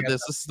locked into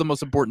this. This is the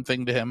most important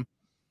thing to him.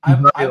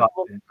 I'm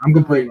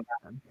completely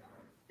locked in.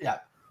 Yeah.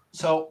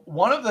 So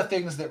one of the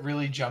things that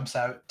really jumps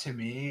out to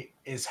me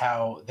is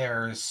how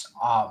there's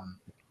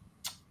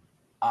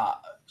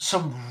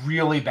some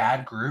really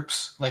bad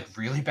groups, like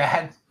really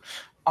bad.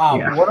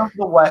 One of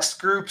the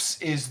West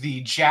groups is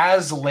the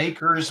Jazz,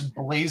 Lakers,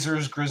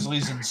 Blazers,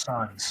 Grizzlies, and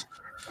Suns.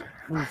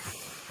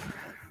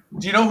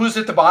 Do you know who's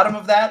at the bottom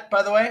of that,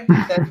 by the way?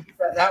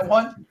 That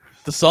one?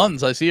 The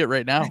Suns. I see it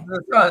right now.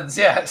 The Suns,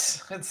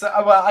 yes. It's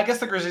well, I guess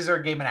the Grizzlies are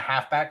a game and a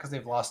half back because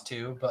they've lost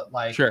 2, but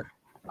like, sure.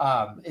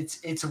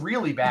 It's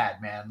really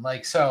bad, man.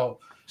 Like, so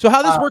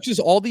how this works is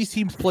all these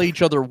teams play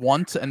each other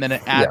once, and then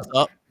it adds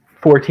up.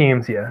 4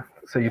 teams, yeah.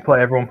 So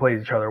everyone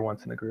plays each other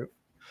once in the group.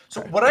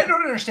 So what I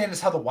don't understand is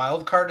how the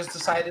wild card is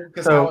decided.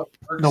 So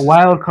the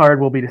wild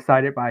card will be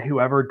decided by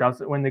whoever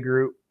doesn't win the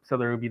group. So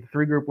there will be the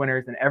 3 group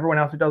winners, and everyone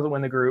else who doesn't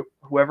win the group,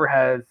 whoever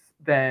has,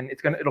 then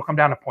it'll come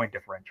down to point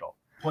differential.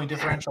 Point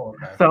differential.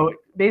 Okay. So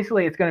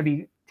basically, it's going to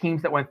be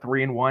teams that went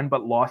 3-1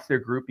 but lost their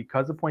group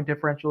because of point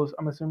differentials,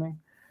 I'm assuming,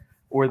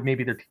 or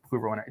maybe their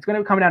group winner. It's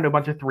going to come down to a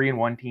bunch of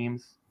 3-1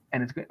 teams,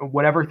 and it's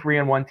whatever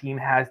 3-1 team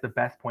has the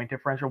best point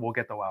differential will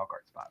get the wild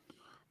card spot.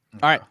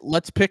 All right,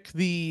 let's pick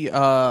the.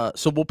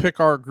 So we'll pick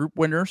our group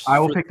winners. I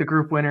will pick the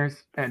group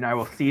winners, and I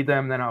will seed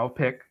them. Then I'll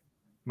pick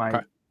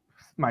my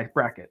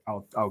bracket.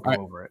 I'll go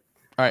over it.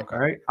 All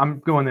right. I'm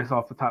going this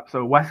off the top.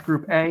 So West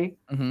Group A,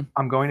 Mm-hmm.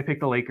 I'm going to pick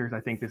the Lakers. I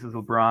think this is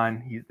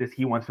LeBron.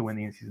 He wants to win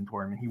the in-season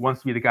tournament. He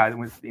wants to be the guy that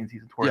wins the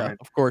in-season tournament.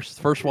 Yeah, of course.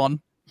 First one.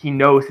 He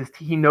knows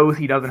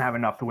he doesn't have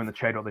enough to win the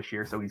title this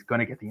year, so he's going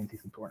to get the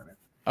in-season tournament.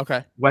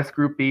 Okay. West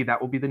Group B, that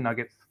will be the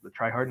Nuggets, the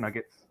try-hard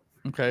Nuggets.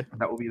 Okay.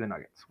 That will be the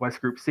Nuggets.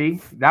 West Group C,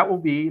 that will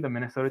be the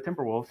Minnesota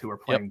Timberwolves, who are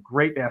playing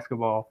great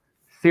basketball,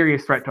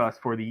 serious threat to us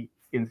for the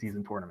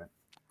in-season tournament.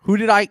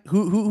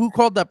 Who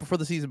called that before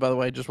the season? By the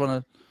way, just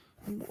want to.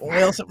 They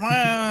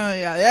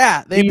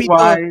beat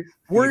the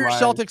Warriors,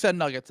 Celtics, and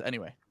Nuggets.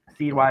 Anyway,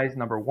 seed-wise,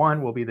 number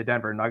 1 will be the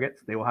Denver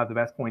Nuggets. They will have the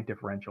best point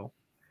differential.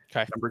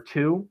 Okay. Number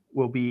 2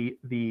 will be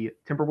the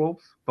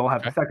Timberwolves. They'll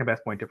have the second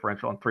best point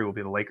differential, and 3 will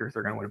be the Lakers.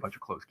 They're going to win a bunch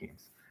of close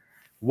games.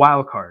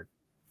 Wild card.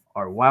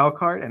 Our wild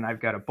card, and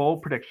I've got a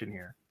bold prediction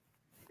here.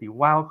 The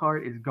wild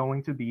card is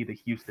going to be the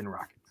Houston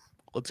Rockets.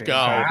 Let's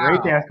go.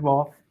 Great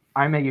basketball.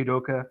 Ime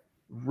Udoka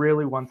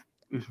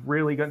is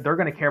really good. They're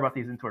going to care about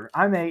these in tournament.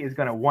 Ime is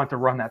going to want to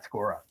run that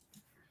score up.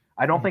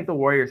 I don't think the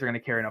Warriors are going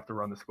to care enough to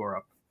run the score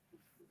up.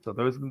 So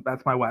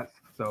that's my West.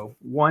 So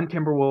 1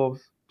 Timberwolves,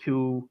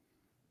 2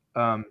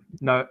 1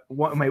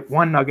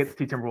 Nuggets,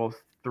 2 Timberwolves,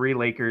 3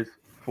 Lakers,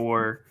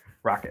 4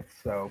 Rockets.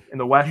 So in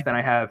the West, then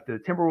I have the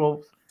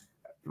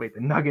the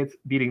Nuggets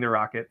beating the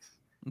Rockets.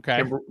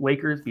 Okay.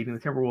 Lakers beating the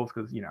Timberwolves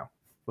because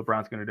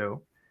LeBron's going to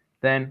do.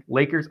 Then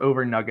Lakers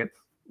over Nuggets,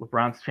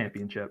 LeBron's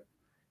championship.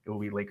 It will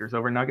be Lakers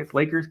over Nuggets.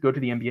 Lakers go to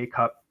the NBA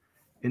Cup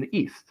in the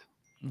East.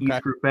 Okay.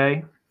 East Group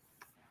A,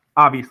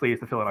 obviously, is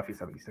the Philadelphia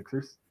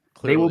 76ers.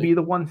 Clearly. They will be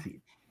the 1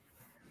 seed.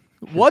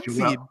 What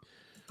seed?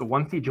 The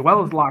 1 seed.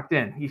 Joel is locked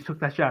in. He took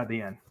that shot at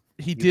the end.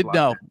 He did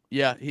know.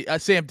 Yeah.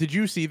 Sam, did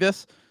you see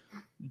this?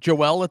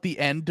 Joel at the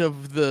end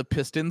of the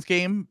Pistons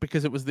game,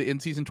 because it was the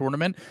in-season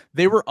tournament,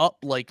 they were up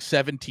like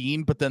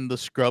 17, but then the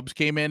scrubs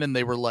came in and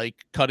they were like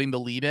cutting the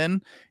lead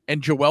in,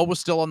 and Joel was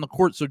still on the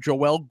court. So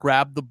Joel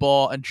grabbed the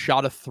ball and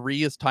shot a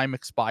 3 as time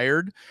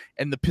expired,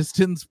 and the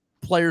Pistons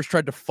players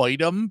tried to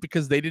fight him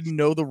because they didn't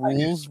know the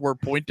rules were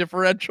point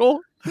differential.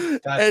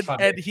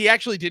 And he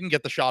actually didn't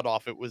get the shot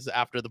off. It was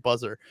after the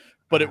buzzer,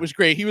 but it was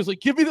great. He was like,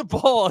 "Give me the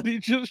ball," and he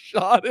just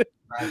shot it.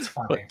 That's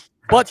funny.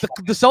 But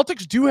the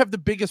Celtics do have the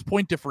biggest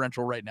point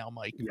differential right now,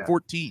 Mike. Yeah.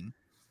 14.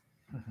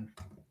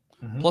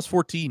 Plus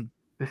 14.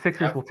 The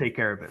Sixers will take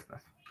care of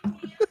business.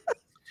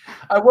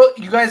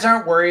 You guys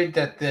aren't worried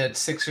that the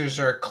Sixers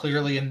are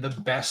clearly in the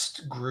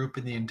best group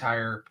in the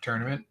entire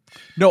tournament?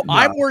 No.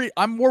 I'm worried.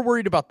 I'm more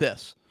worried about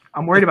this.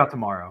 I'm worried about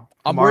tomorrow.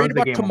 I'm worried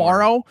about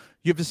tomorrow.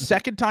 You have the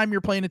second time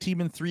you're playing a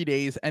team in 3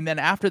 days, and then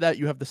after that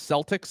you have the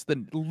Celtics.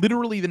 Then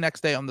literally the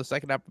next day on the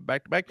second half of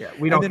back-to-back. Yeah,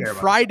 we don't and then care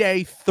about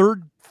Friday,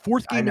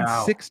 fourth game in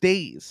 6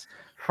 days.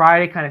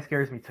 Friday kind of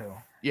scares me too.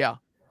 Yeah,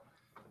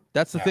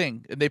 that's the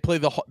thing. And they play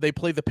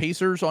the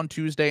Pacers on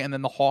Tuesday, and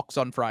then the Hawks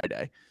on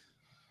Friday,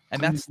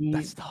 and that's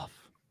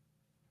tough.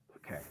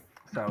 Okay,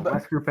 so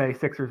West Group A,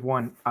 Sixers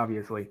 1,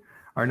 obviously.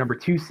 Our number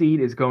 2 seed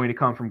is going to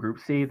come from Group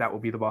C. That will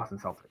be the Boston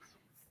Celtics.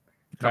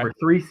 Okay. Number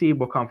 3 seed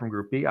will come from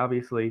Group B,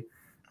 obviously.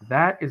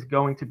 That is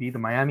going to be the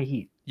Miami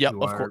Heat. Yep,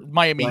 of course.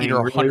 Miami Heat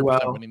are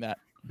 100% winning that.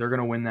 They're going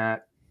to win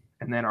that.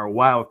 And then our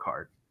wild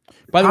card.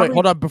 By the way,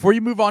 hold on. Before you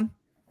move on,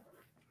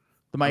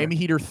 the Miami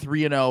Heat are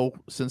 3-0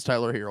 since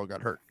Tyler Hero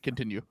got hurt.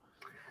 Continue.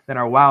 Then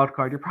our wild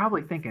card, you're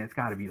probably thinking it's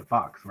got to be the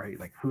Bucks, right?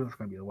 Like, who's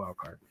going to be the wild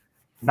card?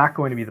 Not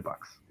going to be the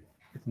Bucks.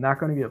 It's not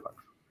going to be the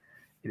Bucks.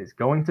 It is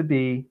going to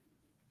be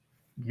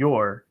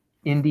your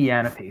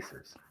Indiana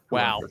Pacers.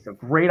 Wow. It's a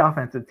great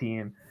offensive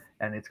team,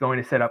 and it's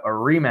going to set up a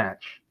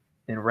rematch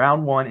in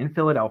round 1 in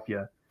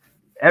Philadelphia.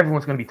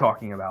 Everyone's going to be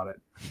talking about it.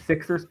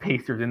 Sixers,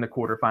 Pacers in the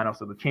quarterfinals,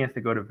 so the chance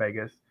to go to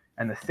Vegas,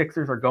 and the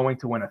Sixers are going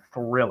to win a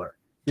thriller.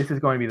 This is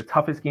going to be the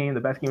toughest game, the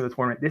best game of the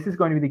tournament. This is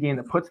going to be the game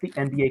that puts the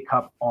NBA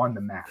Cup on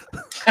the map.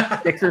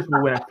 Sixers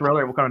will win a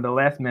thriller. It will come to the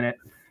last minute.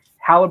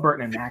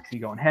 Halliburton and Maxey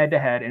going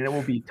head-to-head, and it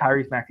will be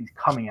Tyrese Maxey's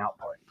coming out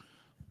party.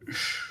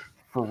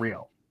 For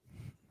real.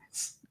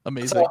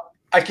 Amazing. So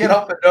I can't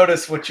help but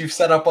notice what you've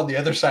set up on the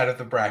other side of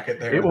the bracket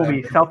there. It will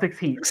be Celtics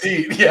Heat.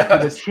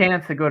 Yeah. With a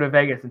chance to go to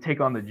Vegas and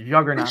take on the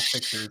juggernaut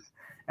Sixers.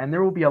 And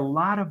there will be a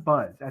lot of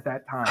buzz at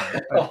that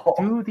time.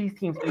 Do these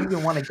teams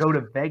even want to go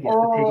to Vegas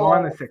to take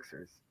on the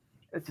Sixers?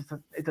 It's just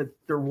it's the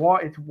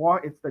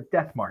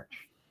death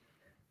march.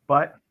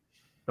 But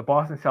the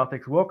Boston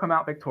Celtics will come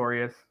out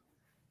victorious.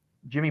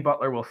 Jimmy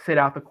Butler will sit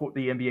out the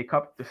NBA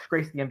Cup,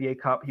 disgrace the NBA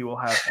Cup. He will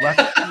have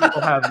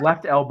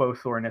left elbow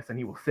soreness, and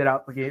he will sit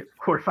out the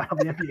quarterfinal of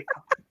the NBA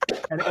Cup,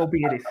 and it will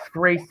be a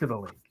disgrace to the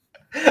league.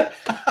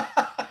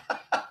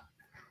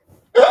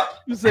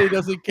 You say he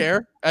doesn't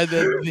care, and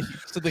then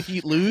the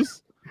Heat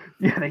lose.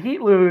 Yeah, the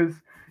Heat lose.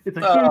 It's a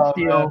huge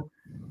deal. Man.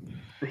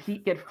 The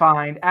Heat get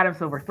fined. Adam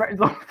Silver threatens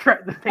to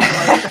take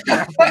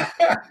it.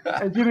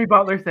 And Jimmy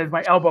Butler says,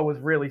 "My elbow was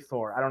really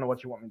sore. I don't know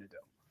what you want me to do."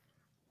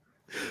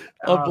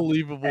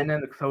 Unbelievable. And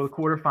then the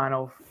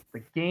quarterfinals, the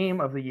game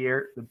of the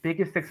year, the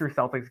biggest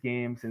Sixers-Celtics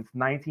game since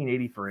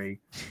 1983.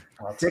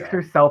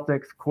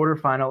 Sixers-Celtics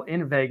quarterfinal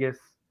in Vegas.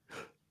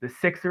 The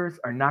Sixers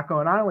are not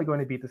only going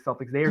to beat the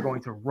Celtics, they are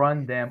going to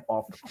run them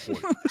off the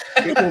court.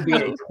 It will be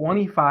a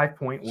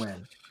 25-point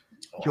win.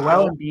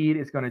 Joel Embiid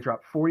is going to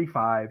drop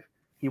 45.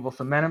 He will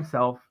cement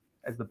himself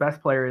as the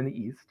best player in the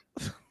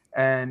East.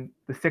 And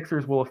the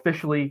Sixers will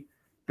officially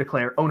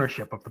declare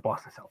ownership of the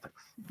Boston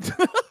Celtics.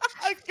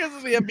 Because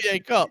of the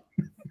NBA Cup.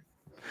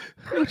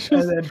 And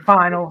then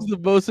final. The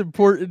most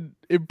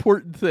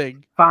important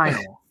thing.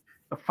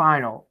 The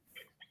final.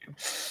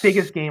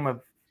 Biggest game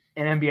of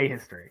in NBA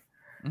history.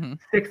 Mm-hmm.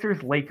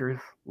 Sixers Lakers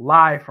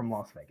live from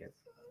Las Vegas.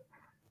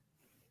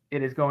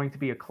 It is going to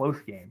be a close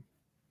game.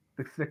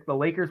 The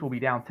Lakers will be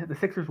down. The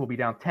Sixers will be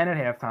down 10 at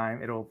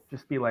halftime. It'll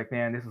just be like,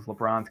 man, this is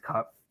LeBron's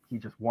cup. He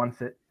just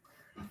wants it.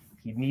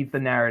 He needs the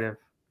narrative.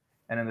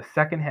 And in the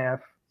second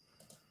half,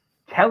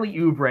 Kelly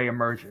Oubre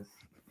emerges,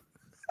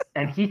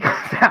 and he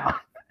comes out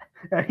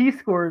and he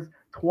scores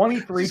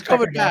 23. He's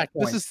coming back.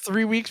 This is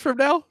 3 weeks from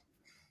now.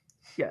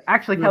 Yeah,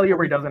 actually, Kelly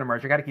Oubre doesn't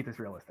emerge. I got to keep this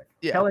realistic.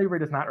 Yeah. Kelly Oubre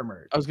does not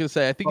emerge. I was going to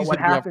say, I think he's going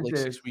to be out for like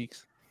 6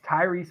 weeks.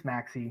 Tyrese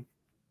Maxey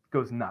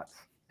goes nuts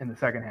in the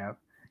second half.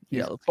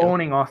 He's let's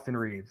owning Austin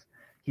Reeves.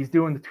 He's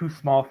doing the too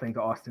small thing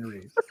to Austin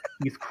Reeves.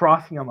 He's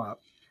crossing him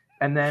up.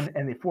 And then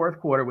in the fourth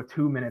quarter with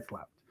 2 minutes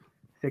left,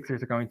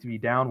 Sixers are going to be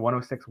down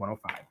 106-105.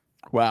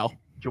 Wow.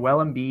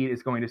 Joel Embiid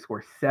is going to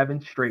score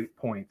 7 straight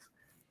points,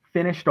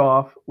 finished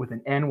off with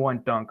an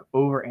N1 dunk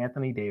over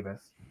Anthony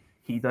Davis.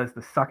 He does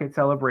the suck it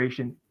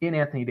celebration in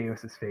Anthony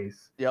Davis's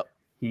face. Yep.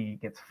 He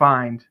gets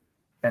fined,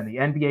 and the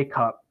NBA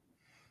Cup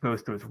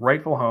goes to its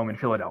rightful home in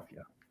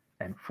Philadelphia.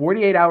 And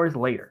 48 hours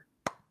later,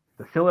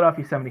 the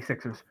Philadelphia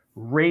 76ers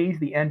raise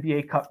the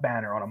NBA Cup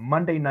banner on a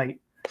Monday night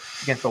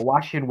against the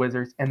Washington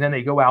Wizards, and then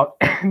they go out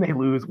and they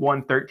lose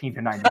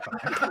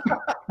 113-95.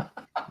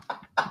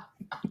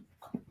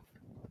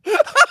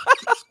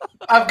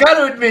 I've got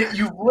to admit,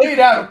 you've laid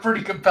out a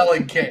pretty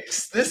compelling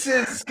case. This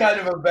is kind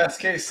of a best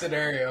case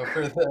scenario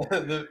for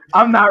the...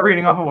 I'm not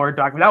reading off a Word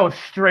document. That was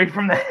straight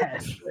from the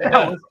head.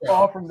 That was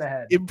all from the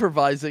head.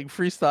 Improvising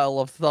freestyle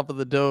off the top of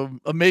the dome.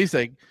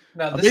 Amazing.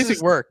 Now,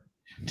 amazing work.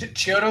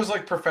 Chiodo's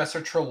like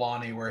Professor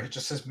Trelawney, where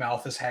just his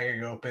mouth is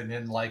hanging open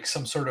and like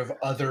some sort of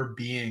other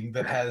being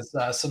that has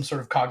some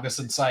sort of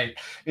cognizant sight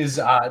is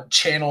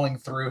channeling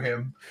through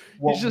him.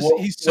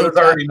 He's so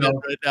tapped in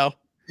right now.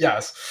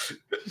 Yes.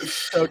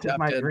 So It's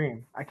my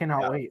dream. I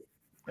cannot wait.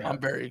 Yeah. I'm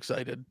very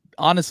excited.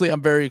 Honestly,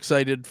 I'm very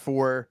excited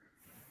for...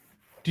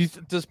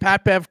 Does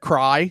Pat Bev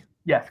cry?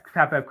 Yes,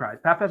 Pat Bev cries.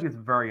 Pat Bev is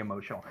very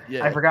emotional.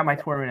 Yeah. I forgot my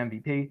tournament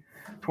MVP.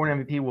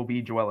 Tournament MVP will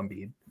be Joel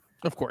Embiid.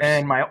 Of course.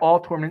 And my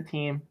all-tournament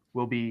team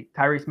will be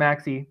Tyrese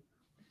Maxey,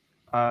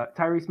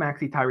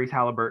 Tyrese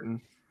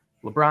Halliburton,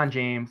 LeBron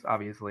James,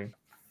 obviously.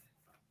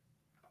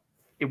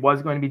 It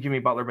was going to be Jimmy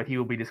Butler, but he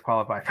will be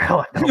disqualified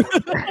for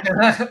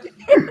Philadelphia.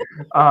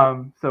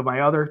 So my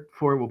other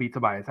 4 will be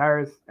Tobias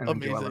Harris and then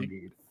Joel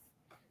Embiid.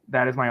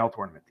 That is my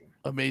all-tournament team.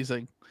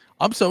 Amazing.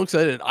 I'm so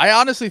excited. I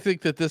honestly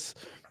think that this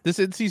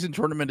in-season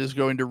tournament is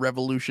going to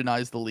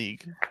revolutionize the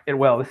league. It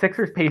will. The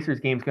Sixers-Pacers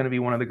game is going to be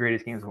one of the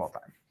greatest games of all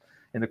time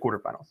in the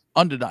quarterfinals.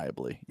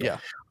 Undeniably, yeah.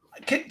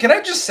 Can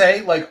I just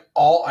say, like,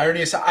 all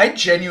irony aside, I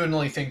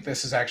genuinely think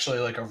this is actually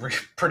like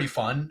pretty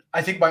fun.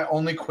 I think my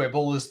only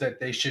quibble is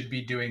that they should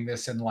be doing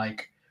this in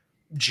like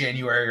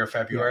January or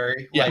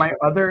February. Yeah. Like,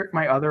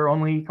 my other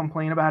only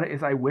complaint about it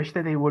is I wish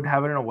that they would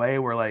have it in a way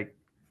where like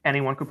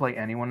anyone could play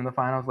anyone in the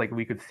finals. Like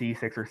we could see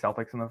Sixers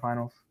Celtics in the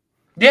finals.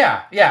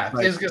 Yeah.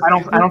 Like,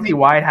 I don't see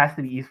why it has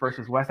to be East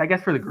versus West. I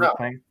guess for the group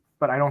thing,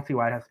 but I don't see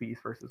why it has to be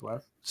East versus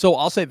West. So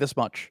I'll say this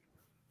much.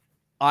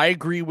 I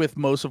agree with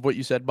most of what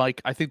you said, Mike.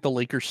 I think the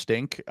Lakers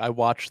stink. I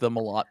watched them a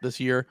lot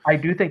this year. I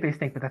do think they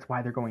stink, but that's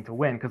why they're going to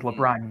win because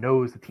LeBron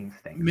knows the team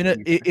stinks.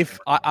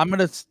 I'm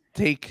going to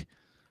take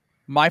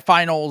my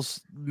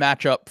finals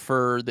matchup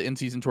for the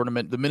in-season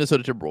tournament, the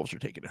Minnesota Timberwolves are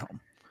taking it home.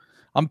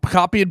 I'm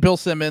copying Bill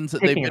Simmons.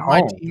 They've been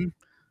my team.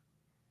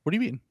 What do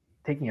you mean?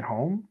 Taking it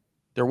home?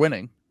 They're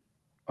winning.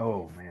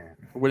 Oh, man.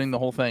 They're winning the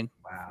whole thing.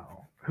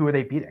 Wow. Who are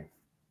they beating?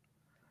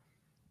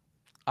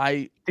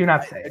 I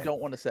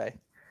don't want to say.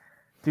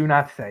 Do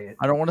not say it.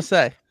 I don't want to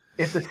say.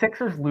 If the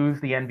Sixers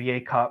lose the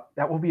NBA Cup,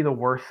 that will be the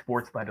worst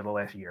sports night of the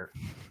last year.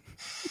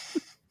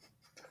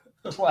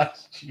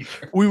 Last year.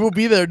 We will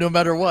be there no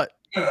matter what.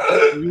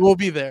 We will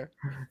be there.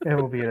 It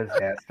will be a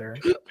disaster.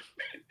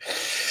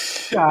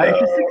 God, if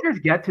the Sixers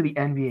get to the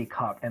NBA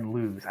Cup and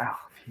lose,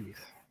 jeez.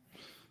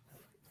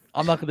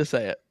 I'm not going to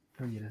say it.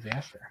 It will be a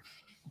disaster.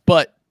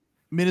 But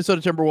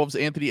Minnesota Timberwolves,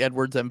 Anthony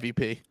Edwards,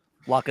 MVP.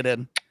 Lock it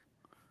in.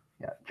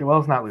 Yeah,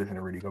 Joel's not losing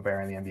to Rudy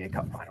Gobert in the NBA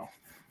Cup final.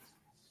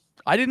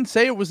 I didn't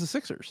say it was the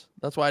Sixers.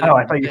 That's why I didn't.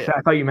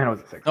 I thought you meant it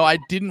was the Sixers. No, I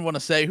didn't want to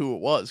say who it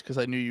was because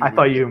I knew you. I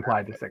thought you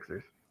implied the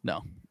Sixers.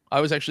 No,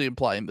 I was actually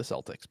implying the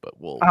Celtics, but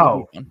we'll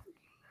move on.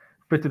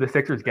 But do the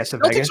Sixers get to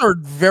Vegas? Celtics are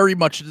very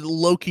much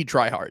low-key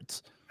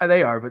tryhards.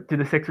 They are, but do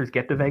the Sixers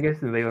get to Vegas?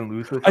 Do they then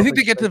lose to the Celtics? I think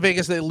they get to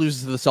Vegas, they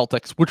lose to the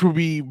Celtics, which would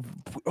be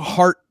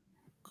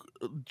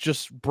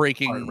just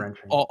breaking,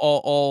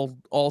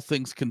 all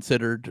things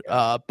considered.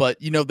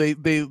 But you know, they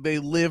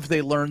live,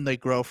 they learn, they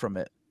grow from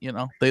it. You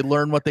know, they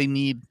learn what they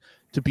need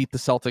to beat the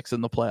Celtics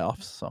in the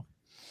playoffs. So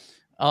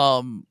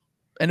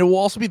And it will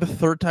also be the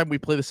third time we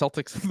play the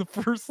Celtics in the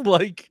first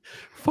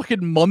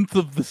fucking month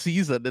of the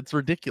season. It's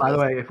ridiculous. By the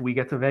way, if we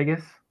get to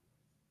Vegas,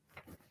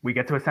 we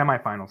get to a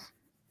semifinals.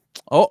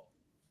 Oh,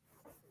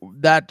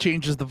 that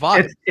changes the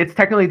vibe. It's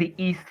technically the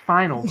East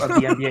Finals of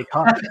the NBA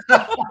Cup.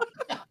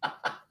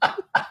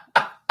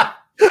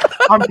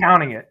 I'm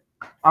counting it.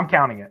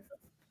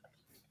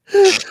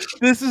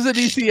 This is an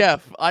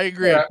ECF. I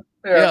agree.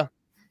 Yeah.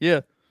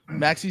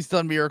 Maxey's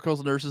done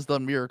miracles. Nurse has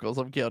done miracles.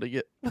 I'm counting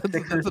it.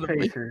 Sixers,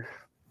 Pacers.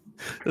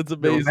 That's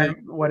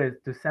amazing. What is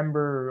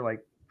December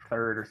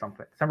 3rd or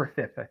something? December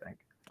 5th, I think.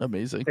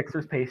 Amazing.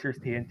 Sixers, Pacers,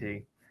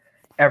 TNT.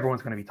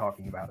 Everyone's going to be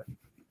talking about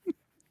it.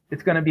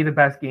 It's going to be the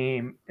best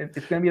game.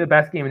 It's going to be the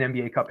best game in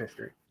NBA Cup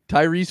history.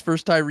 Tyrese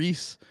versus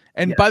Tyrese.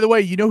 And by the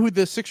way, you know who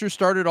the Sixers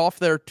started off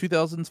their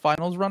 2000s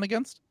finals run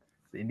against?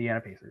 The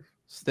Indiana Pacers.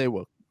 Stay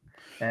woke.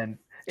 And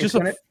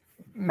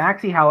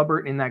Maxey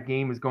Halliburton in that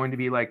game is going to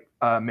be like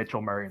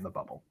Mitchell Murray in the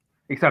bubble,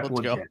 except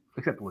legit.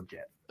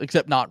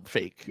 Except not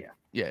fake.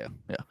 Yeah.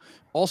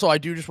 Also, I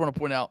do just want to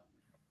point out,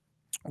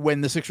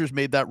 when the Sixers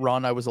made that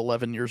run, I was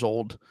 11 years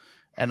old,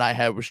 and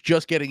was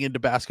just getting into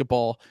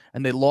basketball,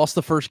 and they lost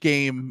the first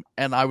game,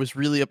 and I was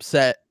really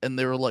upset, and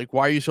they were like,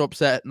 "Why are you so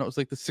upset?" And I was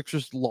like, "The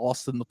Sixers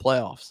lost in the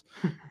playoffs,"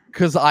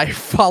 because I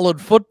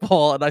followed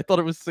football, and I thought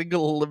it was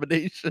single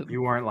elimination.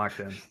 You weren't locked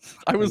in.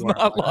 I was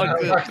not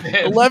locked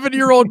in.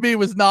 11-year-old me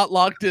was not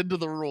locked into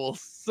the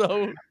rules,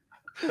 so...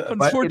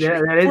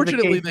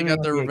 Unfortunately, they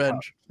got their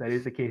revenge. That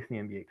is the case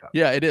in the NBA Cup.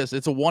 Yeah, it is.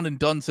 It's a one and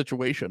done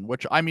situation,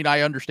 which I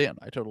understand.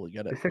 I totally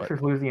get it. The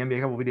Sixers losing the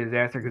NBA Cup will be a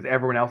disaster because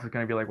everyone else is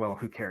going to be like, "Well,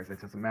 who cares?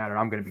 It doesn't matter."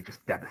 I'm going to be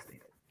just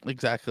devastated.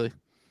 Exactly.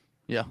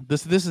 Yeah.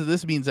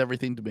 This means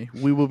everything to me.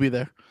 We will be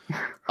there.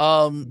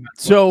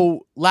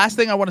 So last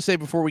thing I want to say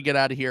before we get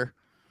out of here.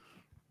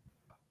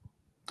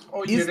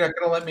 Oh, you're not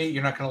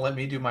gonna let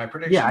me do my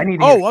prediction. Yeah, I need.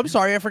 I'm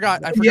sorry, I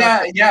forgot.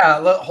 Yeah.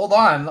 Hold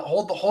on.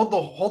 Hold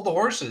the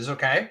horses.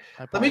 Okay.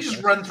 Let me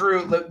just run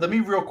through. Let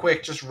me real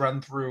quick just run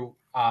through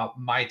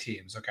my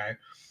teams. Okay.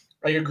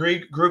 I agree.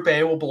 Group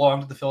A will belong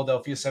to the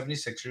Philadelphia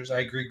 76ers. I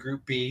agree.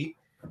 Group B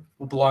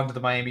will belong to the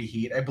Miami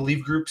Heat. I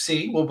believe Group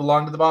C will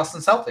belong to the Boston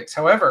Celtics.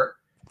 However,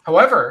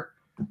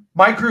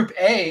 my Group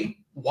A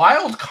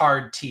wild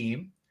card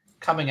team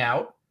coming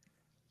out.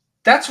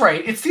 That's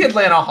right. It's the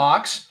Atlanta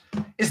Hawks.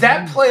 Is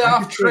that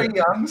playoff Trae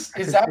Young's?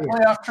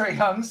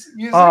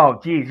 Music? Oh,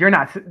 geez, you're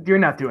not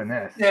doing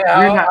this.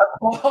 Yeah, you're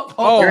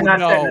not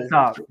setting this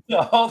up.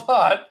 No,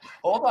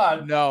 hold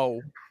on. No,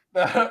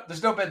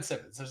 there's no Ben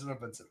Simmons.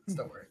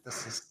 Don't worry.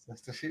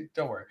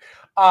 Don't worry.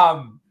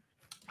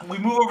 We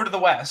move over to the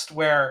West,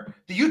 where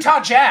the Utah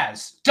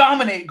Jazz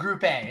dominate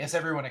Group A, as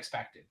everyone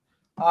expected,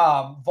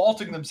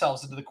 vaulting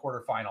themselves into the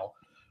quarterfinal.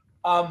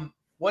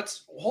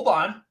 Hold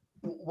on.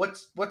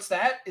 What's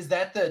that? Is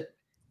that the?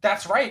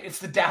 That's right. It's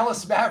the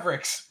Dallas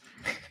Mavericks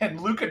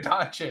and Luka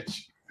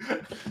Doncic.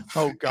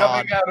 Oh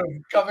God!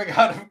 Coming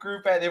out of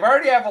Group A, they've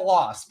already have a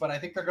loss, but I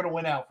think they're going to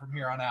win out from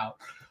here on out.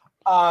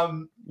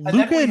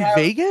 Luka in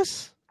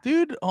Vegas,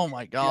 dude. Oh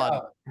my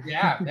God!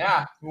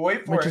 Yeah.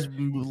 Wait for it. Just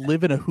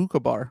live in a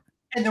hookah bar.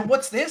 And then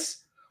what's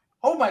this?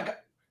 Oh my God!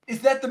 Is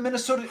that the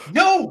Minnesota?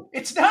 No,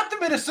 it's not the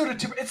Minnesota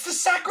Timberwolves. It's the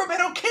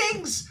Sacramento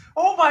Kings.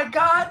 Oh my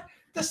God!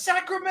 The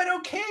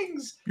Sacramento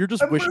Kings. You're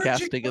just wish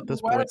casting at this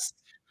point.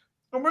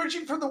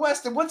 Emerging from the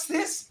West. And what's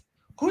this?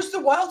 Who's the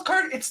wild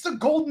card? It's the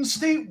Golden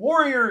State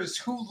Warriors,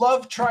 who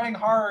love trying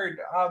hard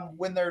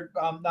when they're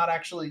not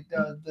actually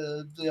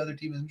the other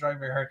team isn't trying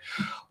very hard.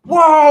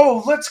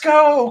 Whoa, let's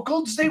go.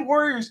 Golden State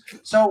Warriors.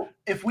 So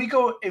if we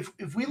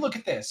look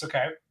at this,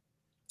 okay,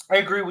 I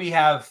agree we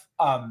have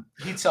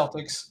Heat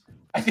Celtics.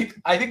 I think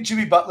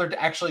Jimmy Butler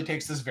actually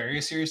takes this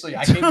very seriously.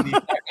 I came to the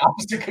exact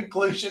opposite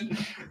conclusion,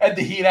 and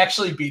the Heat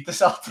actually beat the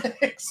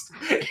Celtics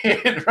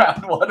in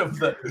round one of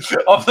the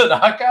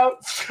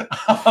knockout.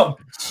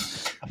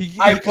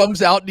 He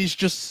comes out and he's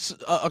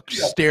just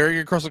staring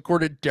across the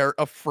court at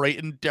a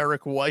frightened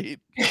Derek White.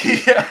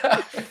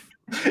 Yeah.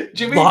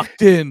 Jimmy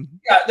locked in.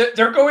 Yeah,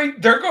 they're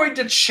going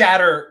to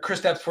shatter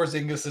Kristaps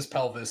Porzingis'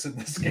 pelvis in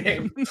this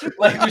game.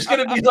 Like there's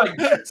going to be like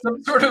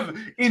some sort of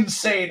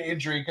insane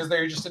injury because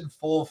they're just in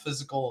full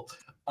physical.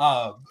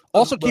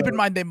 Also, keep in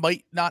mind they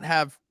might not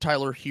have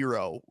Tyler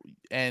Hero,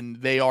 and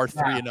they are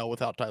 3-0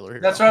 without Tyler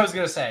Hero. That's what I was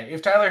going to say.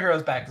 If Tyler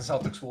Hero's back, the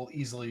Celtics will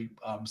easily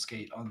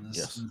skate on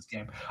this, in this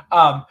game.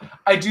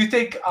 I do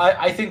think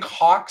I think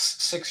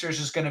Hawks Sixers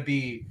is going to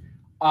be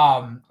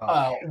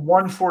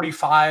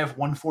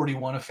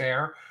 145-141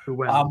 affair.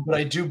 But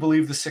I do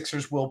believe the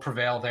Sixers will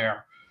prevail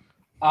there.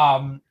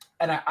 And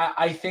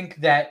I think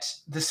that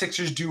the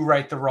Sixers do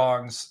right the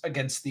wrongs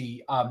against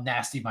the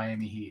nasty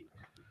Miami Heat.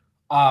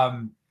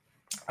 I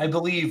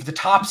believe the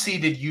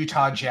top-seeded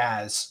Utah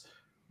Jazz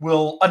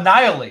will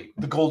annihilate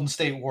the Golden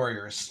State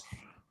Warriors,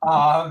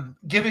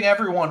 giving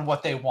everyone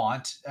what they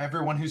want,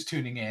 everyone who's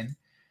tuning in.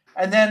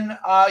 And then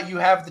you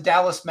have the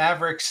Dallas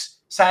Mavericks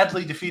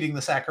sadly defeating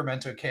the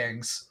Sacramento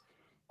Kings.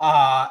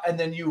 And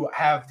then you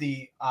have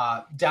the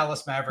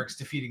Dallas Mavericks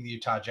defeating the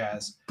Utah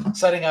Jazz,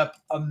 setting up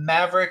a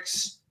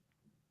Mavericks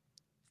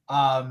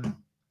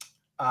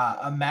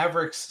a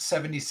Mavericks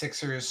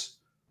 76ers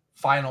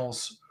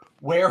finals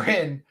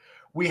wherein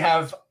we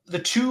have the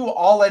two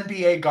all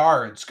NBA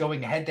guards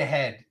going head to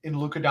head in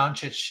Luka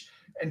Doncic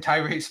and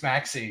Tyrese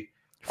Maxey.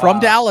 From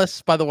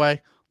Dallas, by the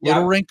way.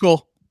 Little Yeah.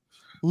 wrinkle.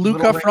 Luka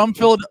Little from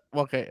wrinkle.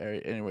 Philadelphia.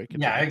 Okay, anyway.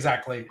 Continue. Yeah,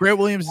 exactly. Grant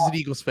Williams is an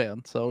Eagles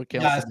fan, so it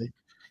counts to me.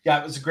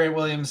 Yeah, it was a Grant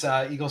Williams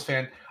Eagles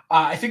fan.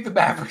 I think the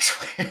Mavericks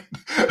win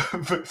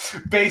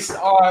based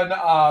on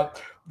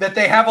that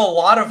they have a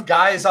lot of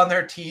guys on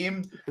their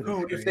team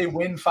who, if they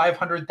win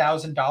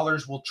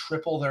 $500,000, will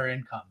triple their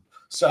income.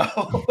 So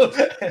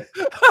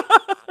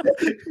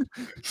you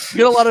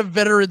get a lot of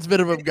veterans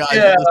minimum guys.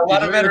 Yeah, a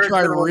lot of veterans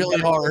try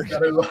really hard.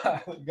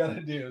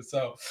 Gotta do.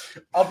 So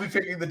I'll be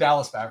picking the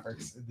Dallas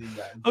Mavericks.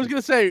 I was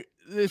gonna say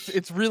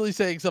it's really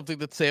saying something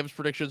that Sam's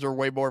predictions are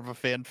way more of a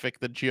fanfic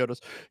than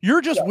Chiodo's.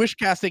 You're just wish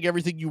casting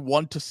everything you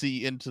want to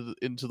see into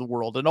the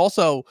world, and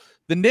also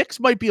the Knicks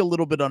might be a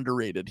little bit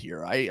underrated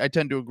here. I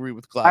tend to agree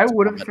with Cloud. I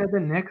would have said the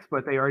Knicks,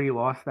 but they already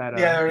lost that.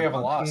 Yeah, they already have a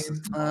loss.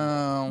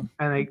 And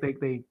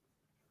they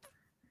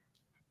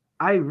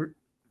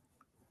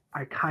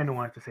I kind of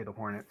wanted to say the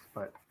Hornets,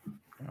 but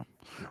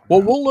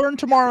well, we'll learn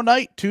tomorrow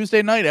night,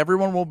 Tuesday night.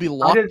 Everyone will be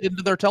locked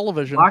into their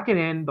television. Lock it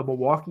in. The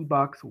Milwaukee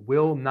Bucks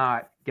will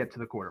not get to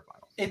the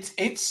quarterfinals.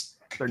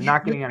 They're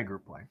not getting on a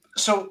group play.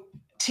 So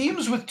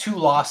teams with 2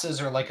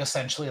 losses are like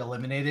essentially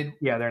eliminated.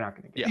 Yeah, they're not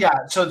going to get.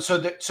 Yeah. So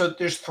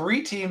there's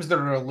 3 teams that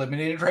are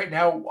eliminated right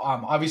now.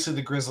 Obviously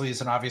the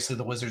Grizzlies and obviously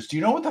the Wizards. Do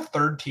you know what the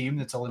third team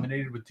that's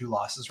eliminated with 2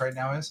 losses right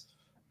now is?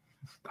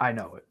 I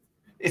know it.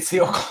 It's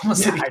the Oklahoma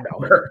City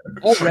Thunder.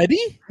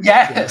 Already?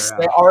 Yes,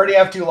 they already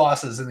have 2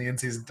 losses in the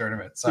in-season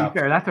tournament. So to be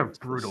fair, that's a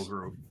brutal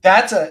group.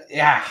 That's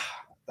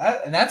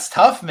that's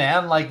tough,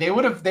 man. Like that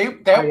would have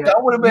been.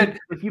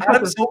 If you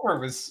put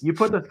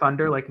put the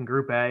Thunder like in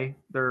Group A,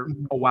 they're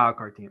a wild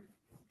card team.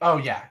 Oh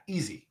yeah,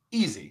 easy.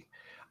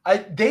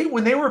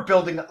 When they were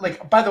building,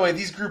 like, by the way,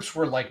 these groups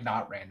were like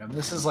not random.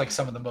 This is like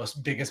some of the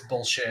most biggest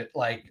bullshit.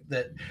 Like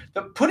the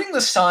putting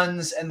the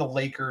Suns and the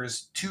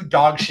Lakers, 2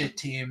 dog shit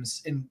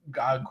teams in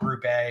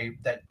Group A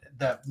that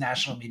the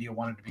national media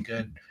wanted to be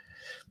good.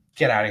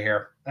 Get out of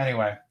here.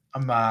 Anyway,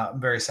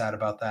 I'm very sad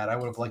about that. I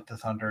would have liked the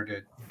Thunder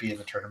to be in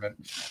the tournament.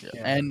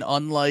 Yeah. And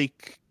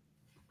unlike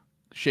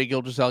Shai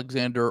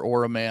Gilgeous-Alexander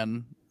or a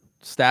man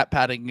stat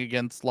padding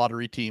against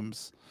lottery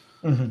teams.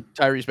 Mm-hmm.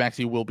 Tyrese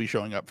Maxey will be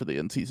showing up for the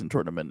in-season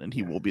tournament, and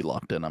he will be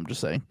locked in. I'm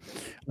just saying.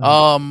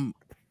 Mm-hmm.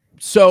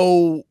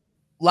 So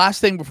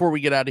last thing before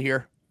we get out of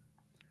here,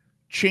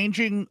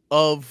 changing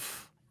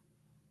of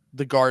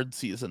the guard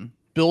season.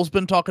 Bill's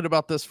been talking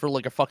about this for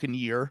like a fucking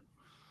year,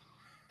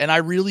 and I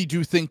really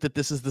do think that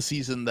this is the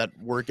season that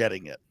we're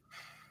getting it.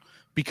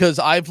 Because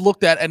I've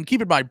looked at, and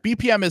keep in mind,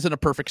 BPM isn't a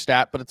perfect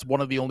stat, but it's one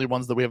of the only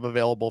ones that we have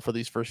available for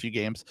these first few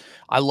games.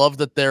 I love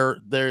that they're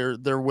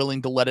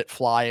willing to let it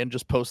fly and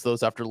just post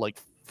those after like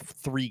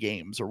 3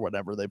 games or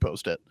whatever they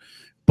post it.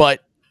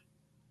 But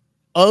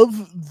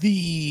of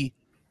the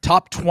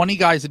top 20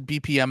 guys in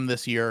BPM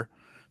this year,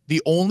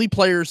 the only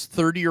players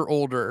 30 or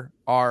older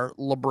are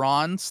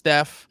LeBron,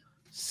 Steph,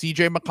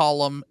 CJ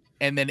McCollum,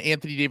 and then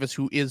Anthony Davis,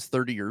 who is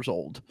 30 years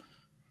old.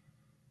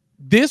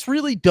 This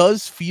really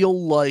does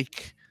feel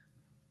like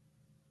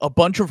a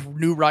bunch of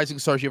new rising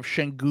stars. You have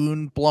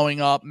Şengün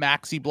blowing up,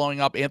 Maxey blowing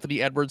up, Anthony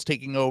Edwards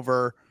taking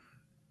over,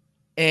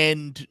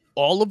 and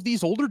all of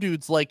these older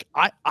dudes. Like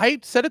I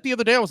said it the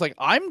other day, I was like,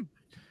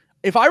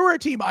 if I were a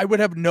team, I would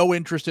have no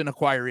interest in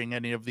acquiring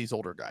any of these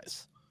older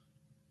guys.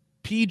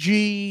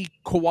 PG,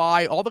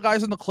 Kawhi, all the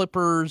guys in the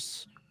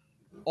Clippers,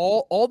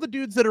 all the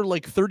dudes that are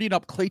like 30 and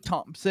up, Klay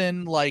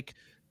Thompson, like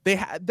they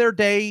had their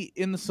day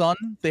in the sun.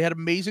 They had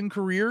amazing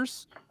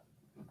careers,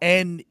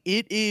 and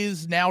it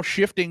is now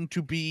shifting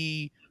to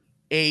be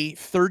a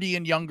 30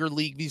 and younger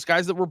league. These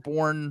guys that were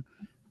born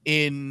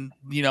in,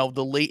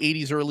 the late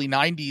 80s, early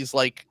 90s,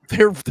 like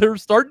they're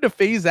starting to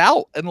phase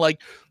out. And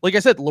like I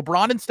said,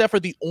 LeBron and Steph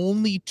are the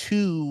only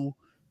 2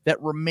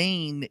 that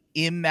remain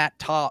in that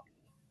top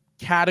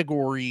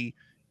category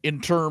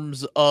in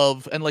terms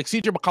of, and like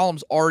CJ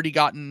McCollum's already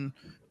gotten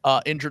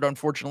injured,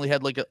 unfortunately,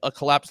 had like a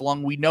collapsed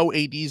lung. We know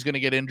AD is going to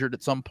get injured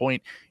at some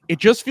point. It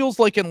just feels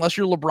like unless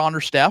you're LeBron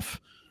or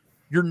Steph,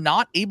 you're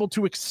not able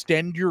to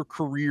extend your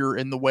career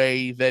in the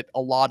way that a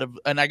lot of,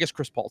 and I guess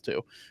Chris Paul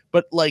too,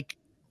 but like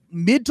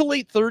mid to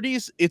late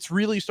 30s, it's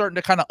really starting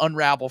to kind of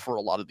unravel for a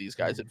lot of these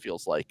guys. It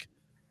feels like,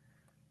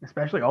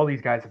 especially all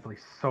these guys have played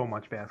so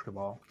much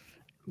basketball,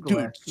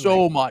 dude,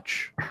 so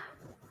much.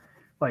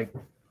 Like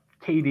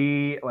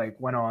KD, like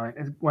went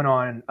on,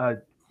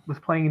 was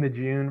playing in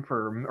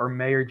the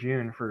May or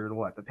June for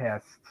what, the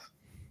past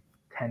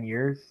 10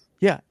 years.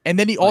 Yeah, and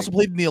then he also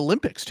played in the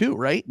Olympics too,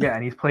 right? Yeah,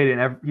 and he's played in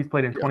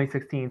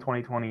 2016,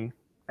 2020,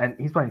 and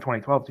he's played in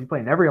 2012. So he's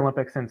played in every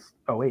Olympics since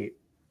 2008.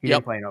 He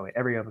didn't play in 2008.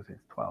 Every Olympics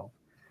since 2012.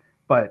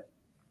 But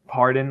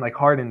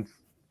Harden's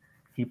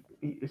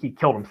he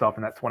killed himself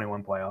in that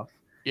 21 playoffs.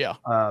 Yeah.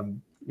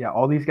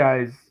 All these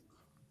guys,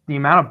 the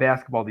amount of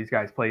basketball these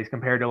guys play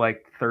compared to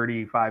like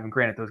 35, and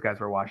granted those guys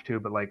were washed too,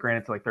 but like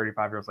granted to like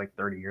 35 years like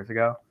 30 years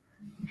ago,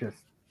 just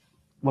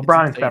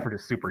LeBron and Steph are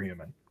just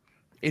superhuman.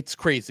 It's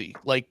crazy.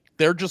 Like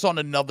they're just on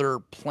another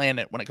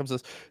planet when it comes to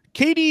this.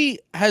 KD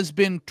has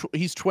been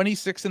he's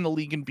 26 in the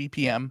league in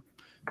BPM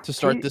to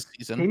start this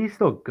season. KD's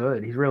still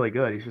good. He's really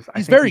good.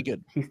 He's very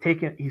good. He's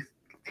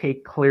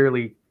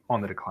clearly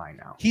on the decline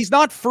now. He's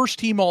not first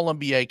team All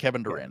NBA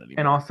Kevin Durant anymore.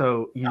 And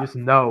also you just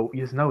know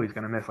he's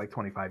going to miss like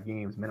 25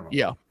 games minimum.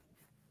 Yeah.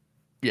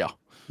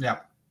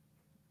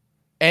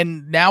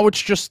 And now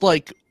it's just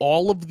like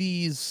all of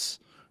these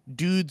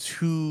dudes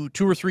who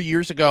 2 or 3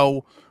 years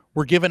ago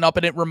were given up.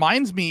 And it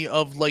reminds me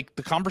of like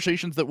the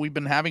conversations that we've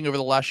been having over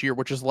the last year,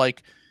 which is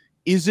like,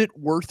 is it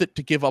worth it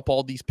to give up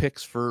all these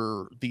picks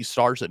for these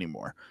stars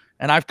anymore?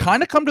 And I've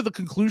kind of come to the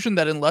conclusion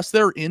that unless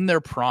they're in their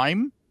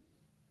prime,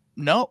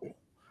 no.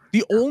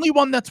 The only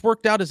one that's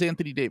worked out is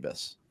Anthony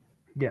Davis.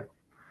 Yeah.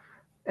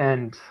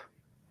 And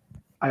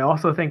I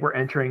also think we're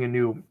entering a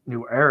new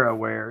era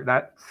where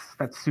that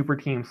super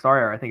team star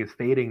era I think is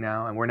fading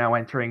now, and we're now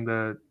entering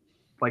the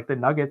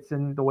Nuggets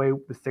and the way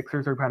the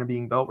Sixers are kind of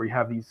being built, where you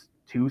have these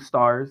 2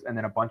 stars and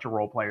then a bunch of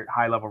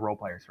high level role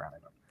players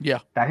surrounding them. Yeah,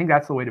 I think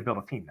that's the way to build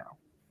a team now.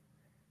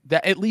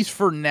 That at least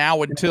for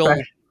now,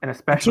 especially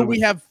until we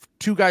have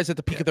 2 guys at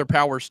the peak of their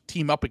powers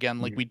team up again,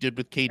 like we did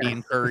with KD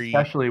and Curry,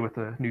 especially with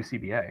the new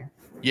CBA.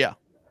 Yeah.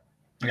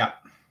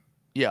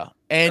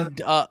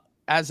 And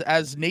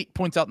as Nate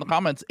points out in the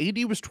comments,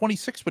 AD was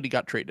 26 when he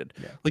got traded.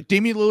 Yeah. Like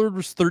Damian Lillard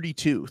was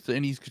 32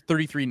 and he's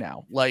 33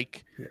 now.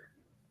 Like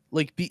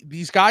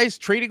these guys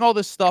trading all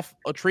this stuff,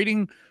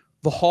 trading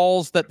the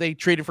hauls that they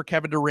traded for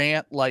Kevin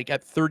Durant, like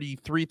at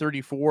 33,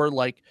 34,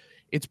 like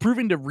it's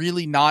proven to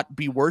really not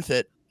be worth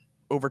it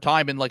over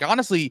time. And like,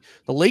 honestly,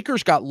 the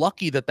Lakers got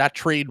lucky that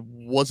trade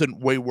wasn't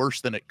way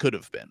worse than it could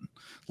have been.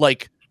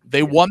 Like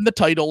they won the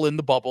title in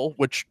the bubble,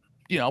 which,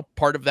 you know,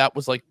 part of that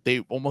was like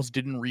they almost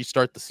didn't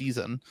restart the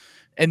season.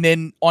 And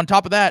then on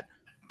top of that,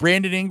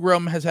 Brandon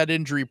Ingram has had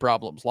injury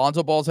problems.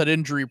 Lonzo Ball's had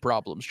injury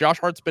problems. Josh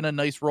Hart's been a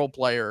nice role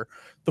player.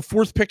 The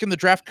 4th pick in the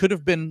draft could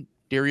have been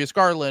Darius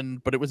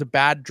Garland, but it was a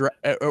bad draft.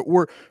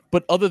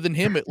 But other than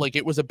him,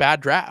 it was a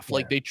bad draft.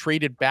 Like they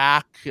traded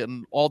back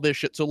and all this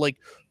shit. So like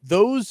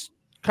those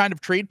kind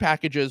of trade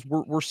packages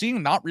we're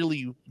seeing not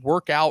really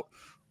work out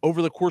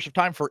over the course of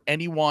time for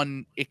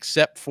anyone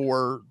except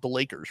for the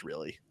Lakers,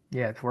 really.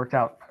 Yeah, it's worked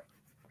out.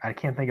 I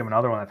can't think of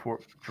another one that's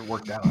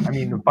worked out. I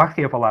mean, the Bucks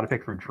gave up a lot of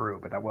picks for Drew,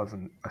 but that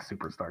wasn't a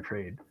superstar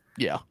trade.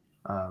 Yeah.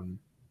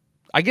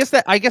 I guess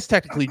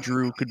technically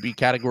Drew could be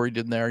categorized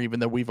in there, even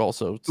though we've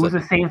also it was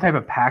the same type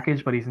of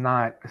package, but he's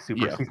not a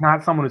super. Yeah. He's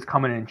not someone who's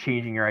coming in and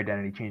changing your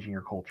identity, changing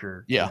your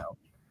culture. Yeah.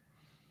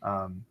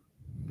 None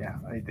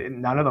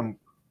of them.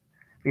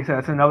 Like I said,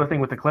 that's another thing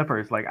with the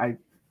Clippers. Like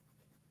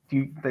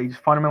they just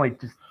fundamentally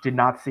just did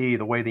not see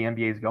the way the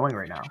NBA is going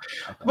right now.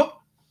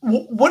 Well,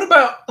 what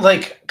about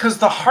because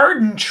the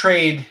Harden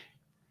trade?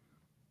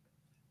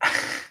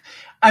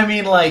 I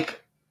mean,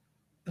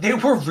 they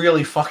were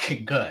really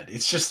fucking good.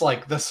 It's just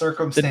like the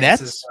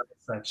circumstances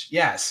are such.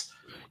 Yes.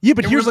 Yeah,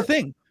 but here's the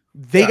thing: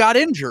 they got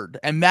injured,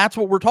 and that's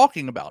what we're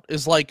talking about.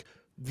 Is like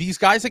these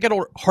guys that get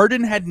older.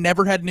 Harden had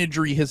never had an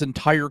injury his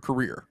entire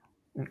career.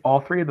 And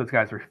all 3 of those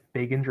guys were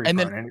big injury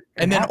prone.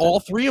 And then all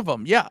 3 of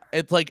them,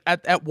 it's like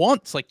at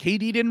once. Like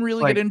KD didn't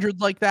really get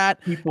injured like that,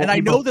 I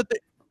know that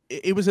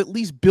it was at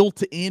least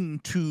built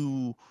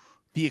into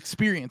the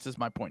experience. Is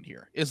my point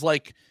here? Is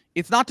like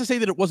it's not to say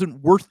that it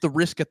wasn't worth the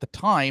risk at the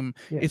time.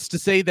 Yeah. It's to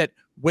say that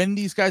when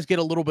these guys get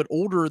a little bit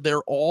older,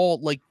 they're all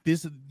like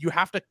this. You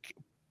have to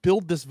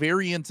build this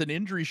variance and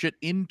injury shit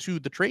into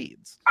the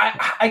trades.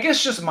 I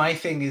guess just my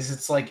thing is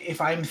it's like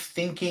if I'm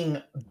thinking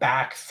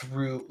back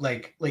through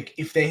like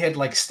if they had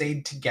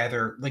stayed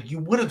together, you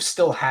would have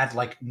still had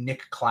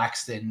Nick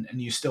Claxton,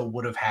 and you still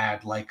would have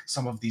had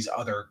some of these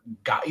other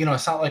guys. You know,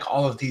 it's not like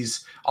all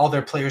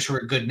their players who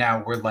are good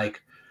now were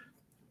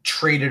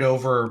traded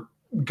over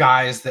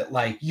guys that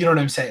you know what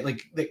I'm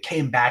saying, that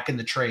came back in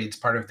the trades,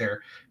 part of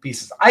their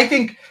pieces. I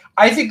think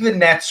the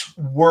Nets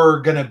were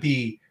gonna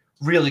be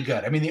really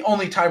good. I mean, the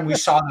only time we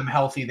saw them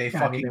healthy, they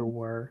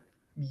were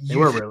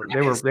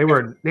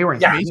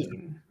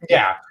insane.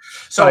 Yeah.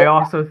 So I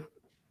also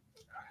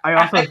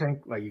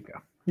think you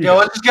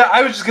go.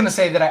 I was just gonna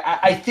say that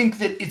I think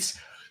that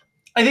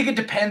I think it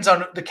depends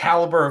on the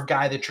caliber of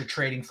guy that you're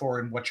trading for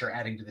and what you're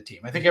adding to the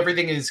team. I think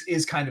everything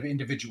is kind of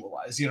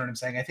individualized. You know what I'm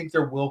saying? I think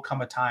there will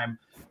come a time.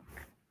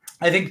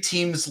 I think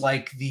teams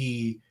like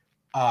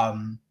I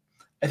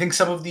think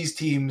some of these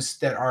teams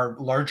that are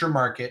larger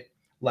market,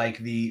 like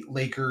the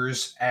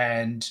Lakers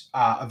and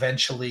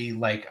eventually,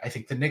 I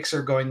think the Knicks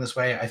are going this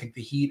way. I think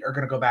the Heat are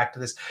going to go back to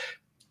this.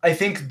 I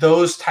think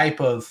those type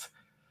of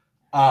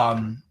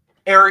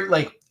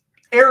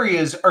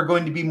areas are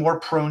going to be more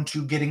prone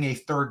to getting a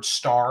 3rd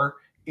star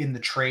in the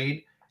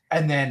trade.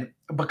 And then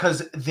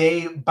because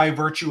they, by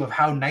virtue of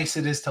how nice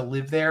it is to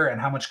live there and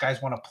how much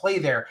guys want to play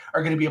there,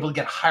 are going to be able to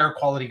get higher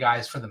quality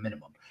guys for the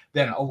minimum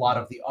than a lot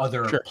of the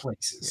other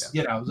places.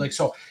 Yeah. You know,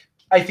 so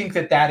I think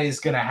that is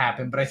going to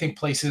happen. But I think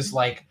places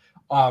like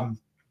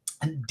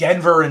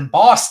Denver and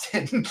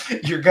Boston,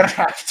 you're going to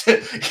have to,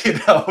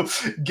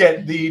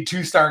 get the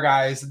 2-star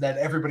guys that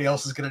everybody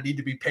else is going to need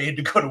to be paid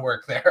to go to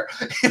work there.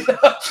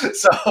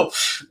 So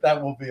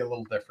that will be a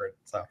little different.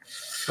 So,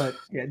 but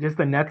yeah, just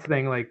the Nets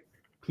thing, like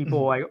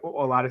people like a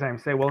lot of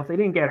times say, well, if they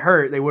didn't get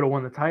hurt, they would have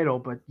won the title.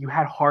 But you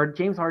had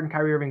James Harden,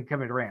 Kyrie Irving,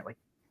 Kevin Durant, like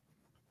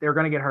they're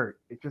going to get hurt.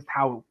 It's just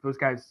how those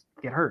guys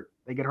get hurt.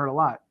 They get hurt a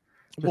lot.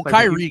 Well, like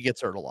Kyrie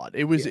gets hurt a lot.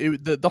 It was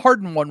the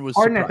Harden one was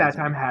Harden surprising. at that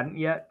time hadn't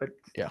yet, but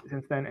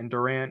since then, and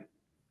Durant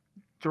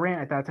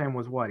at that time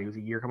was what? He was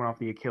a year coming off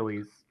the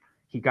Achilles.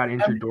 He got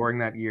injured during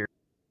that year.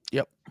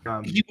 Yep.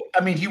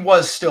 He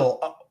was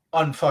still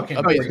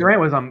unfucking. Durant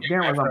was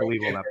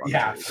unbelievable.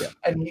 Yeah.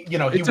 And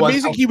it's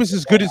amazing he was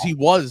as good as he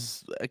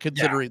was,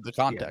 considering the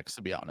context.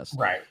 To be honest.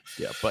 Right.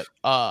 Yeah, but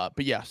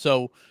yeah.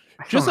 So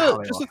just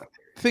a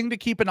thing to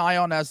keep an eye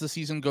on as the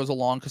season goes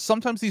along, because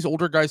sometimes these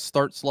older guys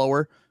start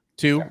slower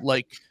too. Yeah.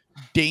 Like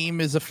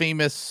Dame is a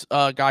famous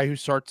guy who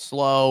starts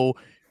slow.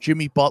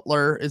 Jimmy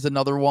Butler is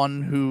another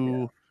one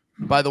who,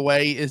 by the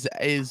way,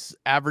 is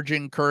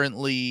averaging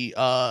currently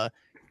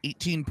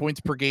 18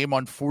 points per game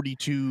on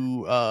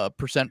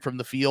 42% from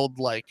the field.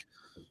 Like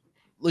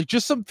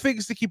just some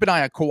things to keep an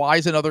eye on.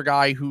 Kawhi's another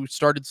guy who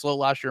started slow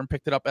last year and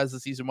picked it up as the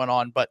season went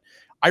on. But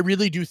I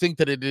really do think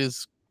that it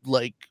is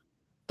like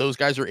those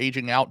guys are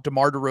aging out.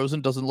 DeMar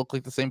DeRozan doesn't look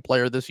like the same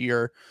player this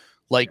year.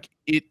 Like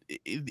it,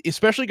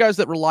 especially guys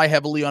that rely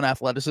heavily on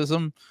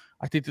athleticism.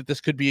 I think that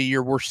this could be a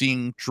year we're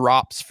seeing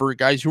drops for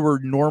guys who are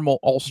normal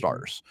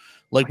all-stars.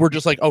 Like we're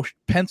just like, oh,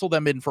 pencil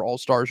them in for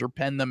all-stars or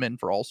pen them in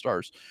for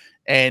all-stars.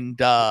 And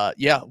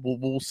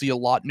we'll see a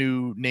lot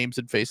new names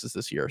and faces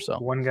this year. So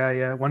one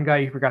guy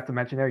you forgot to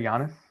mention there,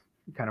 Giannis,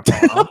 kind of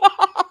fall off.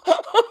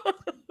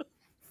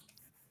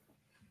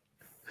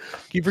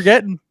 Keep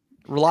forgetting,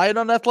 relying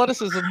on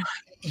athleticism.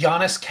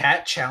 Giannis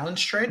Cat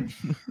challenge trade.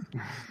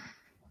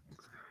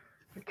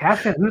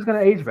 Who's going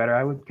to age better?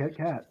 I would get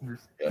Cat.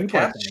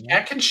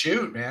 Cat can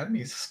shoot, man.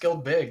 He's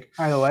skilled big.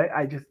 By the way,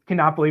 I just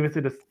cannot believe it's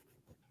just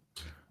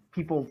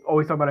people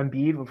always talk about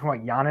Embiid. We're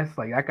talking about Giannis.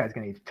 Like that guy's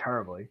going to age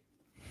terribly.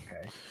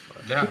 Okay.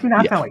 Does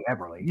not sound like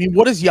Everly. I mean,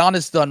 what has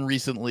Giannis done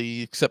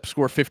recently except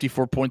score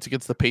 54 points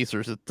against the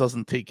Pacers? It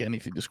doesn't take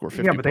anything to score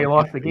 50. Yeah, but they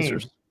lost the game.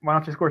 Why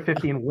don't you score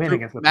 50 and win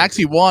against the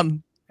Maxey Pacers?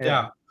 Won.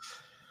 Yeah.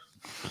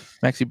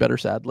 Maxey better,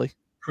 sadly.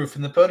 Proof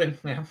in the pudding.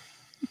 Yeah.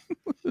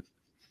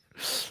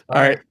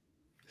 All right.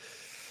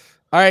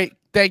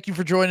 Thank you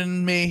for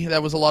joining me.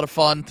 That was a lot of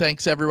fun.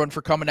 Thanks everyone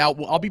for coming out.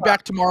 I'll be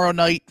back tomorrow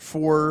night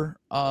for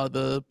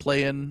the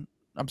play-in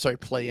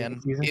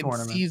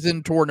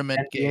season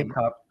tournament game.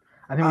 Cup.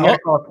 I think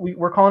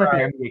we're calling it the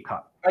NBA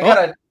Cup.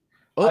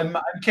 I'm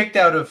kicked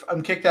out of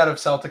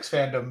Celtics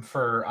fandom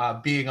for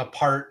being a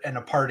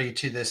party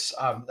to this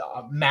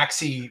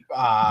Maxey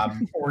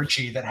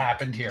orgy that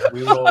happened here.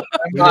 I'm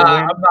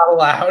not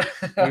allowed.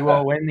 We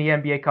will win the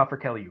NBA Cup for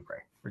Kelly Oubre.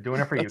 We're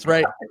doing it for you. That's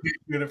right.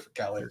 We're doing it for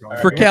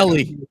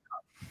Kelly.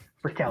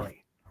 For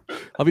Kelly.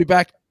 I'll be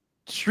back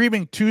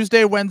streaming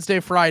Tuesday, Wednesday,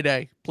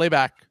 Friday.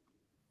 Playback.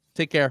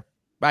 Take care.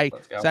 Bye.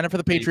 Sign up for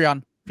the Patreon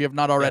if you have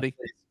not already.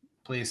 Yeah,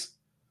 please.